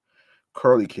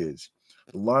Curly Kids.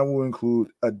 The line will include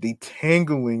a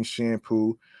detangling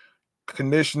shampoo,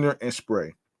 conditioner, and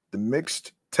spray. The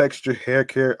mixed texture hair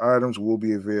care items will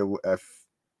be available at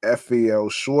FAL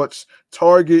Shorts,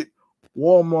 Target,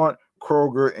 Walmart,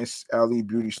 Kroger, and Sally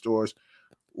Beauty stores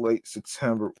late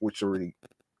September,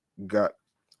 got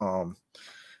um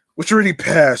which already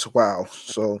passed. Wow.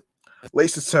 So late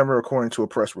September, according to a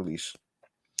press release.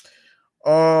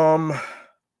 Um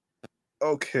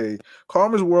okay.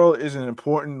 Karma's World is an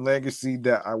important legacy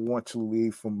that I want to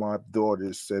leave for my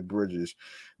daughters, said Bridges.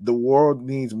 The world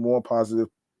needs more positive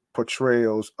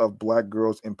portrayals of black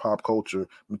girls in pop culture.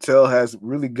 Mattel has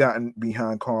really gotten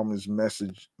behind Karma's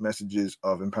messages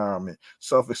of empowerment,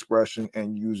 self-expression,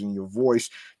 and using your voice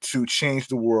to change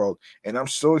the world. And I'm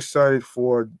so excited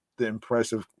for the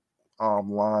impressive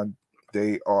line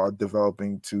they are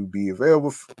developing to be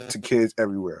available to kids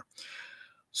everywhere.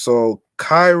 So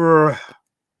Kyra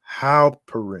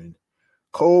Halperin,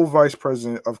 co-vice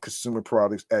president of consumer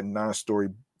products at Non-Story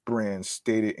Brands,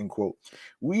 stated in quote,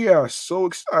 "We are so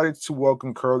excited to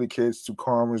welcome Curly Kids to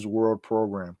Karma's World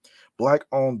program.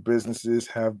 Black-owned businesses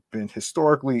have been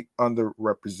historically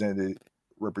represented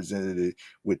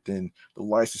within the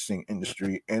licensing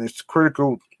industry, and it's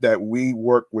critical that we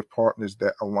work with partners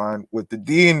that align with the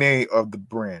DNA of the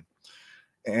brand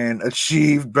and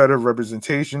achieve better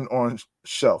representation on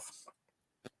shelf.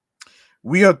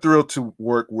 We are thrilled to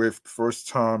work with first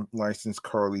time licensed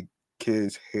Curly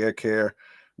Kids Hair Care,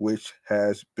 which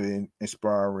has been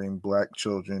inspiring Black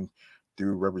children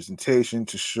through representation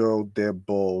to show their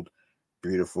bold,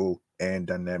 beautiful, and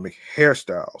dynamic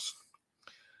hairstyles."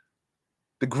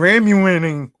 The Grammy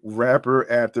winning rapper,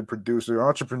 actor, producer,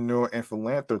 entrepreneur, and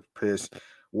philanthropist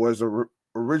was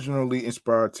originally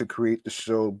inspired to create the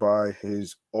show by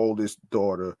his oldest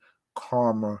daughter,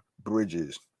 Karma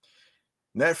Bridges.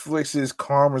 Netflix's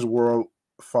Karma's World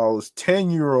follows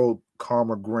 10-year-old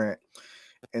Karma Grant,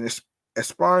 an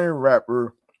aspiring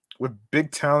rapper with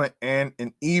big talent and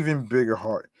an even bigger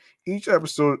heart. Each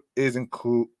episode is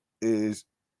includes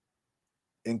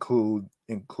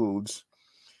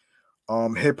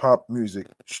hip hop music,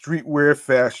 streetwear,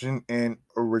 fashion, and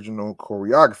original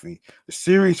choreography. The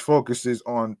series focuses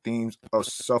on themes of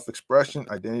self expression,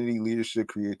 identity, leadership,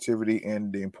 creativity,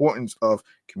 and the importance of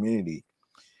community.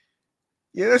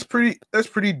 Yeah, that's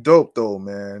pretty dope though,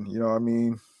 man. You know what I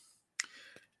mean?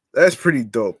 That's pretty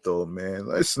dope though, man.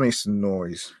 Let's make some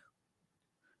noise.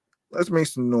 Let's make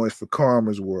some noise for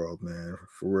Karma's World, man.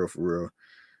 For real, for real.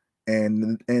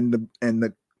 And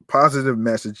the positive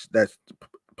message that's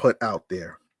put out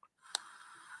there.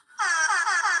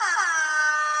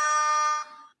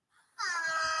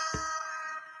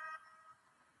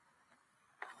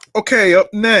 Okay, up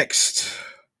next.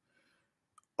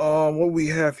 What we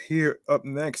have here up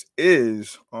next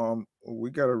is we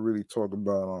gotta really talk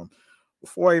about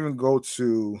before I even go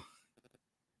to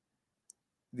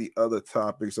the other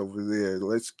topics over there,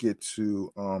 let's get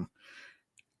to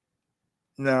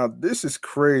now this is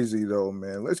crazy though,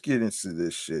 man. Let's get into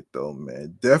this shit though,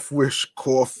 man. Death Wish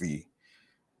Coffee.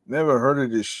 Never heard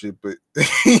of this shit, but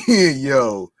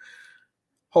yo,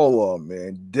 hold on,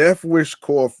 man. Death Wish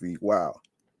Coffee. Wow.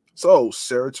 So,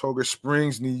 Saratoga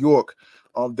Springs, New York.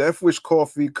 Death Wish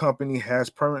Coffee Company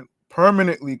has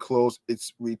permanently closed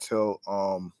its retail.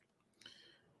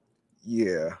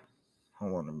 Yeah.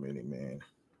 Hold on a minute, man.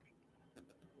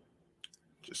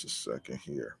 Just a second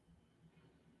here.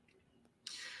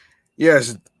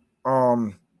 Yes.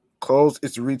 Um, closed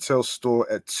its retail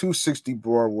store at 260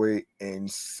 Broadway in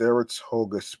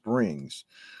Saratoga Springs.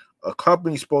 A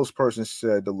company spokesperson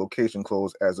said the location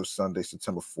closed as of Sunday,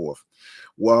 September 4th.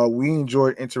 While we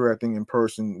enjoyed interacting in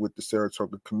person with the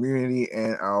Saratoga community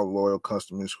and our loyal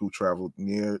customers who traveled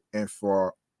near and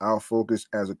far, our focus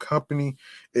as a company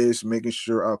is making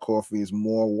sure our coffee is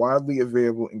more widely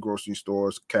available in grocery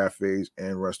stores, cafes,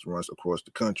 and restaurants across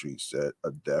the country, said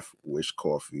a Death Wish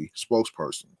Coffee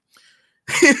spokesperson.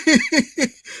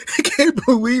 I can't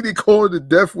believe they called it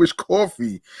Death Wish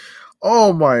Coffee.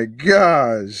 Oh my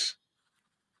gosh.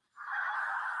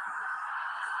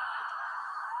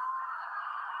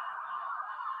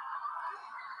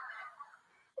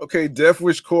 Okay, Death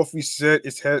Wish Coffee said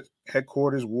its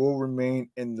headquarters will remain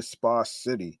in the Spa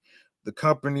City. The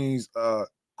company's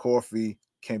coffee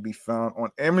can be found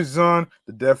on Amazon,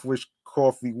 the Death Wish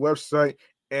Coffee website,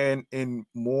 and in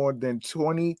more than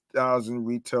 20,000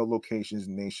 retail locations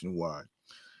nationwide.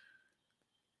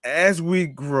 As we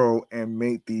grow and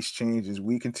make these changes,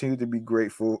 we continue to be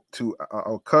grateful to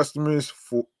our customers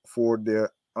for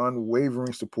their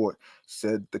unwavering support,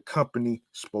 said the company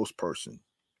spokesperson.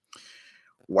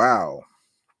 Wow,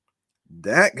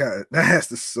 that has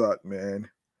to suck, man.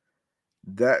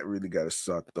 That really gotta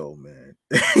suck though, man.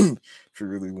 If you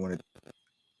really want to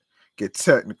get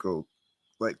technical,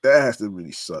 like that has to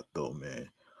really suck though, man.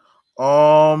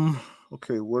 Um,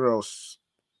 okay, what else?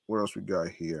 What else we got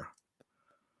here?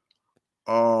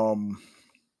 Um,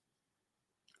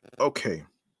 okay,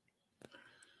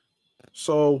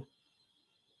 so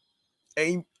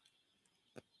a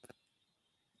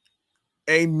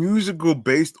a musical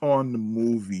based on the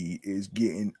movie is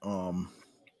getting a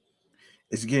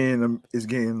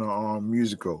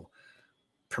musical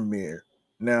premiere.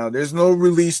 Now, there's no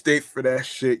release date for that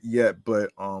shit yet, but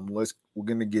we're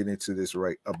gonna get into this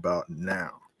right about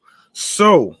now.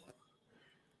 So,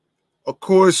 of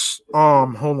course,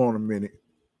 hold on a minute.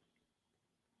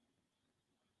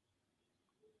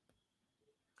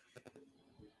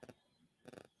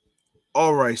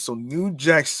 All right, so New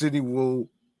Jack City will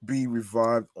be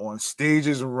revived on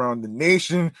stages around the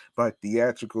nation by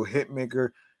theatrical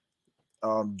hitmaker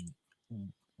um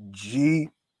G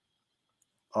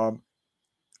um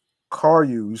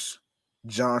Carius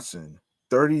Johnson,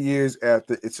 30 years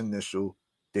after its initial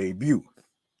debut.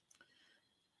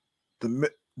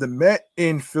 The Met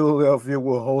in Philadelphia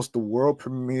will host the world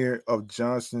premiere of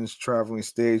Johnson's traveling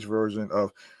stage version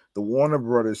of the Warner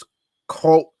Brothers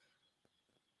cult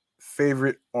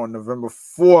favorite on November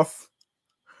 4th.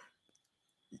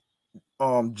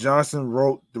 Johnson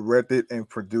wrote, directed, and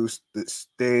produced the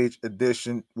stage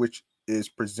edition, which is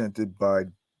presented by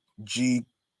G.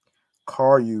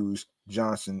 Carius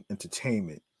Johnson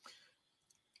Entertainment.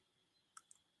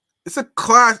 It's a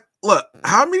class. Look,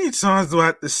 how many times do I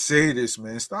have to say this,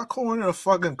 man? Stop calling it a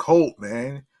fucking cult,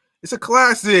 man. It's a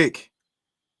classic.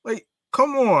 Like,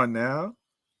 come on now.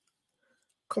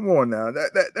 Come on now.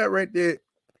 That right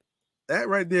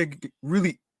there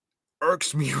really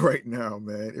irks me right now,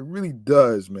 man. It really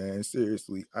does, man.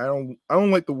 Seriously. I don't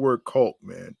like the word cult,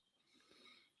 man.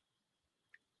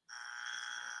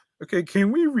 Okay,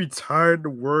 can we retire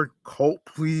the word cult,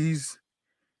 please?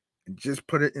 And just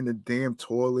put it in the damn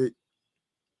toilet?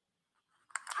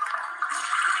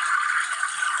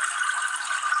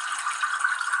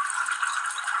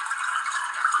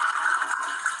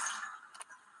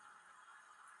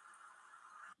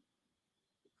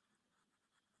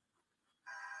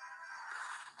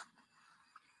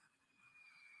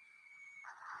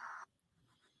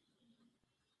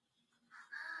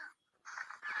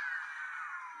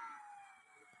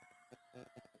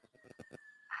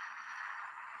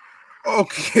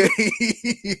 Okay.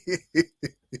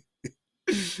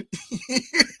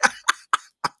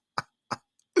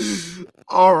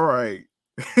 All right.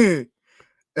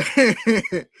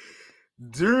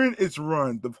 During its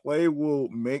run, the play will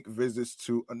make visits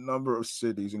to a number of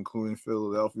cities, including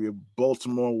Philadelphia,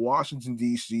 Baltimore, Washington,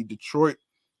 D.C., Detroit,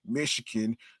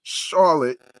 Michigan,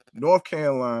 Charlotte, North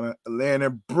Carolina, Atlanta,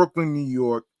 Brooklyn, New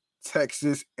York,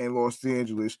 Texas, and Los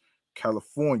Angeles,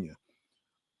 California.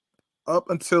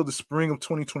 Up until the spring of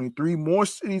 2023, more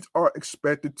cities are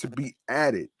expected to be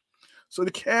added. So the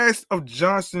cast of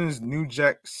Johnson's New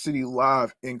Jack City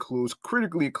Live includes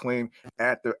critically acclaimed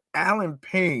actor Alan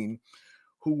Payne,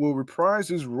 who will reprise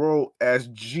his role as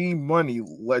G Money,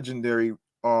 legendary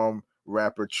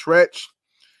rapper Tretch,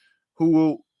 who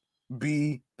will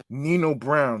be Nino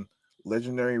Brown,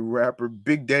 legendary rapper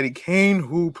Big Daddy Kane,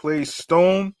 who plays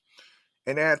Stone,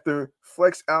 and actor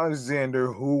Flex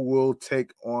Alexander, who will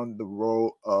take on the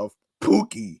role of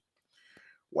Pookie.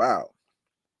 Wow.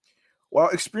 While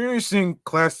experiencing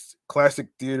classic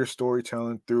theater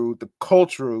storytelling through the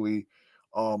culturally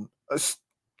um,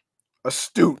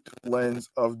 astute lens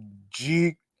of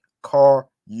G. Carr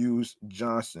Hughes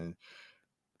Johnson.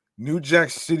 New Jack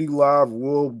City Live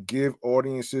will give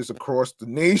audiences across the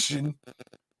nation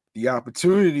the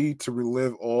opportunity to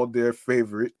relive all their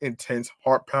favorite intense,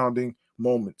 heart-pounding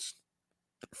moments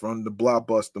from the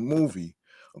blockbuster movie.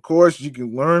 Of course, you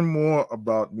can learn more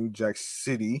about New Jack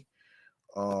City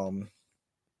um,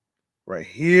 right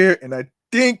here, and I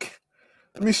think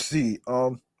let me see.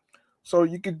 So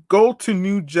you could go to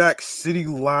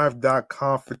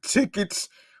newjackcitylive.com for tickets,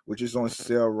 which is on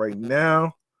sale right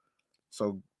now.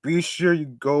 So be sure you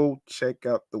go check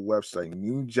out the website,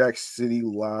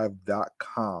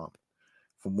 newjackcitylive.com,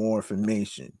 for more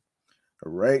information.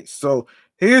 All right. So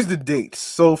here's the dates.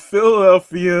 So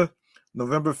Philadelphia,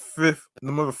 November 5th,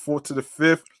 November 4th to the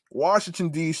 5th. Washington,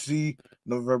 D.C.,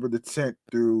 November the 10th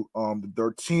through the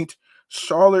 13th.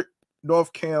 Charlotte,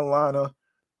 North Carolina,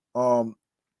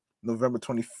 November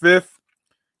 25th.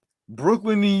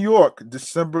 Brooklyn, New York,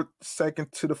 December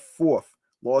 2nd to the 4th.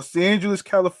 Los Angeles,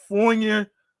 California,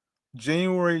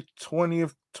 January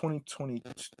 20th, 2020.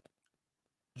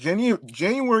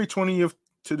 January 20th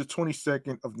to the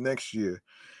 22nd of next year.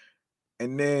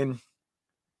 And then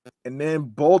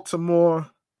Baltimore,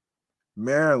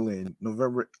 Maryland,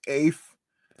 November 8th.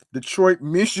 Detroit,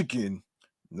 Michigan,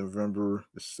 November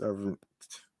the 7th.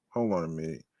 Hold on a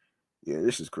minute. Yeah,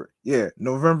 this is correct. Yeah,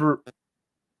 November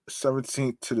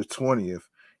 17th to the 20th.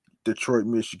 Detroit,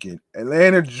 Michigan.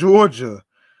 Atlanta, Georgia,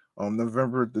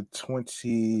 November the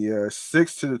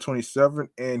 26th to the 27th.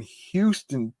 And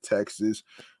Houston, Texas,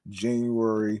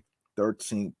 January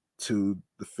 13th to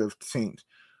the 15th.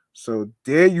 So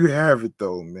there you have it,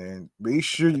 though, man. Make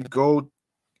sure you go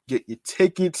get your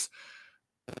tickets,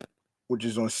 which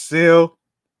is on sale.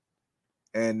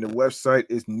 And the website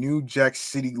is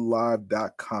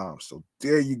newjackcitylive.com. So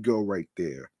there you go, right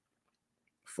there,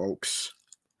 folks.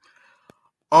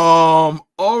 All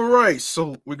right.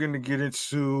 So we're gonna get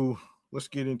into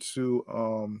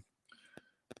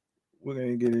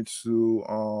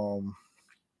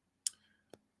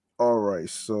all right,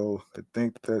 so I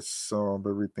think that's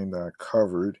everything that I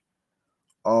covered.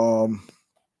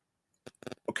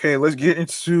 Okay, let's get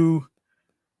into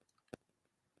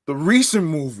the recent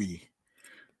movie.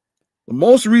 The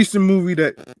most recent movie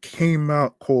that came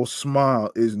out, called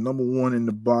Smile, is number one in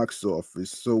the box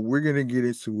office. So we're gonna get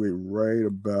into it right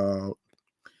about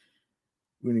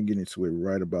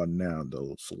now,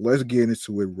 though. So let's get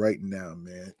into it right now,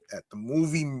 man. At the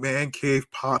movie Man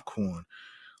Cave Popcorn.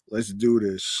 Let's do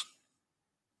this.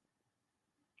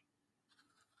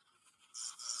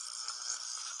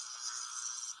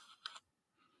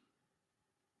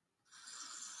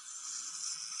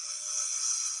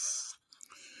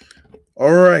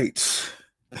 All right.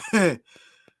 All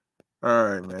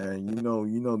right, man. You know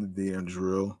the damn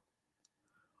drill.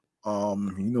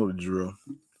 You know the drill.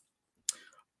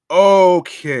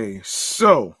 Okay,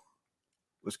 so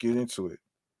let's get into it.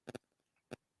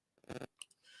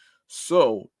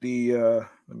 So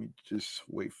let me just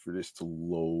wait for this to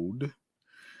load.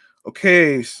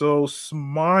 Okay, so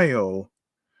Smile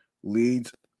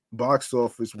leads box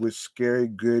office with scary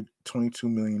good $22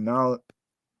 million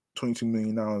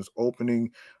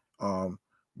opening.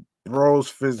 Bros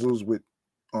fizzles with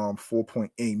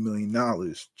 $4.8 million.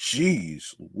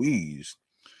 Jeez Louise.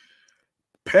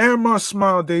 Paramount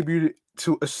Smile debuted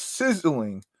to a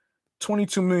sizzling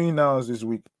 $22 million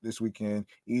this weekend,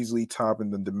 easily topping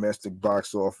the domestic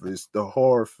box office. The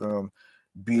horror film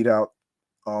beat out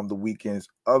the weekend's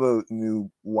other new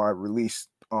wide release,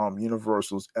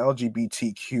 Universal's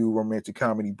LGBTQ romantic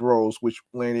comedy Bros, which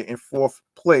landed in fourth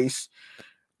place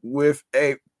with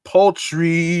a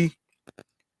paltry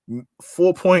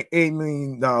 $4.8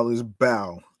 million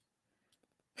bow.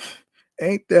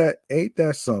 Ain't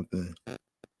that something?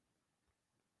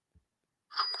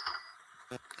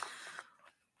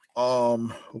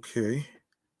 Okay.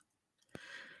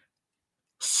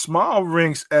 Smile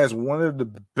ranks as one of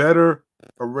the better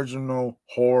original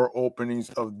horror openings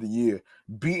of the year,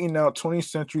 beating out 20th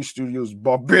Century Studios'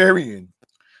 Barbarian,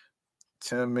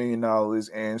 $10 million,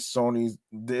 and Sony's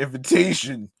The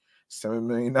Invitation, $7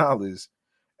 million.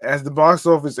 As the box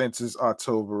office enters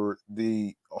October,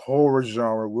 the horror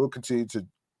genre will continue to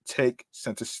take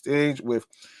center stage, with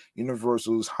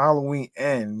Universal's Halloween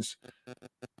Ends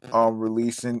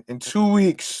releasing in 2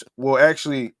 weeks. Well,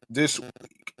 actually, this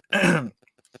week.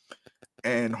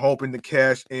 And hoping to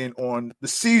cash in on the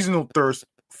seasonal thirst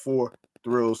for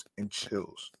thrills and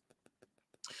chills.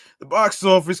 The box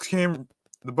office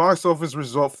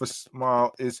result for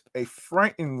Smile is a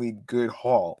frighteningly good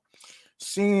haul,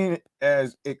 seeing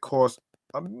as it cost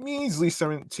a measly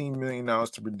 $17 million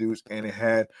to produce, and it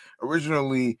had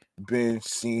originally been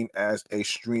seen as a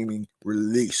streaming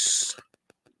release.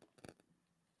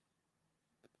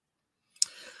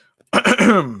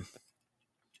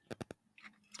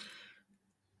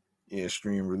 Yeah,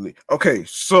 stream release. Okay,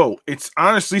 so it's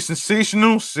honestly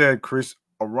sensational, said Chris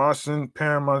Aronson,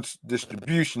 Paramount's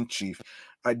distribution chief.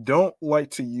 I don't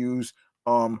like to use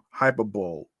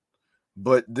hyperbole,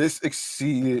 but this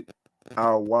exceeded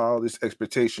our wildest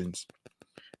expectations.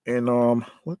 And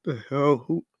what the hell?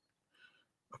 Who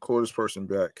I call this person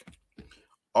back?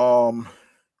 Um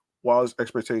Wildest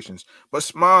expectations. But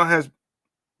Smile has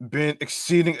been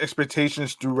exceeding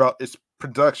expectations throughout its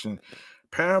production.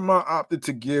 Paramount opted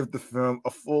to give the film a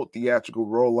full theatrical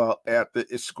rollout after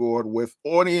it scored with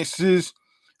audiences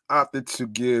opted to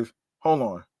give hold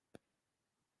on.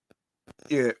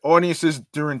 Yeah, audiences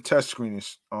during test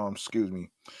screenings. Excuse me.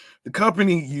 The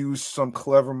company used some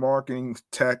clever marketing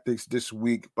tactics this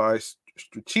week by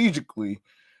strategically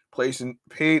placing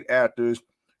paid actors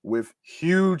with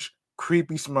huge,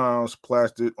 creepy smiles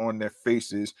plastered on their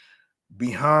faces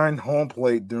behind home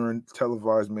plate during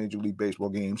televised Major League Baseball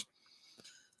games.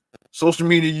 Social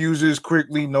media users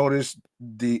quickly noticed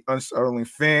the unsettling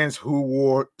fans who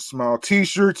wore smile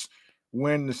T-shirts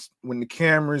when the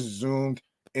cameras zoomed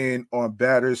in on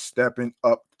batters stepping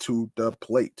up to the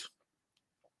plate.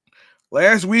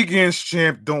 Last weekend's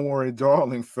champ, Don't Worry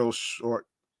Darling, fell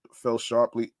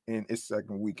sharply in its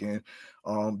second weekend,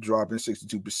 dropping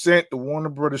 62%. The Warner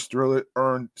Brothers thriller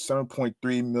earned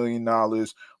 $7.3 million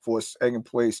for a second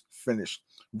place finish,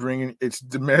 bringing its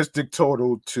domestic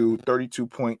total to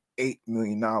 $32.8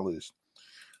 million.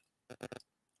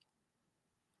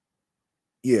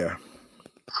 Yeah.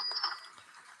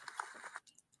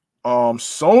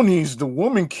 Sony's The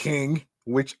Woman King,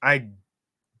 which I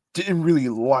didn't really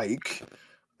like,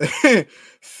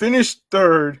 finished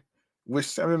third with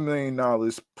 $7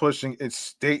 million, pushing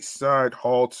its stateside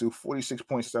haul to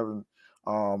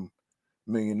 $46.7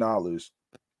 million.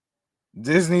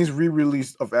 Disney's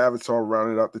re-release of Avatar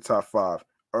rounded out the top five,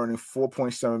 earning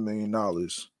 $4.7 million.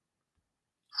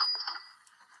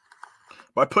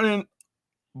 By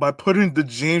putting the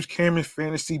James Cameron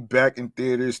fantasy back in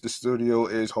theaters, the studio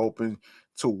is hoping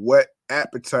to whet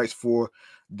appetites for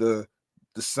the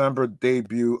December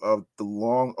debut of the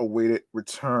long-awaited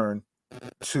return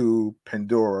to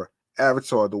Pandora,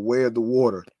 Avatar: The Way of the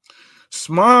Water.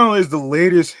 Smile is the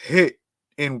latest hit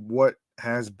in what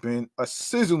has been a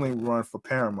sizzling run for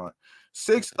Paramount.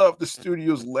 6 of the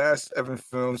studio's last 7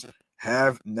 films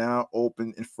have now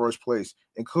opened in first place,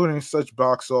 including such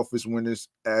box office winners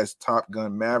as Top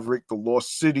Gun Maverick, The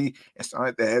Lost City, and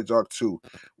Sonic the Hedgehog 2.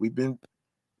 We've been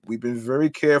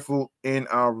very careful in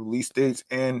our release dates,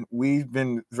 and we've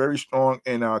been very strong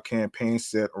in our campaign,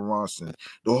 said Aronson.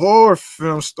 The horror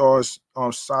film stars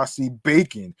Saucy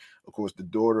Bacon, of course, the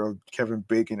daughter of Kevin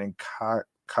Bacon and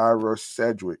Kyra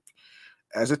Sedgwick,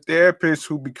 as a therapist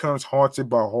who becomes haunted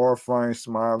by horrifying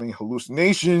smiling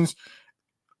hallucinations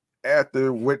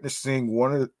after witnessing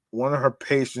one of her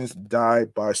patients die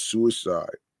by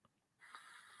suicide.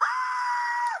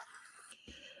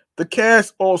 The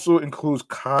cast also includes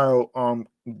Kyle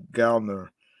Gallner,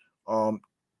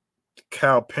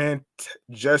 Cal Penn,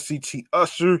 Jesse T.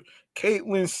 Usher,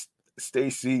 Caitlin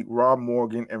Stacy, Rob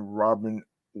Morgan, and Robin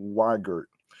Weigert.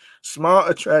 Smile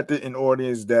attracted an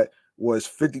audience that was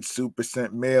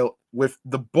 52% male, with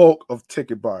the bulk of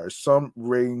ticket buyers. Some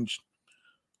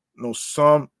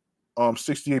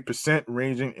 68%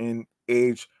 ranging in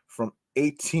age from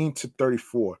 18 to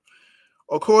 34.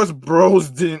 Of course, Bros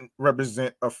didn't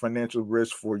represent a financial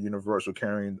risk for Universal,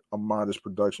 carrying a modest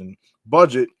production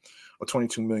budget of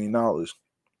 $22 million.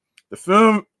 The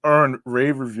film earned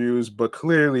rave reviews, but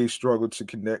clearly struggled to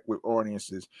connect with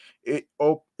audiences.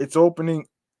 Its opening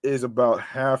is about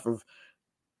half of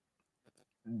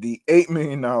the $8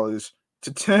 million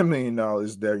to $10 million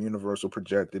that Universal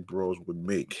projected Bros would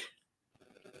make.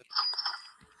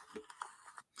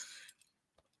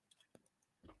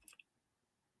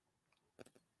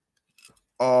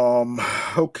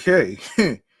 Okay.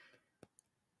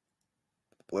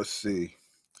 Let's see.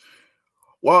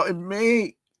 While it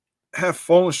may have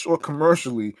fallen short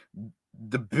commercially,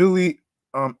 the Billy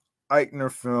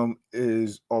Eichner film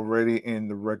is already in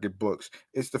the record books.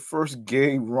 It's the first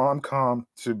gay rom-com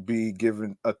to be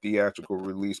given a theatrical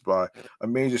release by a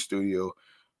major studio,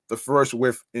 the first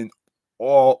with an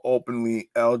all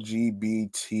openly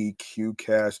LGBTQ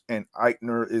cast, and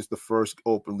Eichner is the first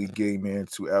openly gay man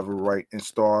to ever write and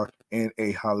star in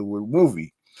a Hollywood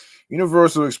movie.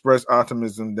 Universal expressed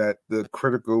optimism that the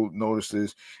critical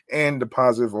notices and the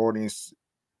positive audience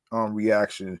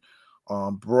reaction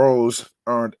Bros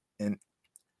earned an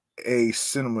A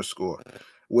cinema score,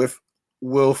 with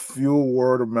will fuel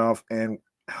word of mouth and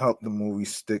help the movie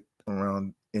stick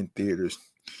around in theaters.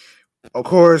 Of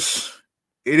course,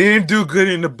 it didn't do good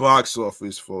in the box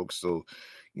office, folks. So,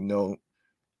 you know,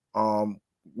 um,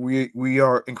 we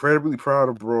are incredibly proud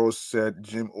of Bros, said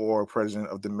Jim Orr, president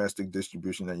of domestic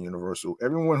distribution at Universal.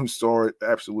 Everyone who saw it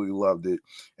absolutely loved it.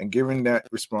 And given that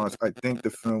response, I think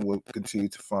the film will continue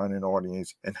to find an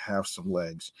audience and have some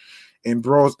legs. In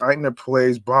Bros, Eitner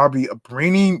plays Bobby, a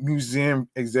brainy museum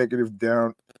executive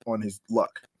down on his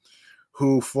luck,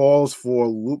 who falls for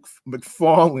Luke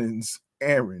McFarlane's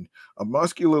Aaron, a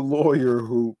muscular lawyer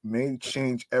who may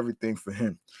change everything for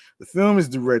him. The film is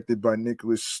directed by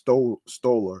Nicholas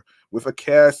Stoller, with a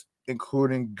cast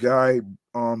including Guy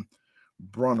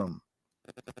Brunham,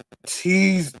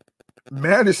 Tease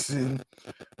Madison,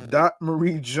 Dot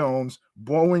Marie Jones,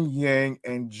 Bowen Yang,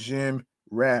 and Jim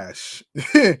Rash.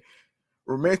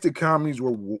 Romantic comedies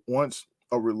were once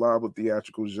a reliable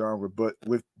theatrical genre, but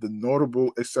with the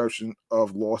notable exception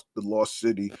of The Lost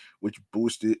City, which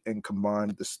boosted and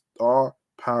combined the star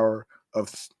power of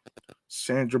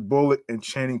Sandra Bullock and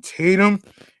Channing Tatum,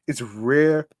 it's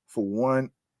rare for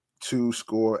one to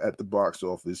score at the box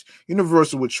office.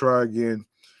 Universal would try again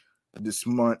this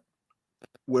month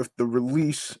with the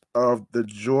release of the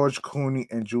George Clooney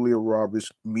and Julia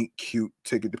Roberts Meet Cute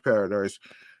Ticket to Paradise.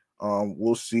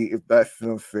 We'll see if that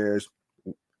film fares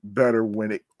better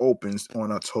when it opens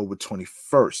on October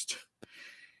 21st.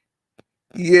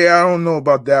 Yeah, I don't know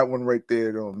about that one right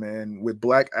there though, man. With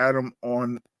Black Adam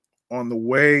on the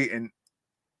way and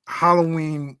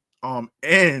Halloween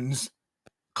ends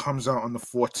comes out on the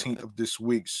 14th of this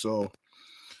week. So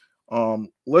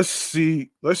let's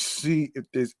see if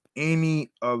there's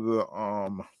any other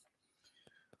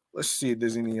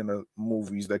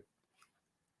movies that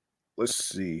let's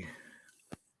see.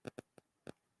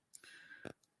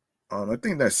 I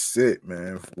think that's it,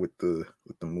 man, with the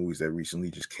movies that recently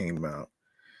just came out.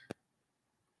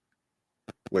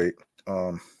 Wait,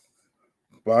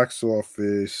 box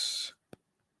office,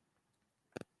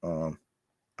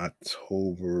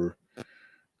 October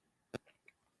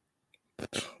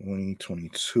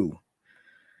 2022.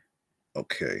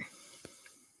 Okay,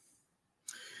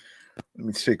 let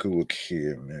me take a look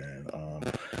here, man.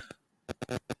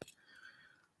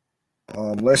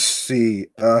 Let's see.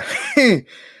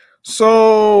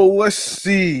 So let's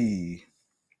see.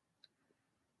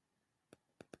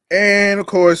 And of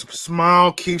course,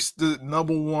 Smile keeps the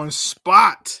number one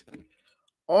spot.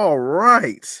 All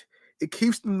right. It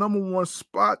keeps the number one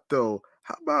spot though.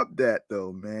 How about that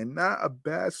though, man? Not a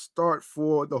bad start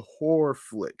for the horror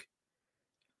flick.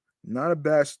 Not a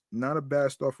bad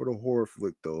start for the horror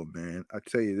flick though, man. I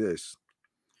tell you this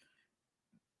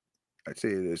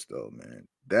though, man.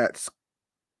 That's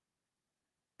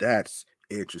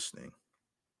interesting.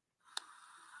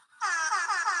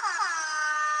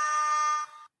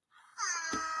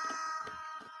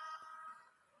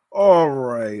 All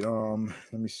right. Let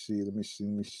me see. There's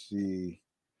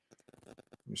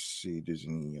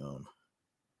any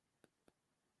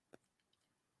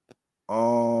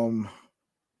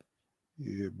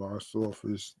yeah, box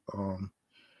office.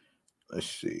 Let's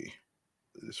see.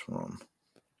 This from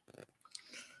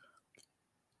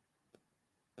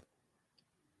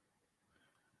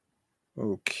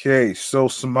Okay, so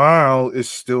Smile is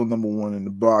still number one in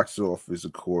the box office,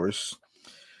 of course.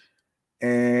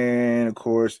 And of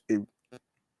course it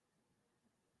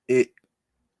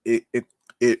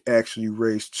actually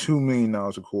raised $2 million,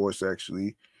 of course,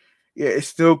 actually. Yeah, it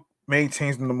still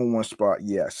maintains the number one spot,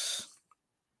 yes.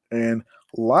 And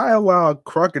Lyle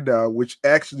Crocodile, which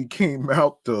actually came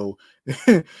out though,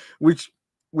 which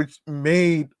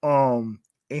made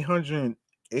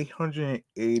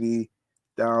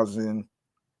 880,057.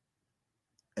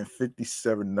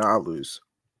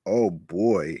 Oh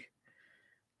boy.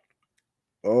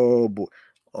 Oh boy.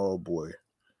 Oh boy.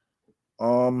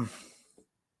 Um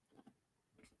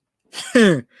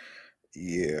yeah,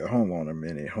 hold on a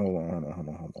minute. Hold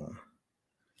on.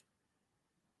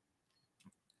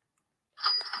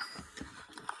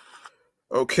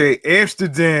 Okay,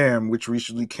 Amsterdam, which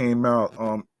recently came out,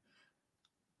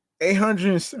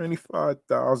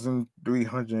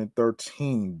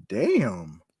 875,313.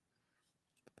 Damn.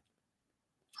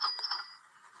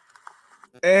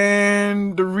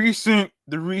 And the recent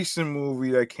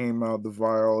movie that came out, the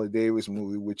Viola Davis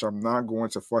movie, which I'm not going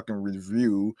to fucking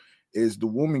review, is The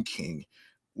Woman King,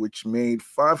 which made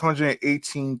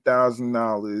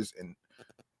 $518,000 and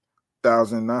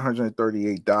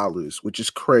 $1,938, which is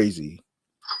crazy.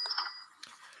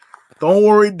 Don't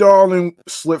Worry, Darling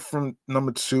slipped from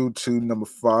number 2 to number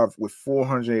 5 with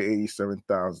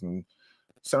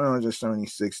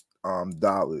 $487,776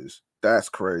 dollars. That's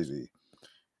crazy.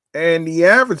 And the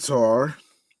Avatar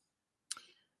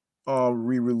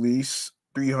re-release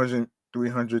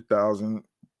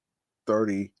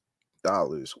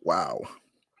 $300,030. Wow.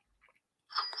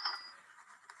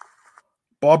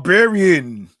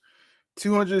 Barbarian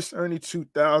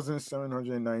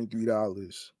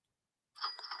 $272,793.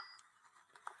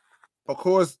 Of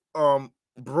course,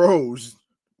 Bros,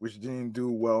 which didn't do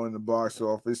well in the box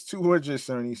office,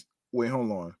 270. Wait,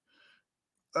 hold on.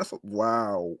 That's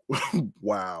wow.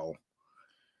 Wow.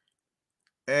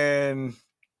 And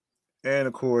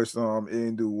of course, it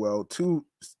didn't do well.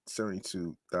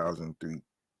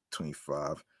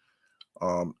 272,325.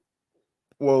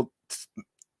 Well,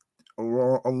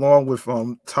 along with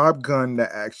Top Gun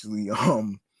that actually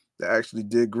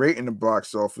did great in the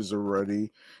box office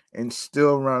already, and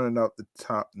still rounding out the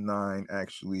top 9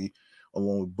 actually,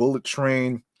 along with Bullet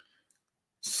Train,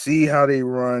 See How They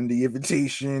Run, The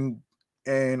Invitation,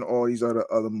 and all these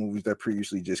other movies that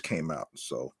previously just came out.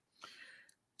 So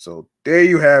there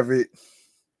you have it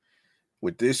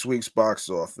with this week's box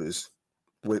office,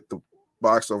 with the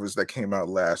box office that came out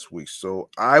last week. So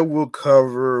I will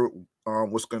cover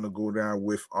what's gonna go down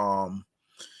with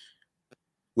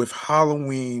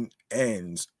Halloween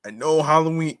Ends. I know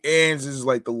Halloween Ends is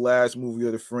like the last movie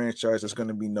of the franchise that's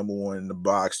gonna be number 1 in the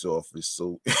box office.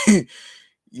 So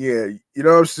yeah, you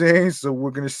know what I'm saying? So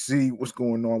we're gonna see what's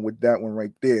going on with that one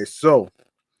right there. So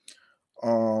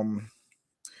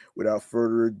without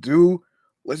further ado,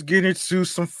 let's get into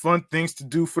some fun things to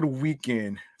do for the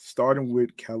weekend, starting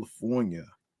with California.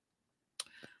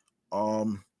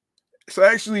 So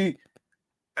actually,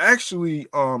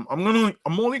 I'm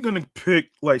only gonna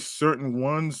pick like certain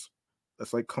ones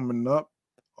that's like coming up.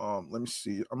 Let me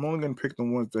see. I'm only gonna pick the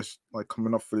ones that's like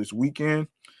coming up for this weekend.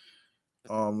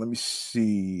 Let me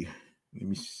see.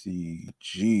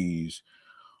 Jeez.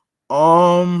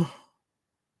 Oh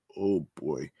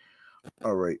boy.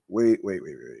 All right. Wait.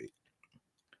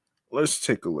 Let's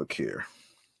take a look here.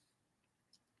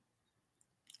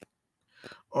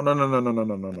 Oh no.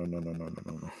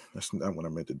 That's not what I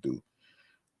meant to do.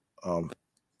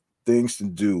 Things to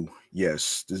do.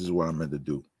 Yes, this is what I meant to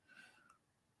do.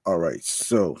 All right,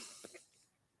 so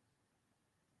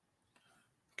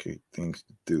okay, things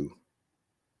to do.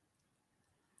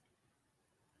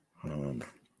 Hold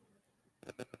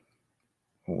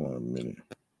on a minute.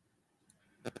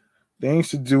 Things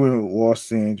to do in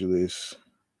Los Angeles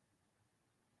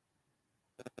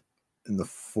in the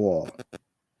fall.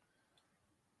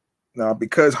 Now,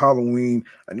 because Halloween,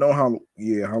 I know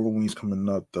Halloween's coming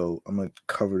up though. I'm gonna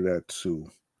cover that too.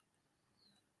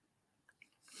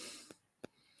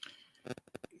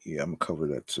 Yeah, I'm gonna cover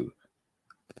that too.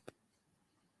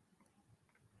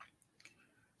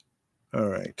 All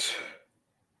right.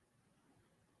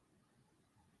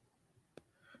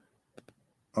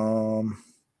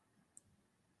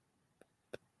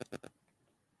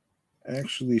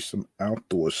 Actually, some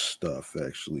outdoor stuff.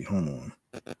 Actually, hold on.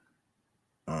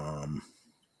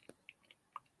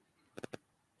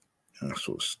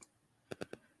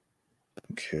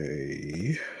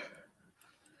 Okay.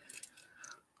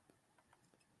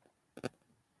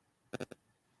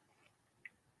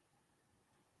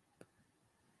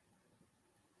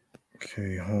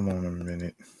 Okay, hold on a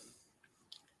minute.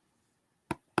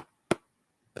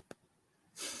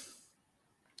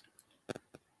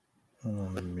 Hold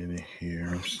on a minute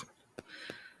here.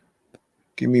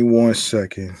 Give me 1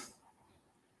 second.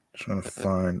 Trying to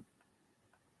find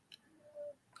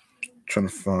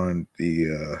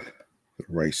the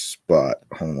right spot.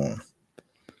 Hold on.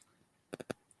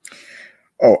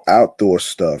 Oh, outdoor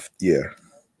stuff. Yeah,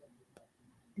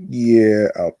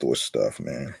 outdoor stuff,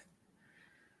 man.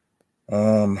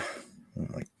 Oh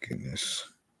my goodness.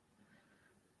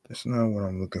 That's not what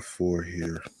I'm looking for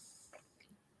here.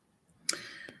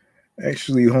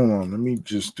 Actually, hold on. Let me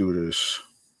just do this.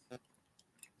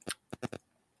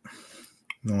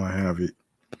 No, I have it.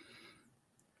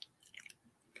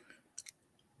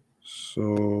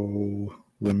 So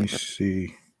let me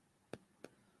see.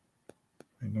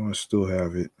 I know I still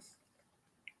have it.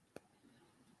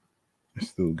 I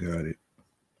still got it.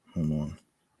 Hold on.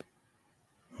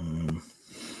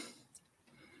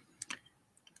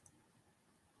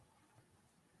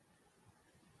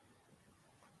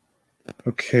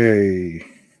 Okay.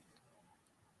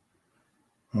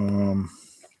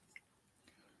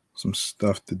 Some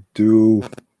stuff to do.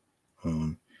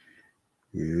 Where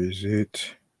is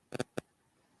it?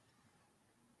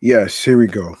 Yes, here we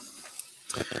go.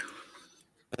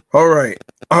 All right.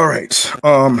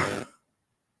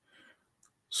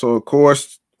 So of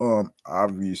course,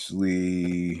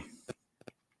 obviously,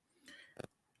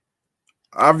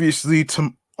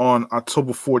 on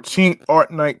October 14th,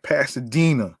 Art Night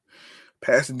Pasadena.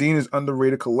 Pasadena's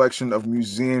underrated collection of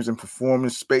museums and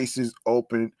performance spaces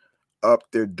open up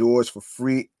their doors for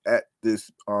free at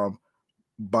this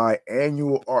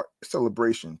biannual art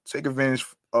celebration. Take advantage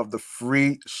of the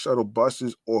free shuttle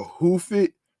buses or hoof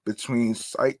it between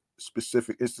site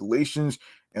specific installations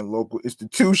and local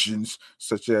institutions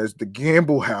such as the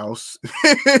Gamble House,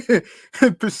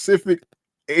 Pacific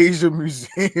Asia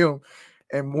Museum,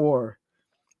 and more.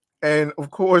 And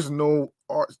of course, no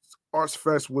arts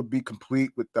fest would be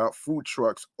complete without food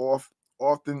trucks,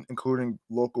 often including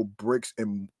local bricks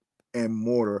and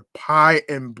mortar, pie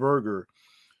and burger,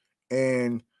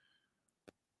 and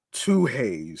two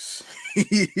haze.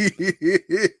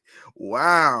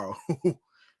 Wow.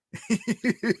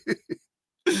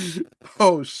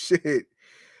 Oh shit.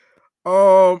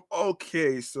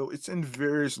 Okay, so it's in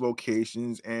various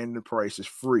locations and the price is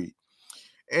free.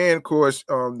 And of course,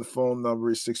 the phone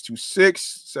number is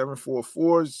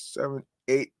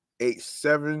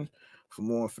 626-744-7887 for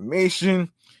more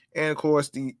information. And of course,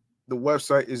 the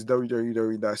website is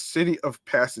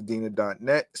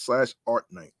www.cityofpasadena.net/art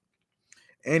night.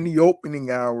 And the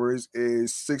opening hours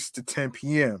is 6 to 10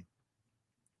 p.m.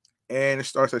 And it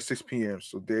starts at 6 p.m.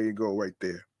 So there you go, right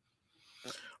there.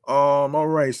 All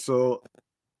right, so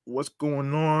what's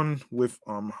going on with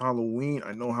Halloween?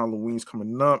 I know Halloween's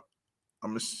coming up.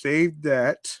 I'm gonna save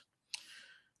that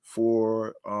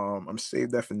for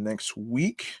next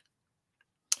week.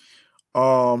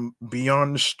 Beyond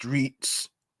the Streets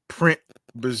Print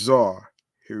Bazaar.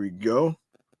 Here we go.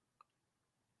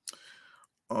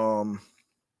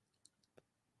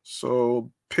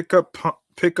 So pick up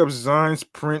Zines,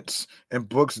 prints, and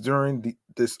books during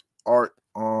this art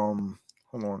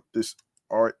this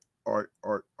art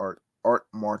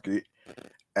market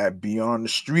at Beyond the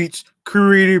Streets,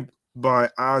 created by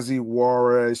Ozzy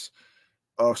Juarez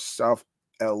of South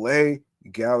LA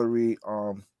Gallery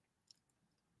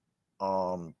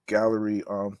Gallery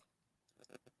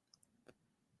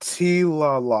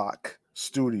Tilalock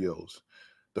Studios.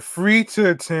 The free to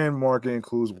attend market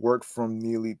includes work from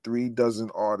nearly 3 dozen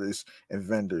artists and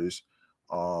vendors,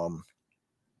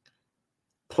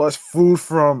 plus food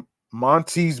from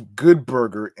Monty's Good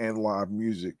Burger and live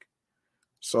music.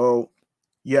 So,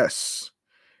 yes.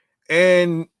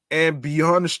 And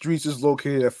Beyond the Streets is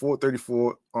located at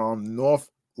 434 North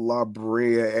La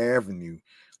Brea Avenue,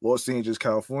 Los Angeles,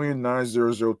 California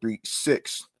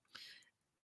 90036.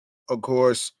 Of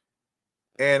course,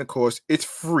 it's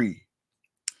free.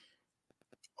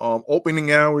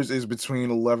 Opening hours is between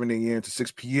 11 a.m. to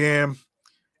 6 p.m.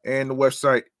 And the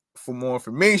website for more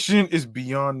information is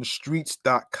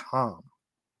beyondthestreets.com.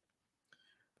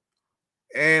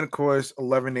 And of course,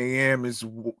 11 a.m. is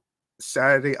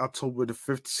Saturday, October the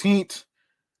 15th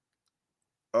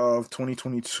of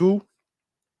 2022,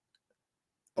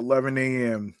 11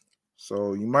 a.m.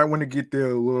 So you might want to get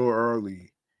there a little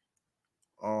early.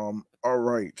 All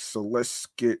right, so let's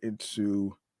get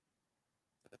into.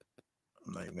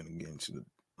 I'm not even gonna get into the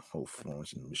whole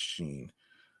Florence and the Machine.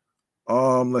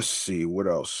 Let's see what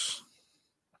else.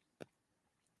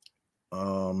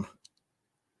 Damn,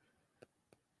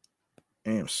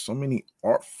 so many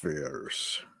art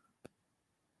fairs.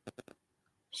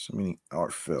 So many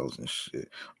art fairs and shit.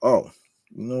 Oh,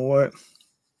 you know what?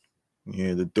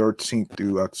 Yeah, the 13th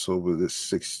through October the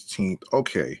 16th.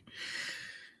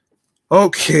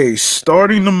 Okay,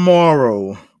 starting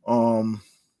tomorrow.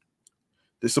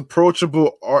 This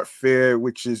approachable art fair,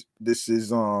 this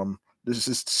is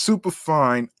super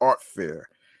fine art fair.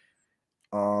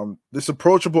 This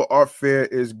approachable art fair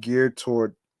is geared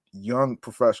toward young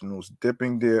professionals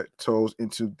dipping their toes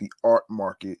into the art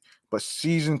market, but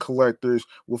seasoned collectors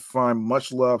will find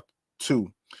much love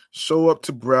too. Show up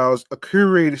to browse a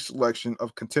curated selection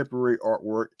of contemporary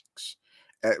artworks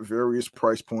at various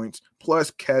price points, plus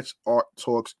catch art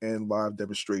talks and live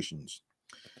demonstrations.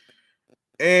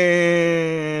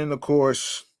 And of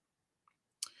course,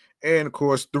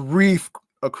 the Reef,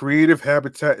 a creative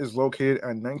habitat, is located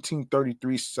at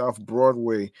 1933 South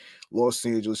Broadway, Los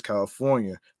Angeles,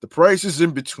 California. The price is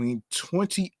in between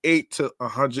 $28 to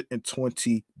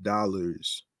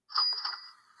 $120.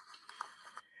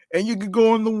 And you can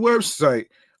go on the website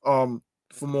for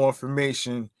more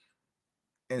information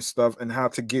and stuff and how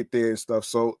to get there and stuff.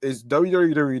 So it's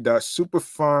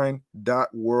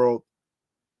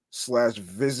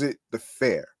www.superfine.world/visit the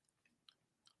fair.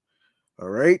 All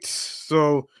right.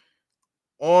 So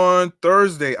on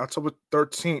Thursday, October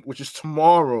 13th, which is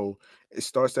tomorrow, it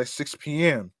starts at 6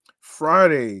 p.m.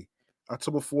 Friday,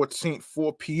 October 14th,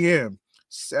 4 p.m.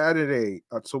 Saturday,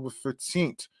 October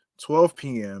 15th, 12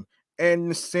 p.m. And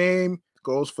the same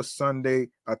goes for Sunday,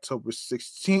 October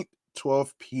 16th,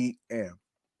 12 p.m.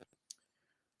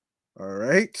 All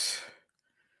right.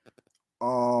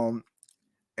 Um,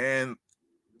 and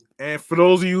for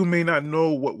those of you who may not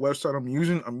know what website I'm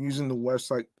using the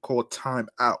website called Time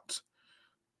Out.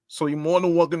 So you're more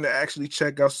than welcome to actually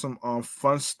check out some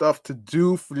fun stuff to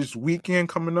do for this weekend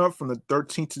coming up from the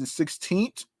 13th to the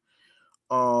 16th.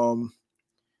 I'm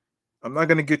not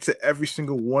gonna get to every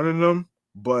single one of them,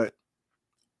 but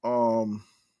um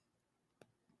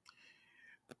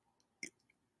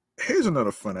here's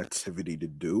another fun activity to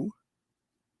do.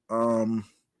 Um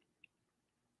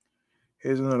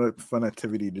Here's another fun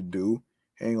activity to do.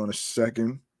 Hang on a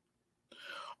second.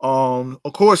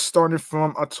 Of course, starting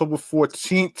from October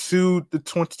 14th to the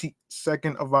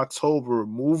 22nd of October,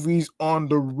 movies on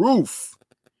the roof.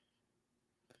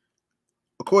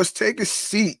 Of course, take a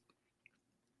seat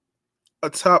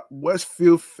atop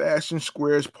Westfield Fashion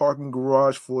Square's parking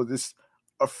garage for this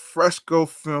a fresco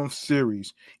film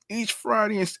series. Each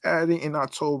Friday and Saturday in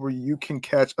October, you can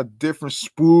catch a different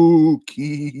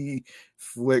spooky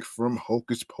flick from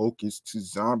Hocus Pocus to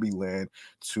Zombieland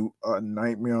to A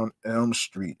Nightmare on Elm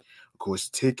Street. Of course,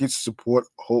 tickets support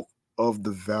Hope of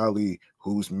the Valley,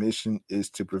 whose mission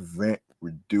is to prevent,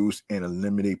 reduce, and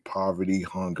eliminate poverty,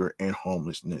 hunger, and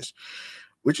homelessness,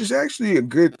 which is actually a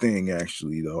good thing.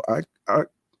 Actually, though, I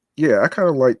kind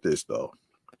of like this though.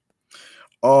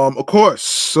 Of course.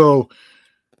 So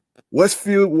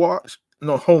Westfield Watch.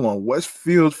 No, hold on.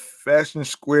 Westfield Fashion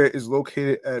Square is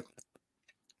located at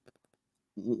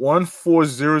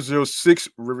 14006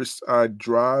 Riverside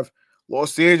Drive,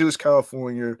 Los Angeles,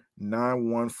 California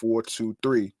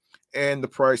 91423, and the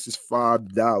price is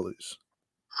 $5.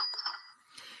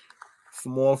 For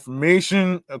more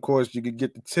information, of course, you can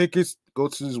get the tickets. Go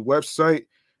to this website,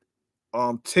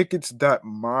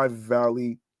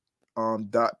 tickets.myvalley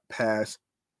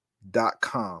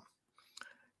 .pass.com.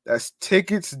 That's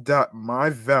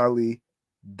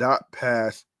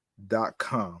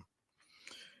tickets.myvalley.pass.com.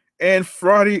 And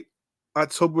Friday,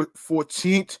 October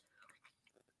 14th,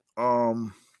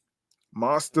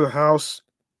 Monster House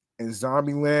and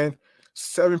Zombieland,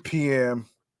 7 p.m.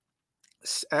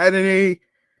 Saturday,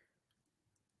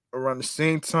 around the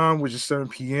same time, which is 7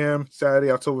 p.m.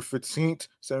 Saturday, October 15th,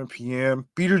 7 p.m.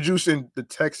 Beetlejuice and the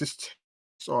Texas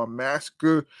Chainsaw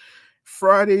Massacre.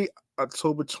 Friday,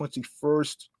 October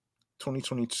 21st,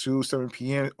 2022, 7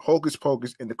 p.m. Hocus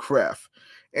Pocus and the Craft.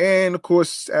 And of course,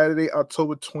 Saturday,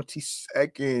 October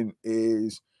 22nd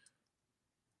is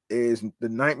The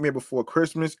Nightmare Before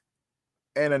Christmas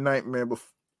and A Nightmare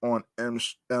on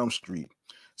Elm Street,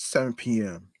 7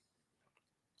 p.m.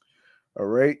 All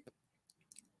right.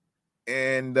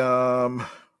 And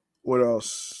what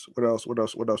else?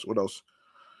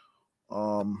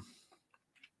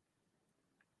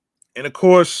 And of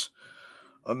course,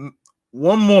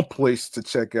 one more place to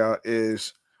check out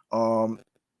is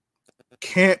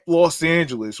Camp Los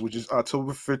Angeles, which is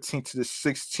October 15th to the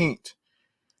 16th,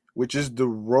 which is the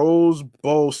Rose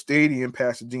Bowl Stadium,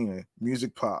 Pasadena.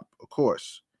 Music Pop, of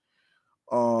course.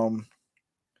 And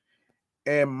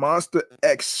Monster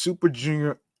X Super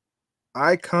Junior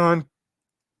Icon,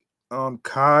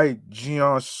 Kai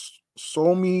Jian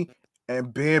Somi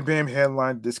and Bam Bam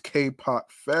headline this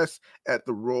K-pop fest at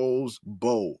the Rose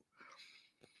Bowl.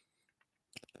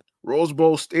 Rose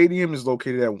Bowl Stadium is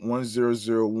located at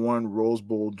 1001 Rose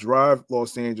Bowl Drive,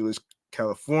 Los Angeles,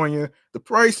 California. The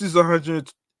price is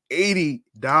 $180.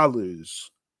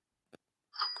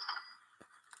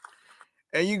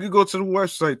 And you can go to the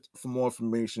website for more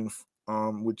information,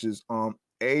 which is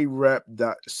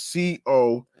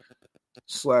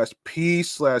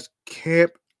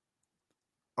arep.co/p/camp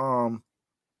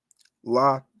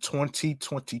la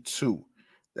 2022.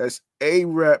 That's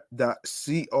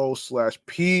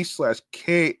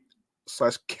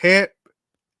arep.co/p/k/camp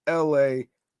la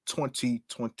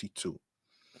 2022.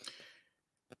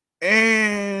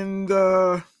 And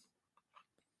the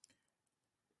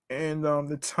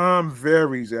time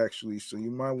varies actually, so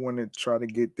you might want to try to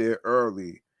get there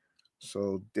early.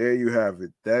 So there you have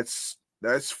it. That's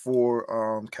for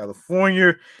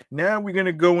California. Now we're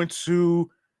gonna go into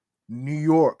New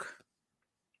York.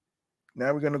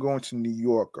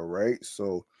 All right.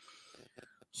 So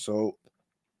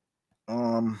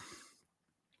all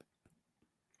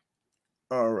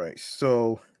right.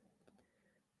 So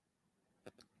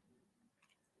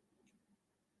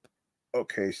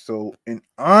okay, so in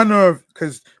honor of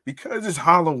because it's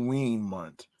Halloween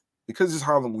month,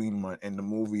 and the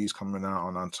movie is coming out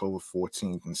on October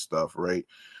 14th and stuff, right?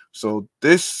 So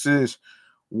this is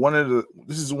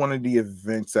this is one of the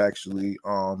events actually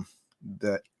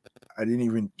that I didn't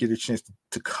even get a chance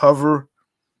to cover.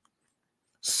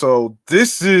 So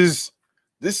this is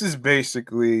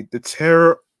basically the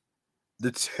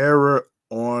terror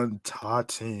on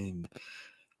Totten.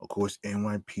 Of course,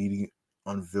 NYPD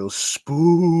unveils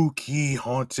spooky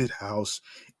haunted house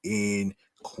in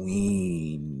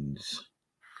Queens.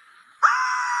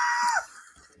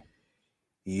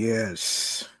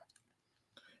 Yes.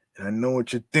 And I know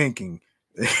what you're thinking.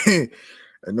 I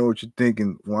know what you're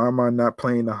thinking. Why am I not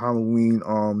playing the Halloween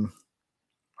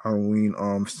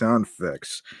sound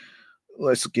effects?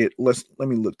 Let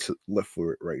me look to left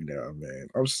for it right now, man.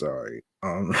 I'm sorry.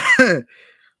 Um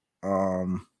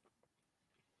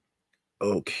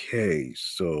okay,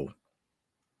 so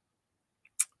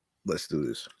let's do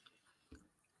this.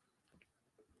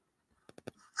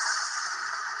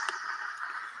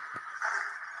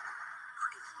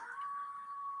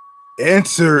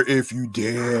 Enter if you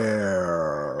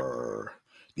dare.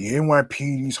 The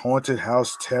NYPD's haunted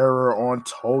house Terror on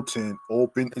Tolton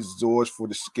opened its doors for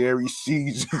the scary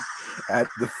season at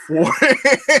the Fort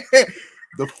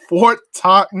the Fort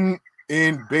Totten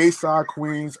in Bayside,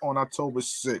 Queens on October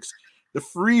 6th. The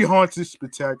free haunted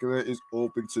spectacular is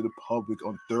open to the public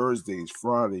on Thursdays,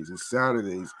 Fridays, and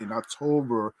Saturdays in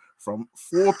October from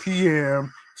 4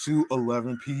 p.m. to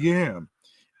 11 p.m.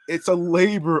 It's a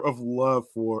labor of love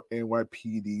for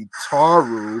NYPD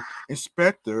Taru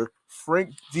Inspector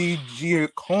Frank D.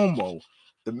 Giacomo,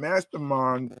 the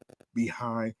mastermind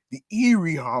behind the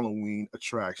eerie Halloween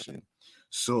attraction.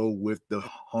 So, with the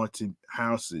haunted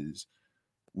houses,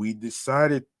 we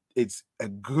decided it's a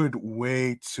good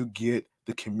way to get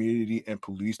the community and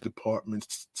police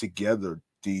departments together,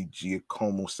 D.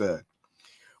 Giacomo said.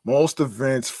 Most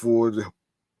events for the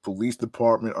police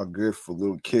department are good for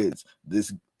little kids.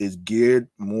 This is geared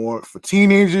more for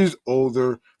teenagers,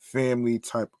 older family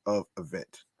type of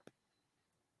event.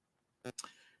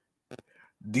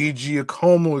 D.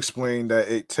 Giacomo explained that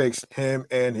it takes him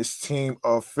and his team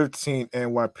of 15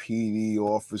 NYPD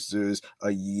officers a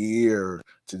year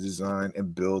to design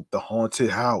and build the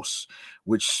haunted house,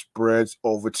 which spreads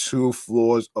over 2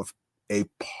 floors of a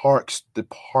parks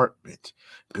department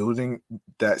building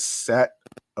that sat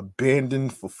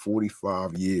abandoned for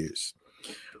 45 years.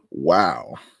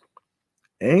 Wow.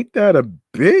 Ain't that a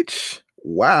bitch?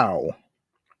 Wow.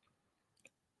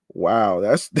 Wow,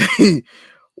 that's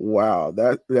wow.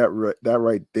 That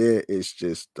right there is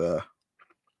just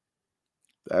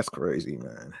that's crazy,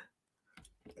 man.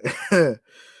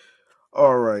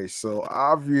 All right, so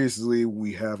obviously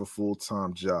we have a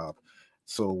full-time job.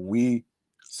 So when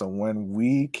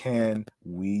we can,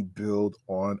 we build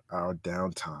on our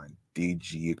downtime,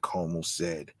 DG Como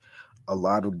said. A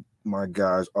lot of my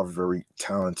guys are very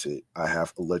talented. I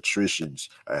have electricians,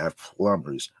 I have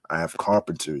plumbers, I have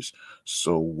carpenters.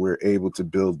 So we're able to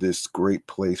build this great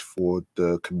place for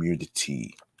the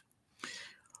community.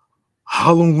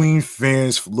 Halloween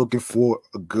fans looking for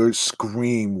a good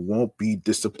scream won't be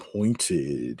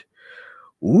disappointed.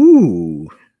 Ooh,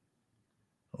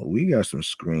 we got some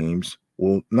screams.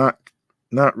 Well, not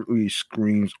really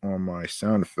screams on my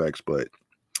sound effects, but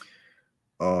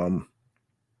um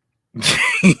but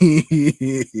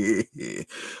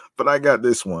I got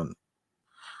this one.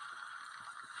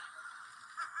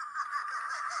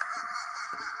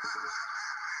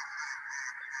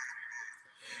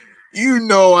 You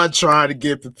know, I try to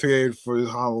get prepared for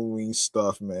Halloween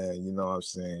stuff, man. You know what I'm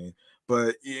saying?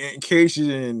 But in case you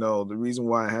didn't know, the reason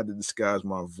why I had to disguise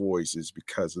my voice is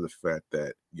because of the fact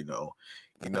that, in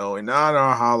honor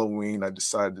of Halloween, I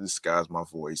decided to disguise my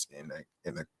voice in a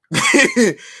in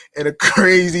a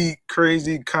crazy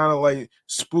kind of like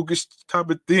spookish type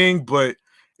of thing. But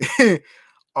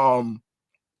um,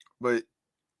 but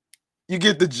you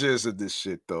get the gist of this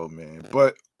shit though, man.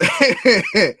 But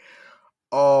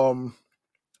um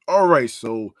all right,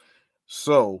 so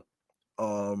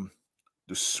um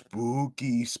the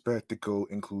spooky spectacle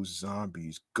includes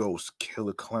zombies, ghosts,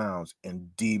 killer clowns,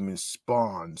 and demon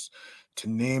spawns, to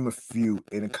name a few,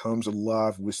 and it comes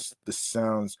alive with the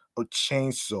sounds of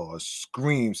chainsaws,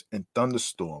 screams, and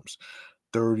thunderstorms.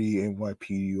 30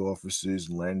 NYPD officers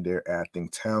lend their acting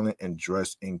talent and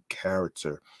dress in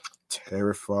character,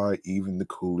 terrify even the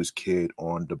coolest kid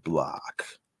on the block.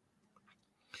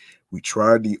 We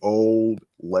tried the old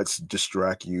let's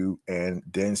distract you and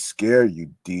then scare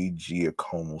you, D.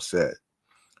 Giacomo said.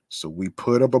 So we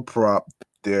put up a prop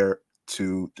there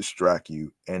to distract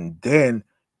you, and then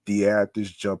the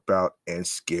actors jump out and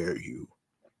scare you.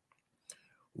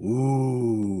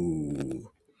 Ooh,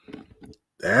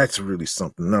 that's really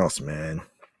something else, man.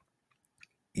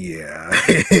 Yeah.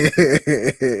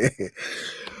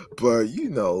 But you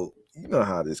know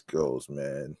how this goes,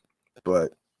 man.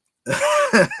 But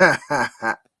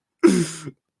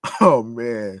oh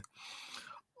man.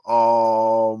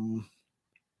 Um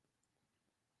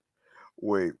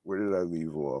Wait, where did I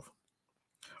leave off?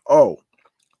 Oh,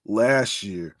 last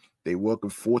year they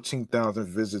welcomed 14,000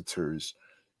 visitors,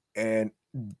 and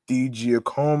D.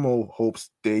 Giacomo hopes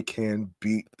they can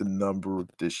beat the number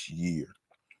this year.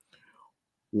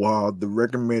 While the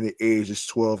recommended age is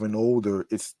 12 and older,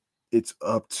 it's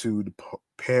up to the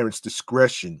parents'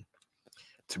 discretion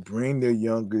to bring their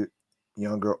younger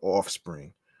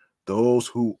offspring. Those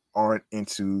who aren't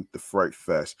into the Fright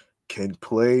Fest can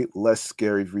play less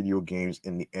scary video games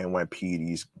in the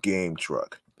NYPD's game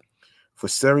truck. For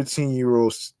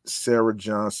 17-year-old Sarah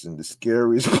Johnson, the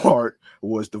scariest part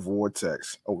was the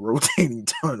vortex, a rotating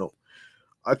tunnel.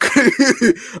 I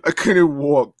couldn't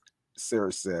walk,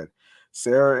 Sarah said.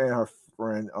 Sarah and her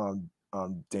friend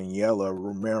Daniela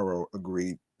Romero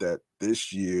agreed that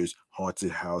this year's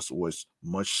haunted house was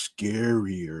much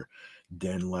scarier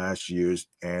than last year's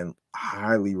and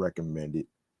highly recommended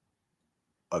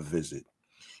a visit.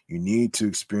 You need to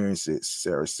experience it,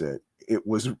 Sarah said. It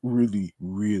was really,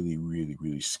 really, really,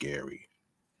 really scary.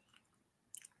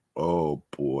 Oh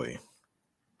boy.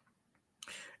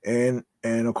 And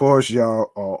of course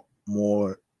y'all are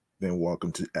more than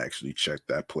welcome to actually check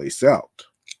that place out.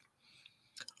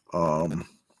 Um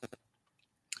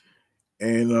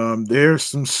and there's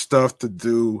some stuff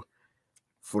to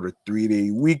for the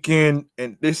 3-day weekend,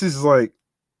 and this is like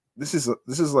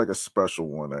a special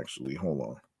one actually. Hold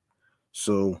on.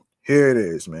 So here it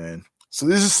is, man. So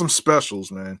this is some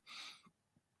specials, man.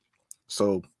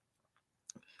 So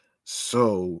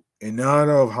in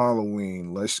honor of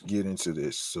Halloween, let's get into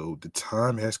this. So the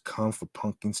time has come for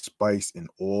pumpkin spice and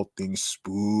all things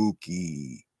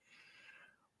spooky.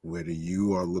 Whether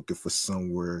you are looking for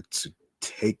somewhere to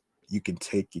take you can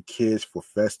take your kids for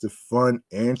festive fun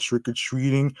and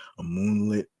trick-or-treating, a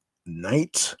moonlit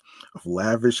night of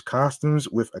lavish costumes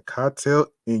with a cocktail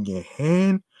in your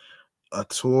hand, a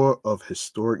tour of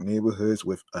historic neighborhoods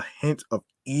with a hint of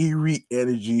eerie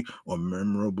energy, or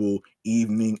memorable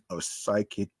evening of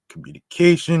psychic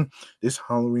communication. This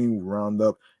Halloween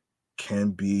roundup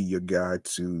can be your guide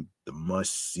to the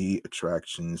must-see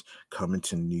attractions coming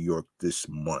to New York this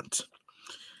month.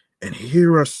 And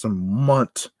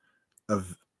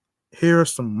of here are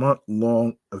some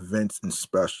month-long events and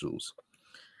specials.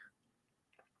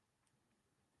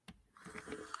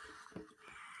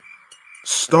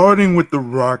 Starting with the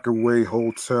Rockaway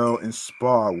Hotel and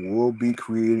Spa, we'll be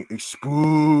creating a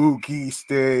spooky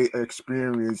stay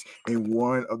experience in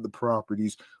one of the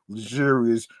property's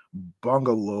luxurious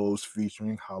bungalows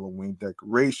featuring Halloween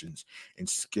decorations and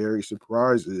scary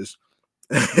surprises,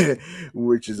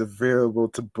 which is available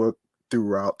to book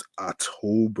throughout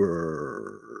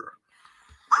October.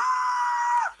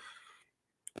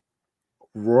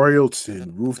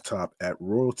 Royalton Rooftop at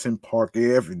Royalton Park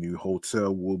Avenue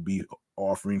Hotel will be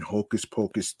offering Hocus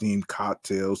Pocus themed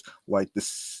cocktails like the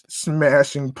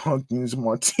Smashing Pumpkins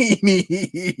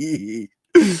Martini.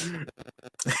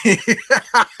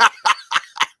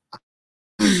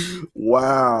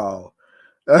 Wow.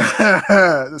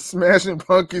 The Smashing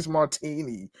Pumpkins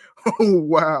Martini. Oh,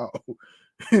 wow.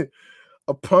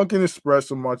 A pumpkin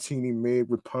espresso martini made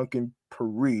with pumpkin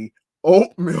puree, oat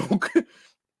milk.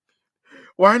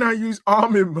 Why not use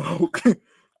almond milk?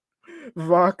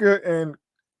 Vodka and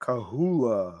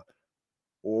Kahula,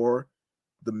 or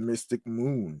the Mystic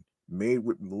Moon, made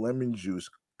with lemon juice,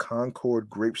 Concord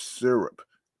grape syrup,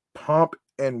 Pomp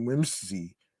and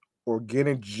Whimsy,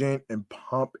 organic gin, and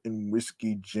Pomp and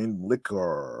Whiskey gin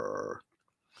liquor.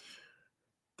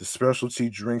 The specialty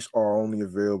drinks are only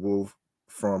available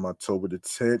from October the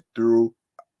 10th through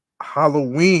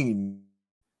Halloween,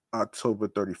 October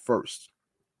 31st.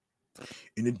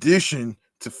 In addition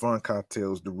to fun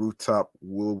cocktails, the rooftop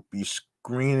will be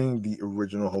screening the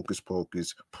original Hocus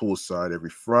Pocus poolside every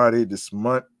Friday this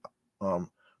month, from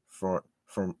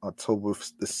October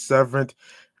the 7th,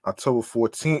 October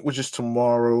 14th, which is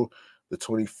tomorrow, the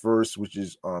 21st,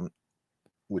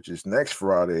 which is next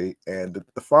Friday, and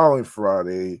the following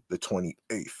Friday, the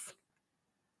 28th.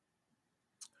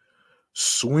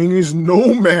 Swingers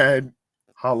Nomad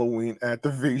Halloween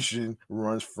activation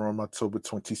runs from October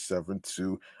 27th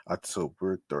to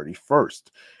October 31st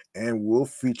and will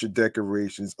feature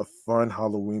decorations, a fun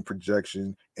Halloween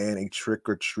projection, and a trick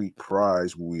or treat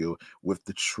prize wheel, with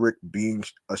the trick being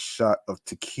a shot of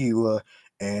tequila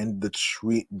and the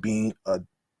treat being a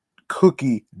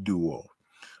cookie duo.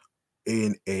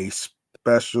 In a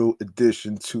special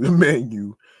addition to the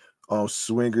menu,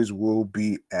 Swingers will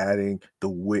be adding the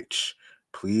witch.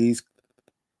 Please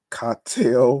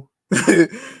cocktail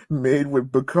made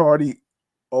with Bacardi,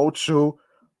 Ocho,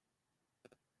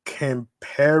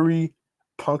 Campari,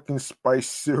 pumpkin spice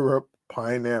syrup,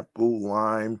 pineapple,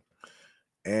 lime,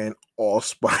 and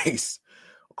allspice.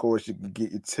 Of course, you can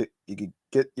get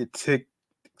your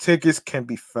tickets can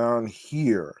be found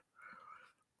here.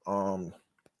 Um,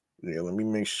 yeah, let me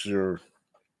make sure.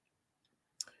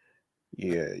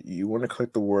 Yeah, you want to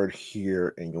click the word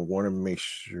here, and you want to make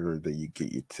sure that you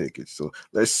get your tickets. So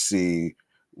let's see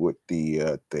what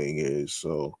the thing is.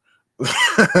 So,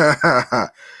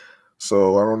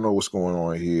 so I don't know what's going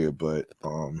on here, but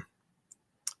I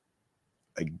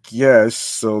guess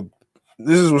so.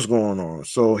 This is what's going on.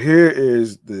 So here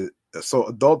is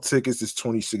adult tickets is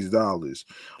 $26.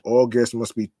 All guests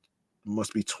must be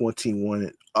 21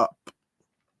 and up.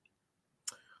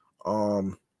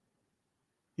 Um,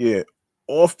 yeah,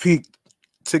 off peak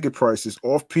ticket prices.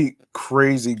 Off peak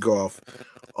crazy golf,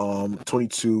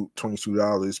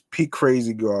 $22. Peak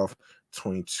crazy golf,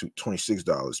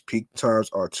 $26. Peak times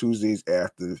are Tuesdays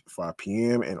after 5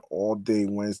 p.m. and all day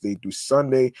Wednesday through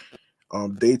Sunday.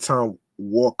 Daytime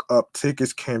walk up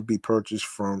tickets can be purchased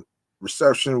from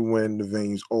reception when the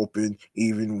venue's open.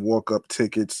 Even walk up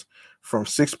tickets from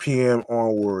 6 p.m.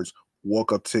 onwards.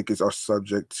 Walk up tickets are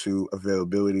subject to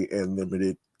availability and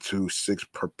limited to 6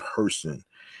 per person.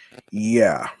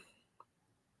 Yeah.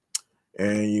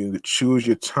 And you choose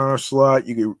your time slot.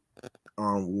 You can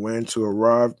when to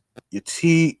arrive, your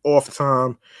tee off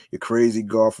time, your crazy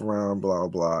golf round, blah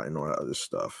blah, and all that other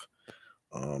stuff.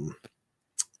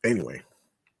 Anyway.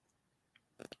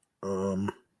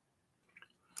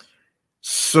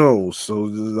 So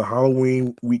the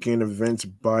Halloween weekend events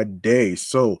by day.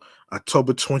 So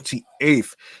October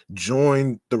 28th,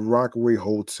 join the Rockaway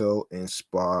Hotel and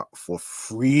Spa for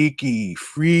Freaky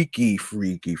Friday.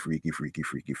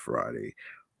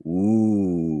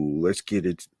 Ooh, let's get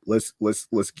it. Let's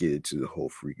get into the whole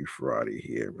Freaky Friday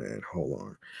here, man. Hold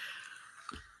on.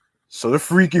 So the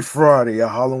Freaky Friday, a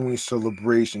Halloween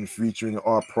celebration featuring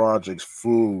art projects,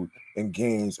 food, and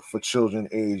games for children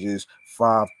ages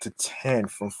 5 to 10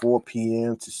 from 4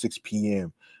 p.m. to 6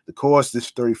 p.m. The cost is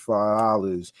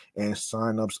 $35 and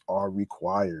signups are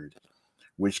required,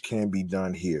 which can be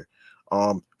done here.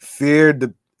 Fear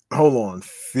the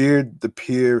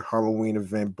Pier Halloween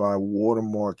event by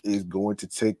Watermark is going to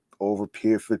take over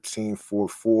Pier 15 for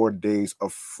 4 days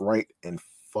of fright and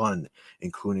fun,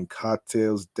 including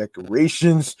cocktails,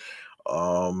 decorations,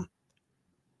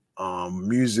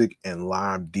 music, and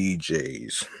live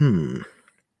DJs.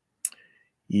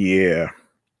 Yeah.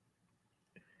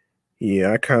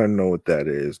 Yeah, I kind of know what that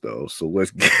is though. So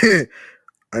let's get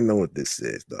I know what this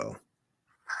is though.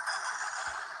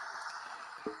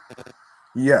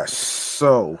 Yes,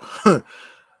 so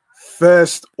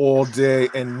Fest all day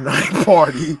and night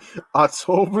party,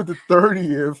 October the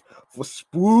 30th for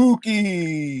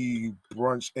spooky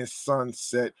brunch and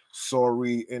sunset.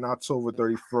 Sorry, and October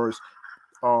 31st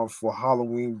for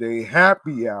Halloween Day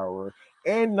happy hour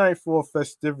and nightfall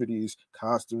festivities.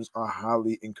 Costumes are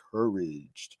highly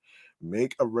encouraged.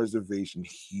 Make a reservation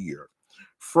here.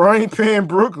 Frying Pan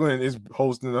Brooklyn is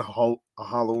hosting a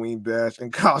Halloween bash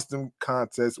and costume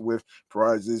contest with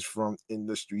prizes from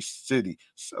Industry City.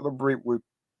 Celebrate with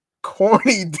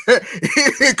corny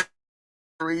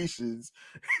decorations.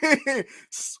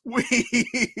 Sweet.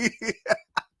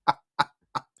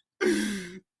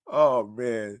 Oh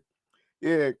man.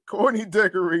 Yeah, corny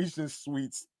decorations,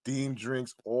 sweets, themed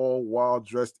drinks, all while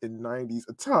dressed in 90s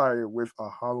attire with a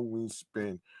Halloween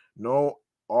spin. No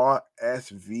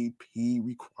RSVP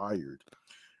required.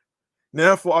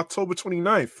 Now for October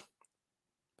 29th.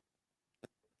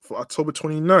 For October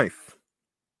 29th.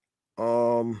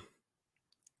 Um,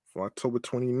 for October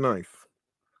 29th.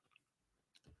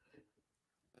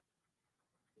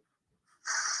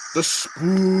 The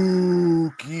spooky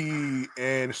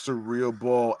and surreal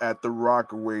ball at the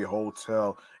Rockaway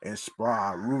Hotel and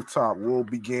Spa Rooftop will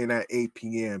begin at 8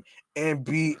 p.m. and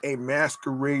be a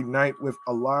masquerade night with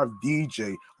a live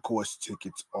DJ. Of course,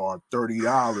 tickets are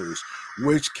 $30,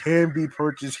 which can be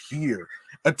purchased here.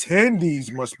 Attendees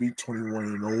must be 21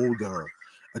 and older.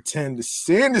 Attend the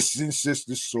Sanderson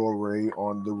Sisters soiree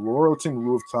on the Royalton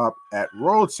Rooftop at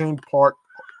Royalton Park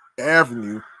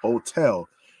Avenue Hotel.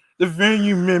 The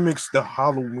venue mimics the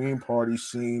Halloween party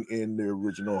scene in the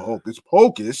original Hocus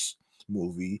Pocus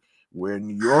movie, where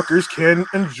New Yorkers can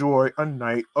enjoy a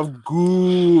night of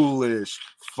ghoulish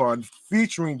fun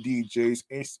featuring DJs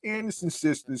and Anderson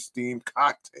Sisters themed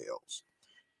cocktails.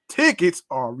 Tickets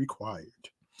are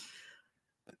required.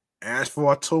 As for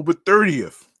October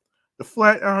 30th, the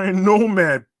Flatiron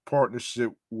Nomad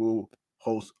partnership will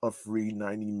host a free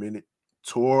 90-minute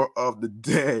tour of the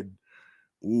dead.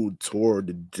 Ooh, tour of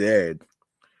the dead.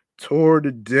 Tour of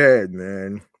the dead,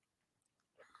 man.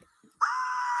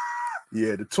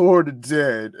 Yeah, the tour of the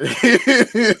dead.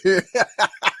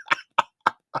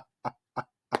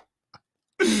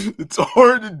 The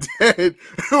tour of the dead.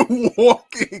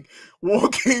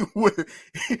 Walking with,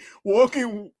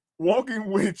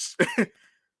 walking which,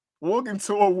 walking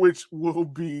tour which will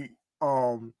be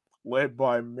led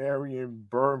by Marion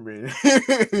Berman,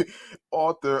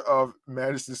 author of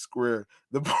Madison Square,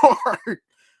 the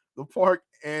park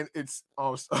and its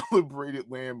celebrated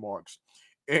landmarks,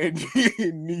 and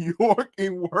New York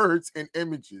in words and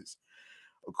images.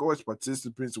 Of course,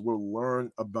 participants will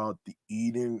learn about the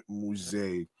Eden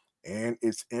Musée and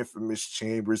its infamous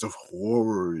chambers of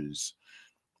horrors.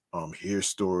 Hear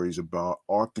stories about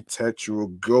architectural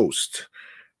ghosts.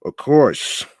 Of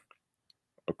course,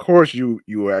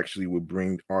 you actually would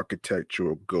bring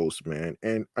architectural ghosts, man.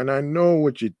 And I know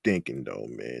what you're thinking though,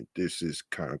 man. This is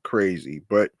kind of crazy,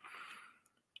 but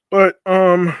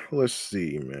let's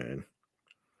see, man.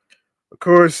 Of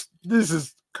course, this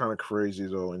is kind of crazy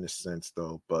though in a sense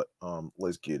though, but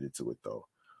let's get into it though.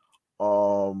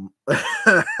 Um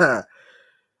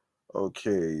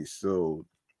okay, so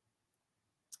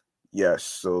yes,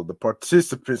 so the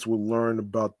participants will learn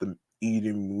about the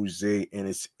Eden Musée and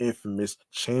its infamous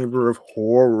Chamber of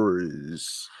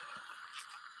Horrors.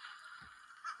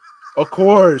 Of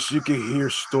course, you can hear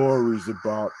stories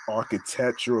about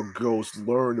architectural ghosts,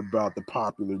 learn about the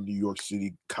popular New York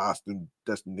City costume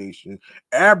destination,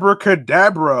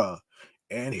 Abracadabra,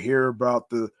 and hear about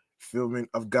the filming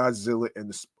of Godzilla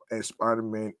and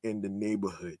Spider-Man in the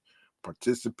neighborhood.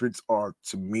 Participants are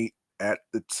to meet at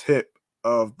the tip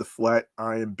of the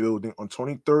Flatiron Building on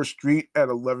 23rd Street at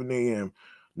 11 a.m.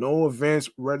 No advance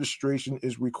registration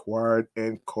is required,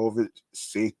 and COVID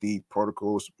safety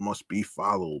protocols must be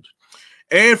followed.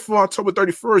 And for October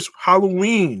 31st,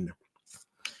 Halloween,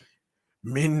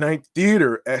 Midnight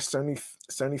Theater at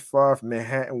 75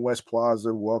 Manhattan West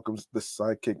Plaza welcomes the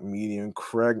psychic medium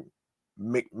Craig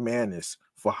McManus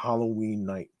for Halloween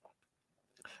night.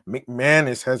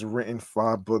 McManus has written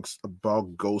 5 books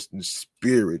about ghosts and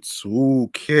spirits.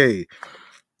 Okay.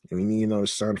 And we need another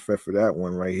sound effect for that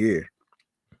one right here.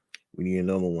 We need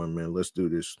another one, man. Let's do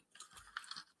this.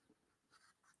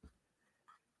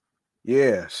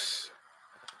 Yes.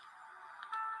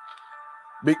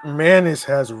 McManus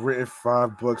has written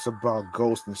 5 books about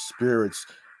ghosts and spirits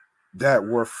that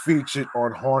were featured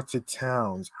on Haunted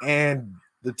Towns and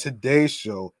the Today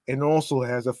Show, and also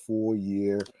has a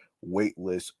 4-year wait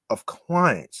list of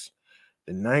clients.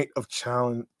 The night of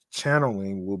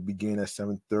channeling will begin at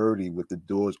 7:30, with the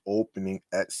doors opening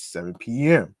at 7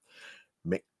 p.m.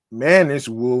 McManus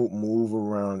will move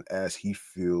around as he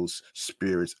feels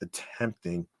spirits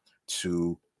attempting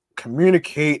to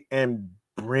communicate and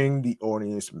bring the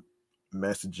audience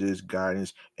messages,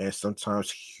 guidance, and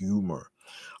sometimes humor.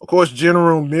 Of course,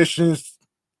 general admissions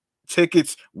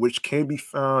tickets, which can be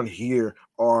found here,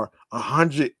 are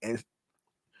 100 and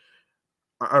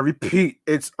I repeat,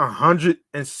 it's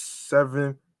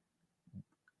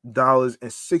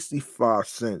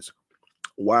 $107.65.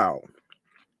 Wow.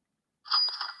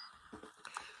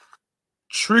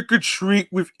 Trick or Treat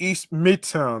with East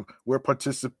Midtown, where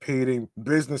participating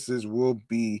businesses will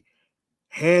be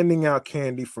handing out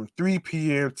candy from 3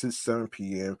 p.m. to 7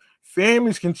 p.m.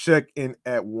 Families can check in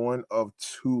at one of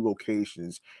 2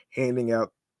 locations, handing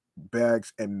out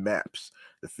bags and maps.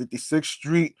 The 56th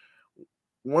Street,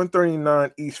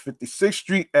 139 East 56th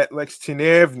Street at Lexington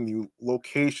Avenue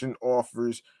location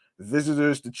offers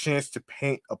visitors the chance to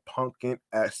paint a pumpkin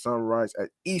at sunrise at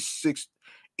East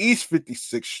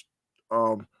 56th,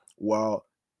 while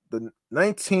the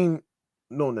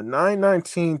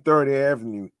 919 3rd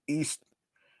Avenue East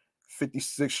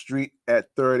 56th Street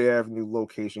at 3rd Avenue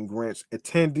location grants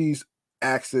attendees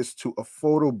access to a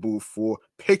photo booth for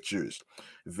pictures.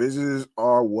 Visitors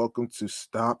are welcome to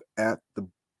stop at the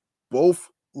both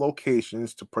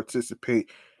locations to participate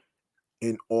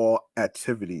in all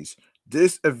activities.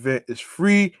 This event is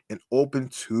free and open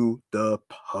to the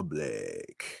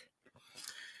public.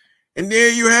 And there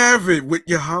you have it with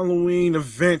your Halloween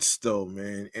events, though,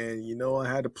 man. And I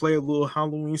had to play a little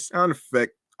Halloween sound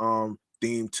effect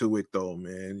theme to it, though,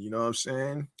 man. You know what I'm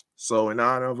saying? So in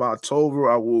honor of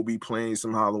October, I will be playing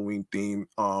some Halloween theme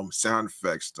sound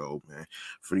effects, though, man.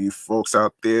 For you folks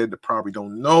out there that probably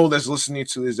don't know that's listening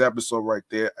to this episode right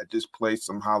there, I just played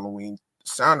some Halloween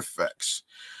sound effects.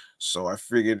 So I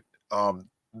figured the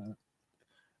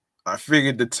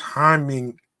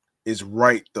timing is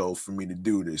right though for me to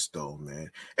do this though, man.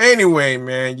 Anyway,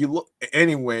 man, you're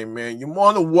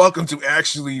more than welcome to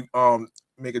actually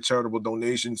make a charitable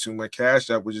donation to my Cash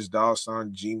App, which is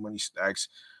 $G Money Stacks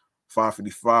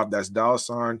 555. That's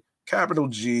capital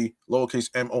G, lowercase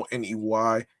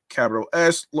MONEY, capital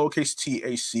S, lowercase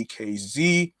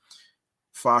TACKZ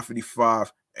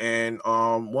 555. And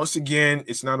once again,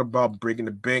 it's not about breaking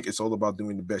the bank. It's all about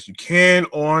doing the best you can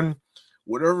on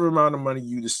whatever amount of money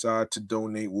you decide to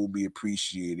donate will be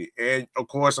appreciated. And of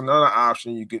course, another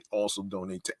option, you can also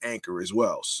donate to Anchor as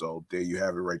well. So there you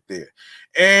have it right there.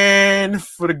 And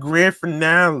for the grand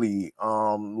finale,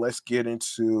 let's get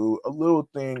into a little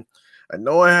thing. I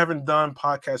know I haven't done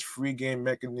podcast free game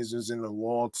mechanisms in a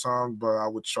long time, but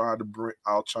I'll try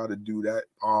to do that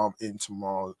in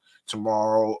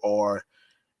tomorrow or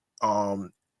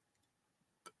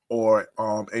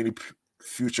any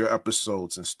future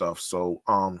episodes and stuff. So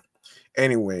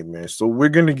anyway, man, so we're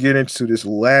gonna get into this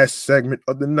last segment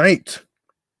of the night,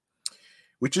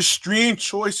 which is stream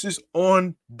choices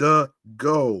on the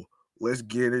go. Let's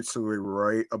get into it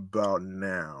right about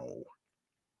now.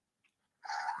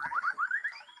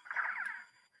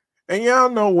 And y'all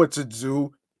know what to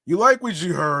do. You like what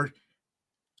you heard?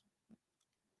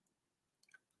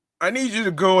 I need you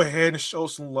to go ahead and show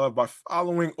some love by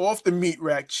following Off the Meat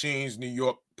Rack Chains New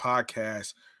York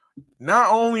podcast,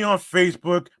 not only on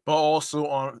Facebook, but also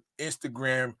on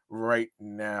Instagram right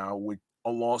now,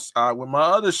 alongside with my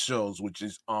other shows, which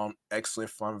is Excellent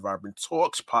Fun Vibrant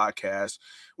Talks podcast,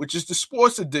 which is the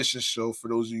sports edition show for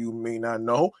those of you who may not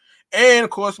know. And of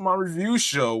course, my review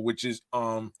show, which is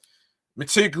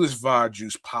Meticulous Vibe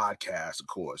Juice podcast, of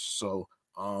course. So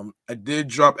I did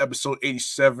drop episode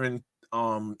 87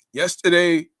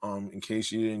 yesterday. In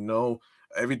case you didn't know,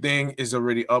 everything is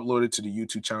already uploaded to the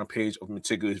YouTube channel page of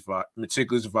Meticulous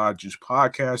Vibe Juice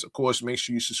podcast. Of course, make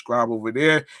sure you subscribe over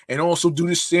there, and also do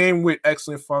the same with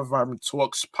Excellent Fun Vibrant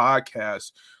Talks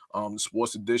podcast, the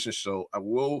sports edition show. I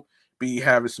will be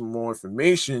having some more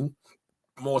information,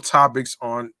 more topics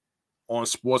on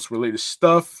sports related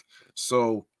stuff.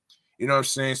 So you know what I'm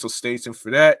saying? So stay tuned for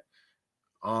that.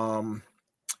 And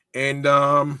in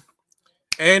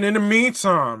the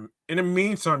meantime,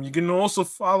 you can also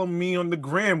follow me on the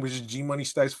gram, which is G Money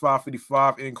Stacks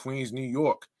 555 in Queens, New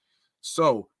York.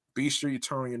 So be sure you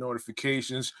turn on your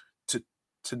notifications to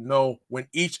know when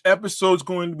each episode's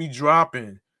going to be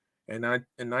dropping. And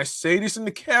I say this in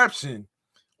the caption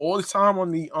all the time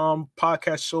on the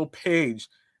podcast show page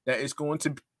that it's going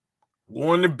to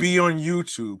be on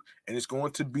YouTube, and it's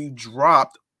going to be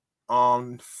dropped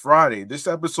on Friday. This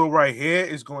episode right here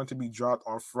is going to be dropped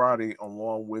on Friday,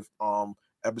 along with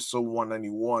episode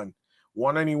 191.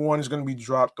 191 is going to be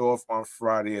dropped off on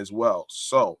Friday as well.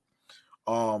 So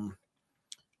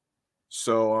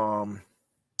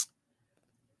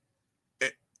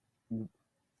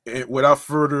without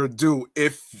further ado,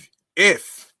 if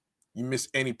you miss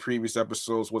any previous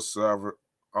episodes whatsoever,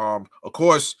 of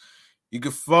course, you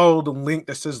can follow the link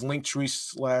that says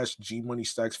Linktree/G Money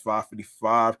Stacks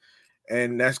 555,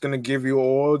 and that's gonna give you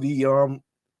all the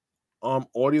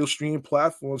audio stream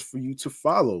platforms for you to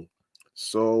follow.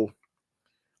 So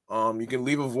you can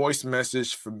leave a voice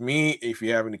message for me if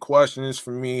you have any questions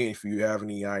for me, if you have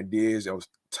any ideas or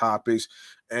topics,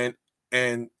 and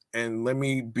let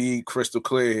me be crystal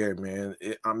clear here, man.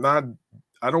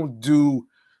 I don't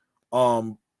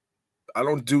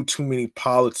do too many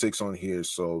politics on here,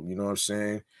 so you know what I'm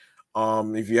saying.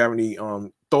 If you have any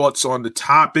thoughts on the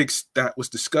topics that was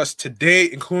discussed today,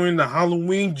 including the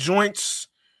Halloween joints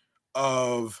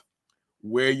of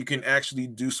where you can actually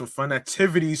do some fun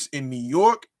activities in New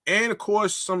York, and of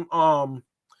course some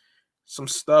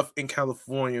stuff in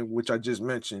California, which I just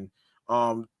mentioned.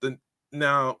 For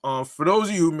those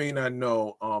of you who may not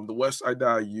know, the website that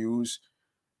I use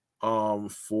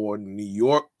for New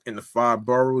York and the 5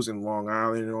 boroughs and Long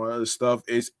Island and all that other stuff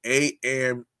is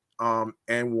amny.com.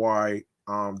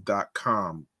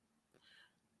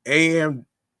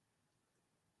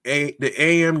 The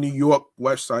AM New York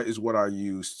website is what I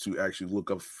use to actually look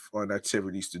up fun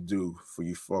activities to do for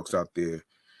you folks out there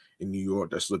in New York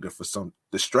that's looking for some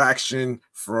distraction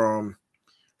from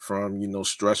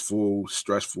stressful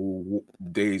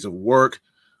days of work,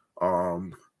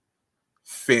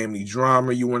 family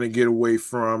drama you want to get away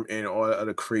from, and all that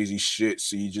other crazy shit.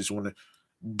 So you just want to.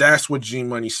 That's what G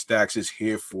Money Stacks is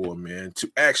here for, man.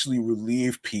 To actually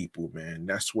relieve people, man.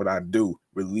 That's what I do.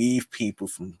 Relieve people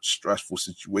from stressful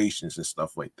situations and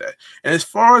stuff like that. And as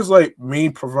far as like me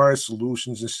providing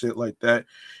solutions and shit like that,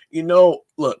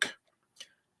 look,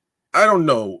 I don't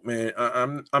know, man.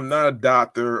 I'm not a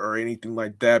doctor or anything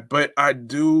like that, but I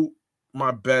do my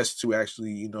best to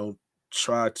actually,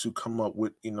 try to come up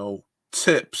with,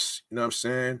 tips, you know what I'm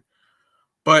saying?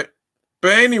 But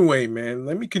anyway, man,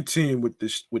 let me continue with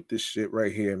this shit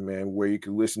right here, man, where you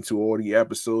can listen to all the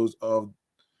episodes of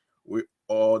with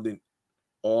all the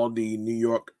New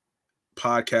York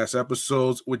podcast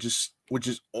episodes, which is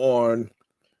on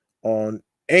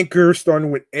Anchor,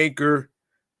 starting with Anchor.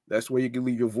 That's where you can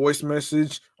leave your voice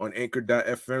message on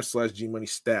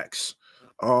anchor.fm/gmoneystacks.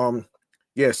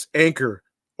 Yes, Anchor,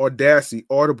 Audacity,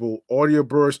 Audible, Audio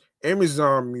Burst,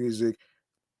 Amazon Music,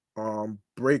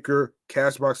 Breaker,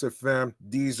 Castbox FM,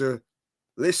 Deezer,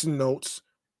 Listen Notes,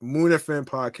 Moon FM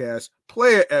Podcast,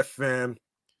 Player FM,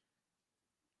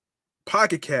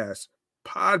 Pocket Cast,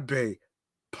 Podbay,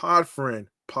 Podfriend,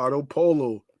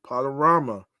 Podopolo,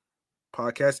 Podorama,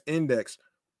 Podcast Index,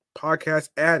 Podcast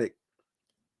Addict,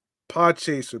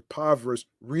 Podchaser, Podverse,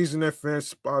 Reason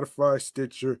FM, Spotify,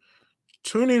 Stitcher,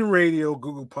 TuneIn Radio,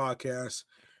 Google Podcasts,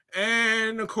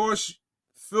 and of course,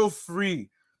 feel free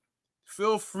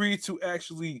to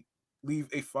actually leave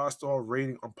a 5-star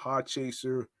rating on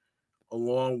Podchaser,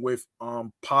 along with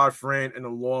Podfriend, and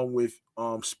along with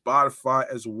Spotify,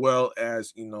 as well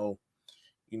as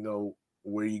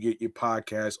where you get your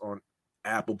podcast on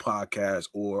Apple Podcasts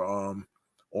or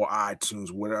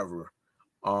iTunes, whatever.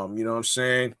 You know what I'm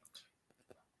saying?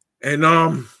 And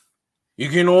you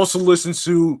can also listen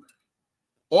to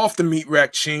Off the Meat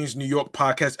Rack Change New York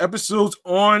podcast episodes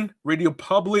on Radio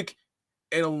Public,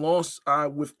 and alongside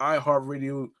with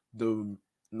iHeartRadio, the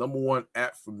 #1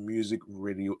 app for music,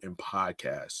 radio, and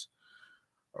podcasts.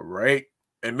 All right.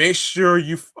 And make sure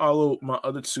you follow my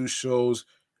other 2 shows,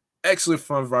 Excellent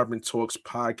Fun Vibrant Talks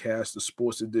podcast, the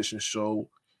Sports Edition show,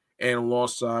 and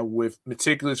alongside with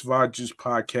Meticulous Vibes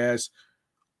podcast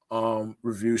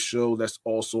review show that's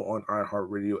also on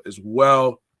iHeartRadio as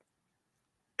well.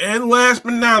 And last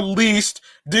but not least,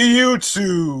 the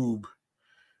YouTube.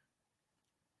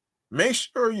 Make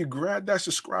sure you grab that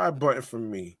subscribe button for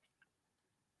me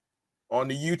on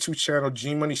the YouTube channel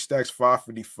G Money Stacks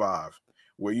 555,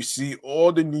 where you see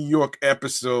all the New York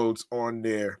episodes on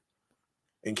there.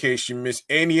 In case you miss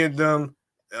any of them,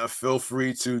 feel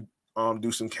free to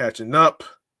do some catching up.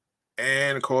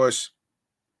 And of course,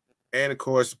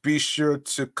 be sure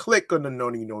to click on the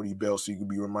noti bell so you can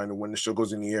be reminded when the show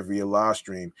goes in the air via live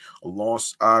stream.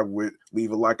 Alongside with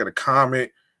leave a like and a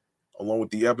comment, along with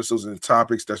the episodes and the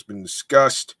topics that's been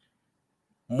discussed.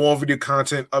 More video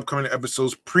content, upcoming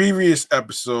episodes, previous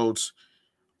episodes.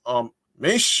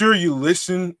 Make sure you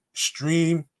listen,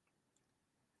 stream,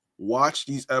 watch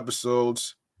these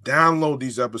episodes, download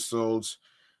these episodes,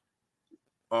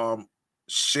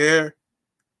 share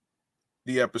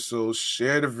the episodes,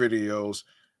 share the videos,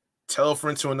 tell a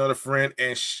friend to another friend,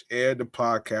 and share the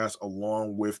podcast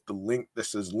along with the link that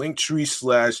says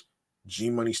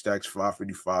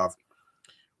Linktree/GMoneyStacks555,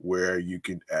 where you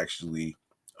can actually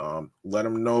let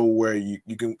them know where you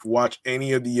can watch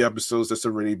any of the episodes that's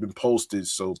already been posted.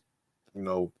 So,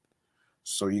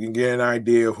 so you can get an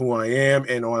idea of who I am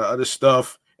and all the other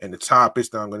stuff and the topics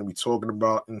that I'm going to be talking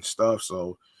about and stuff.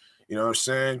 So, you know what I'm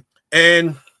saying?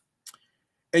 And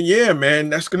yeah, man,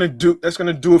 that's gonna do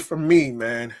it for me,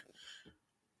 man.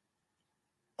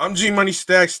 I'm G Money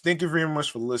Stacks. Thank you very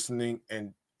much for listening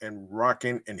and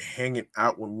rocking and hanging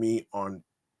out with me on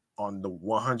the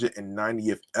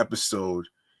 190th episode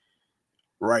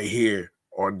right here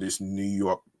on this New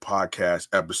York podcast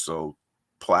episode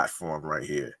platform right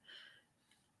here.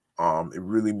 It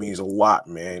really means a lot,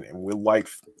 man. And we're like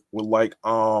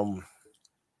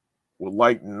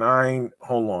 9.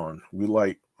 Hold on, we're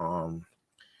like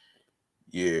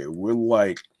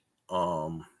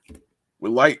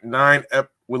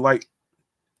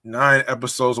 9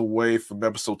 episodes away from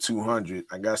episode 200.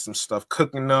 I got some stuff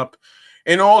cooking up.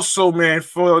 And also, man,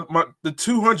 for the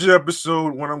 200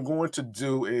 episode, what I'm going to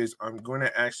do is I'm going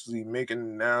to actually make an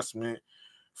announcement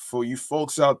for you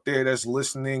folks out there that's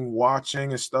listening, watching,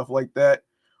 and stuff like that.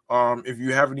 If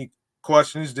you have any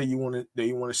questions that you want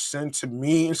to send to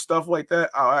me and stuff like that,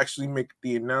 I'll actually make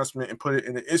the announcement and put it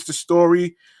in the Insta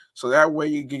story, so that way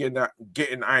you get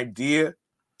an idea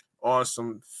on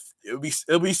some. It'll be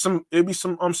some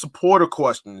supporter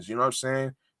questions. You know what I'm saying?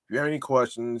 If you have any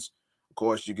questions, of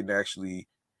course you can actually.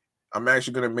 I'm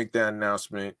actually gonna make that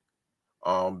announcement.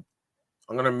 I'm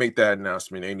gonna make that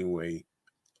announcement anyway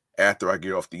after I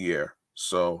get off the air.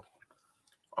 So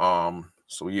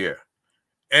yeah.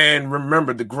 And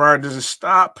remember, the grind doesn't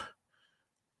stop.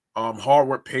 Hard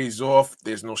work pays off.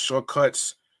 There's no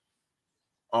shortcuts.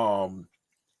 Hard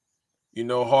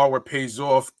work pays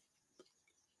off.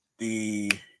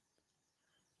 The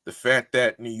fact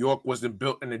that New York wasn't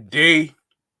built in a day,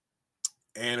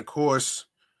 and of course,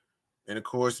 And of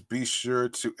course, be sure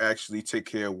to actually take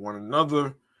care of one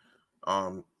another.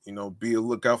 Be a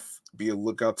lookout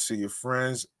to your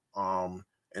friends.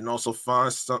 And also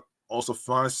find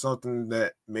something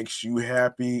that makes you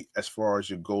happy as far as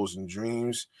your goals and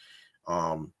dreams,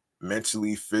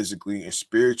 mentally, physically, and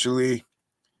spiritually.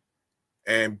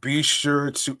 And be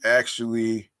sure to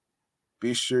actually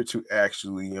to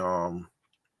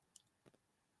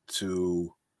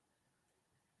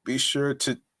be sure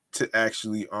to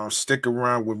actually stick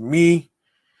around with me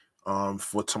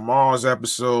for tomorrow's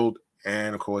episode,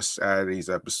 and of course Saturday's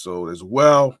episode as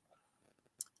well.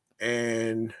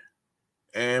 And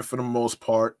and for the most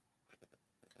part,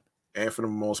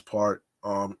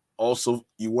 also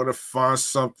you want to find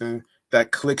something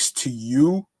that clicks to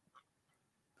you,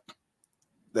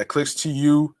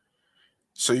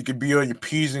 so you can be on your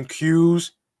P's and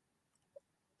Q's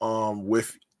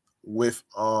with with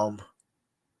um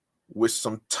with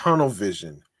some tunnel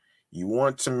vision. You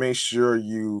want to make sure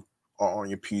you are on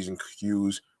your P's and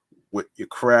Q's with your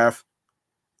craft,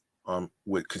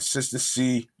 with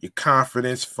consistency, your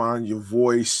confidence, find your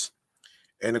voice,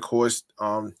 and of course,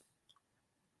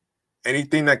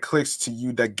 anything that clicks to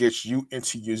you that gets you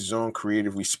into your zone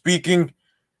creatively speaking.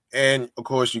 And of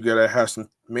course, you gotta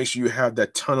make sure you have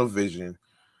that tunnel vision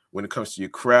when it comes to your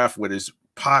craft, whether it's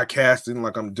podcasting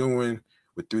like I'm doing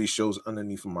with 3 shows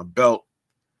underneath of my belt.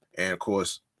 And of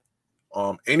course,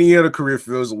 any other career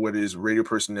fields, whether it's radio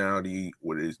personality,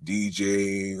 whether it's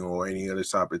DJing or any other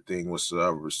type of thing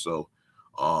whatsoever. So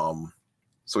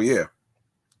yeah,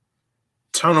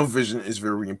 tunnel vision is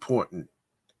very important.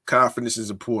 Confidence is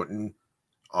important.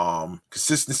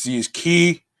 Consistency is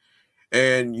key.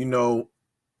 And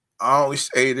I only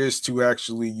say this to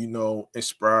actually,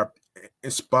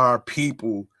 inspire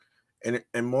people and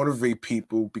motivate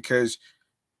people, because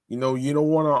you don't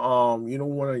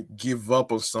want to give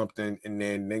up on something, and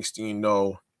then next thing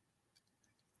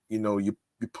you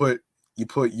put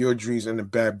your dreams in the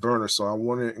back burner. So I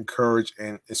want to encourage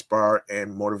and inspire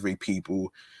and motivate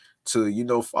people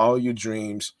to follow your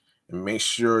dreams and make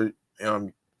sure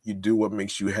you do what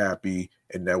makes you happy,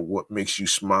 and that what makes you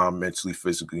smile mentally,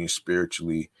 physically, and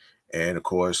spiritually. And of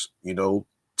course,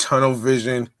 tunnel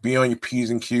vision, be on your P's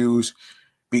and Q's,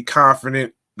 be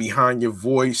confident behind your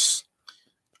voice.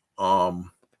 And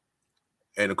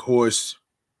of course,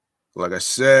 like I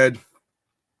said,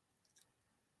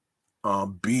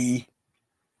 be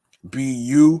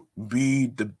you, be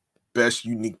the best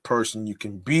unique person you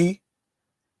can be.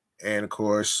 And of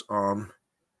course,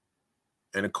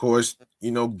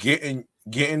 get in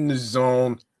the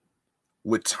zone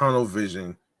with tunnel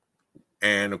vision,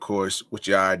 and of course with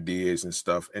your ideas and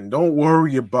stuff. And don't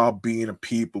worry about being a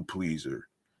people pleaser.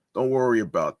 Don't worry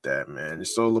about that, man.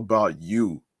 It's all about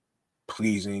you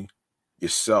pleasing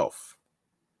yourself.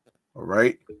 All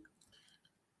right.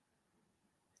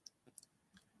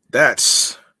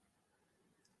 That's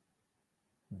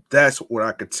what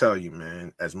I could tell you,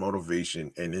 man, as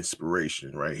motivation and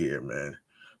inspiration right here, man.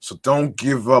 So don't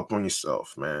give up on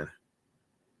yourself, man.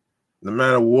 No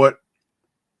matter what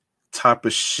type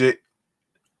of shit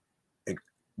and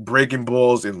breaking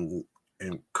balls and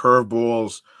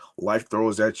curveballs life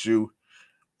throws at you,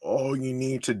 all you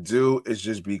need to do is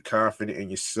just be confident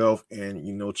in yourself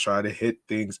and try to hit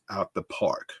things out the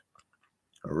park.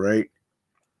 All right.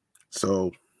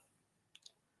 So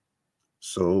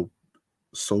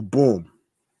boom.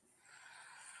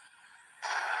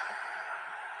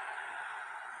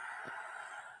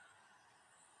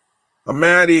 I'm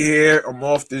out of here. I'm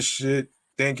off this shit.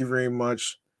 Thank you very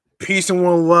much. Peace and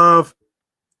one love.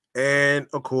 And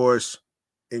of course,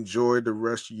 enjoy the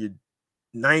rest of your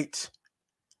night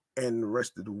and the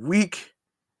rest of the week,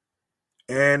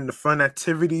 and the fun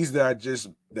activities that I just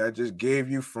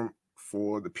gave you for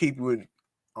the people in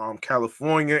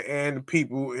California and the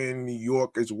people in New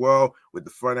York as well, with the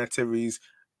fun activities,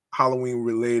 Halloween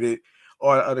related,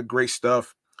 all the other great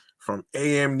stuff from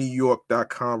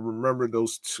amnewyork.com. Remember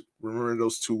those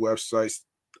two websites,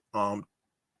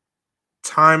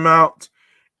 Timeout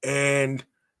and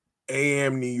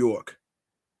AM New York.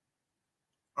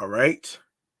 All right.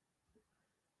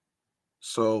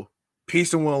 So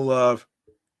peace and one love,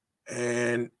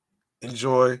 and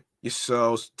enjoy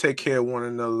yourselves. Take care of one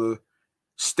another.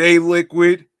 Stay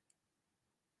liquid.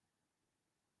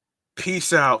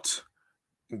 Peace out.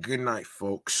 Good night,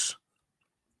 folks.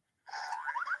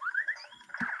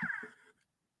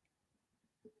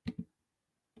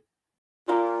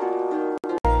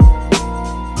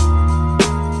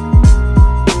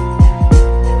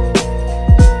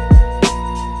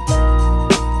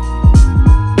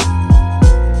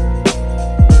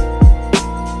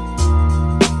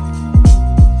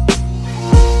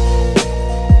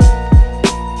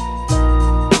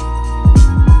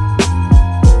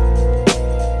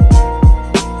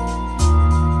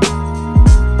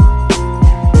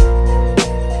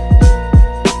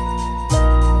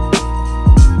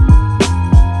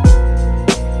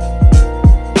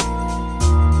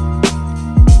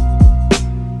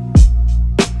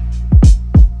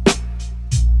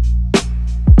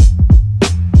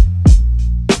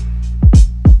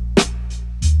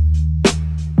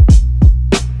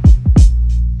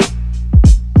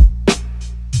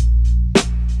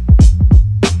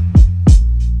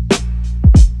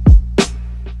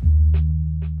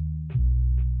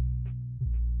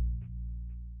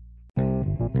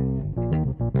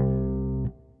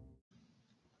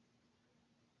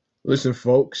 Listen,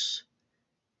 folks,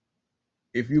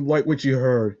 if you like what you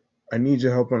heard, I need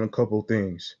your help on a couple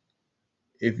things.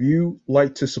 If you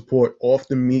like to support Off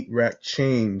the Meat Rack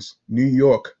Chains New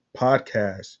York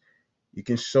podcast, you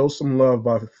can show some love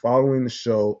by following the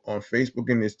show on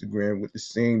Facebook and Instagram with the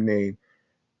same name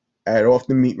at Off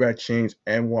the Meat Rat Chains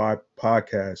NY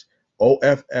Podcast.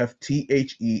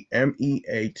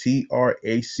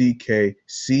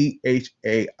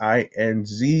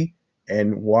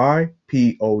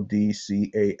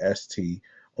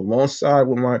 Alongside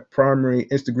with my primary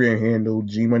Instagram handle,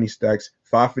 G Money Stacks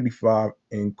 555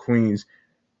 in Queens,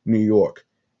 New York.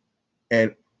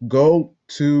 And go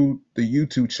to the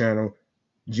YouTube channel,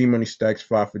 G Money Stacks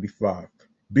 555.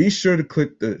 Be sure to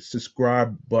click the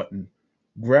subscribe button.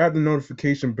 Grab the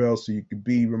notification bell so you can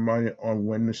be reminded on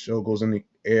when the show goes on the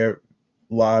air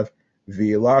live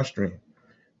via live stream.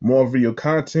 More video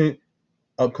content,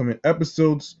 upcoming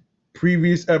episodes,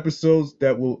 previous episodes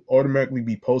that will automatically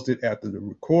be posted after the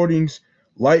recordings.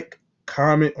 Like,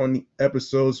 comment on the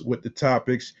episodes with the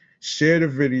topics, share the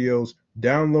videos,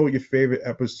 download your favorite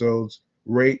episodes,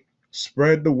 rate,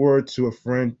 spread the word to a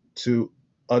friend, to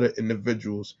other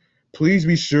individuals. Please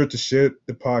be sure to share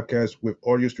the podcast with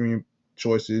audio streaming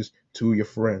choices to your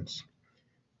friends.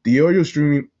 The audio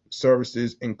streaming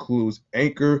services includes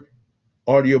Anchor,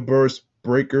 Audio Burst,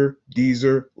 Breaker,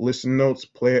 Deezer, Listen Notes,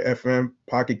 Player FM,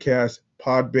 Pocket Cast,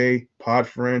 Podbay,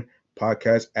 Podfriend,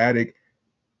 Podcast Addict,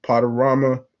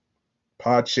 Podorama,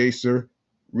 Podchaser,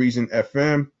 Reason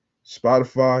FM,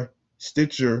 Spotify,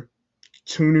 Stitcher,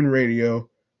 TuneIn Radio,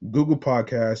 Google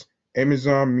Podcasts,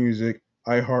 Amazon Music,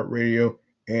 iHeartRadio,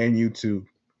 and YouTube.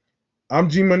 I'm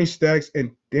G Money Stacks,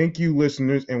 and thank you,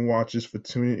 listeners and watchers, for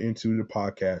tuning into the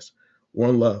podcast.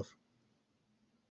 One love.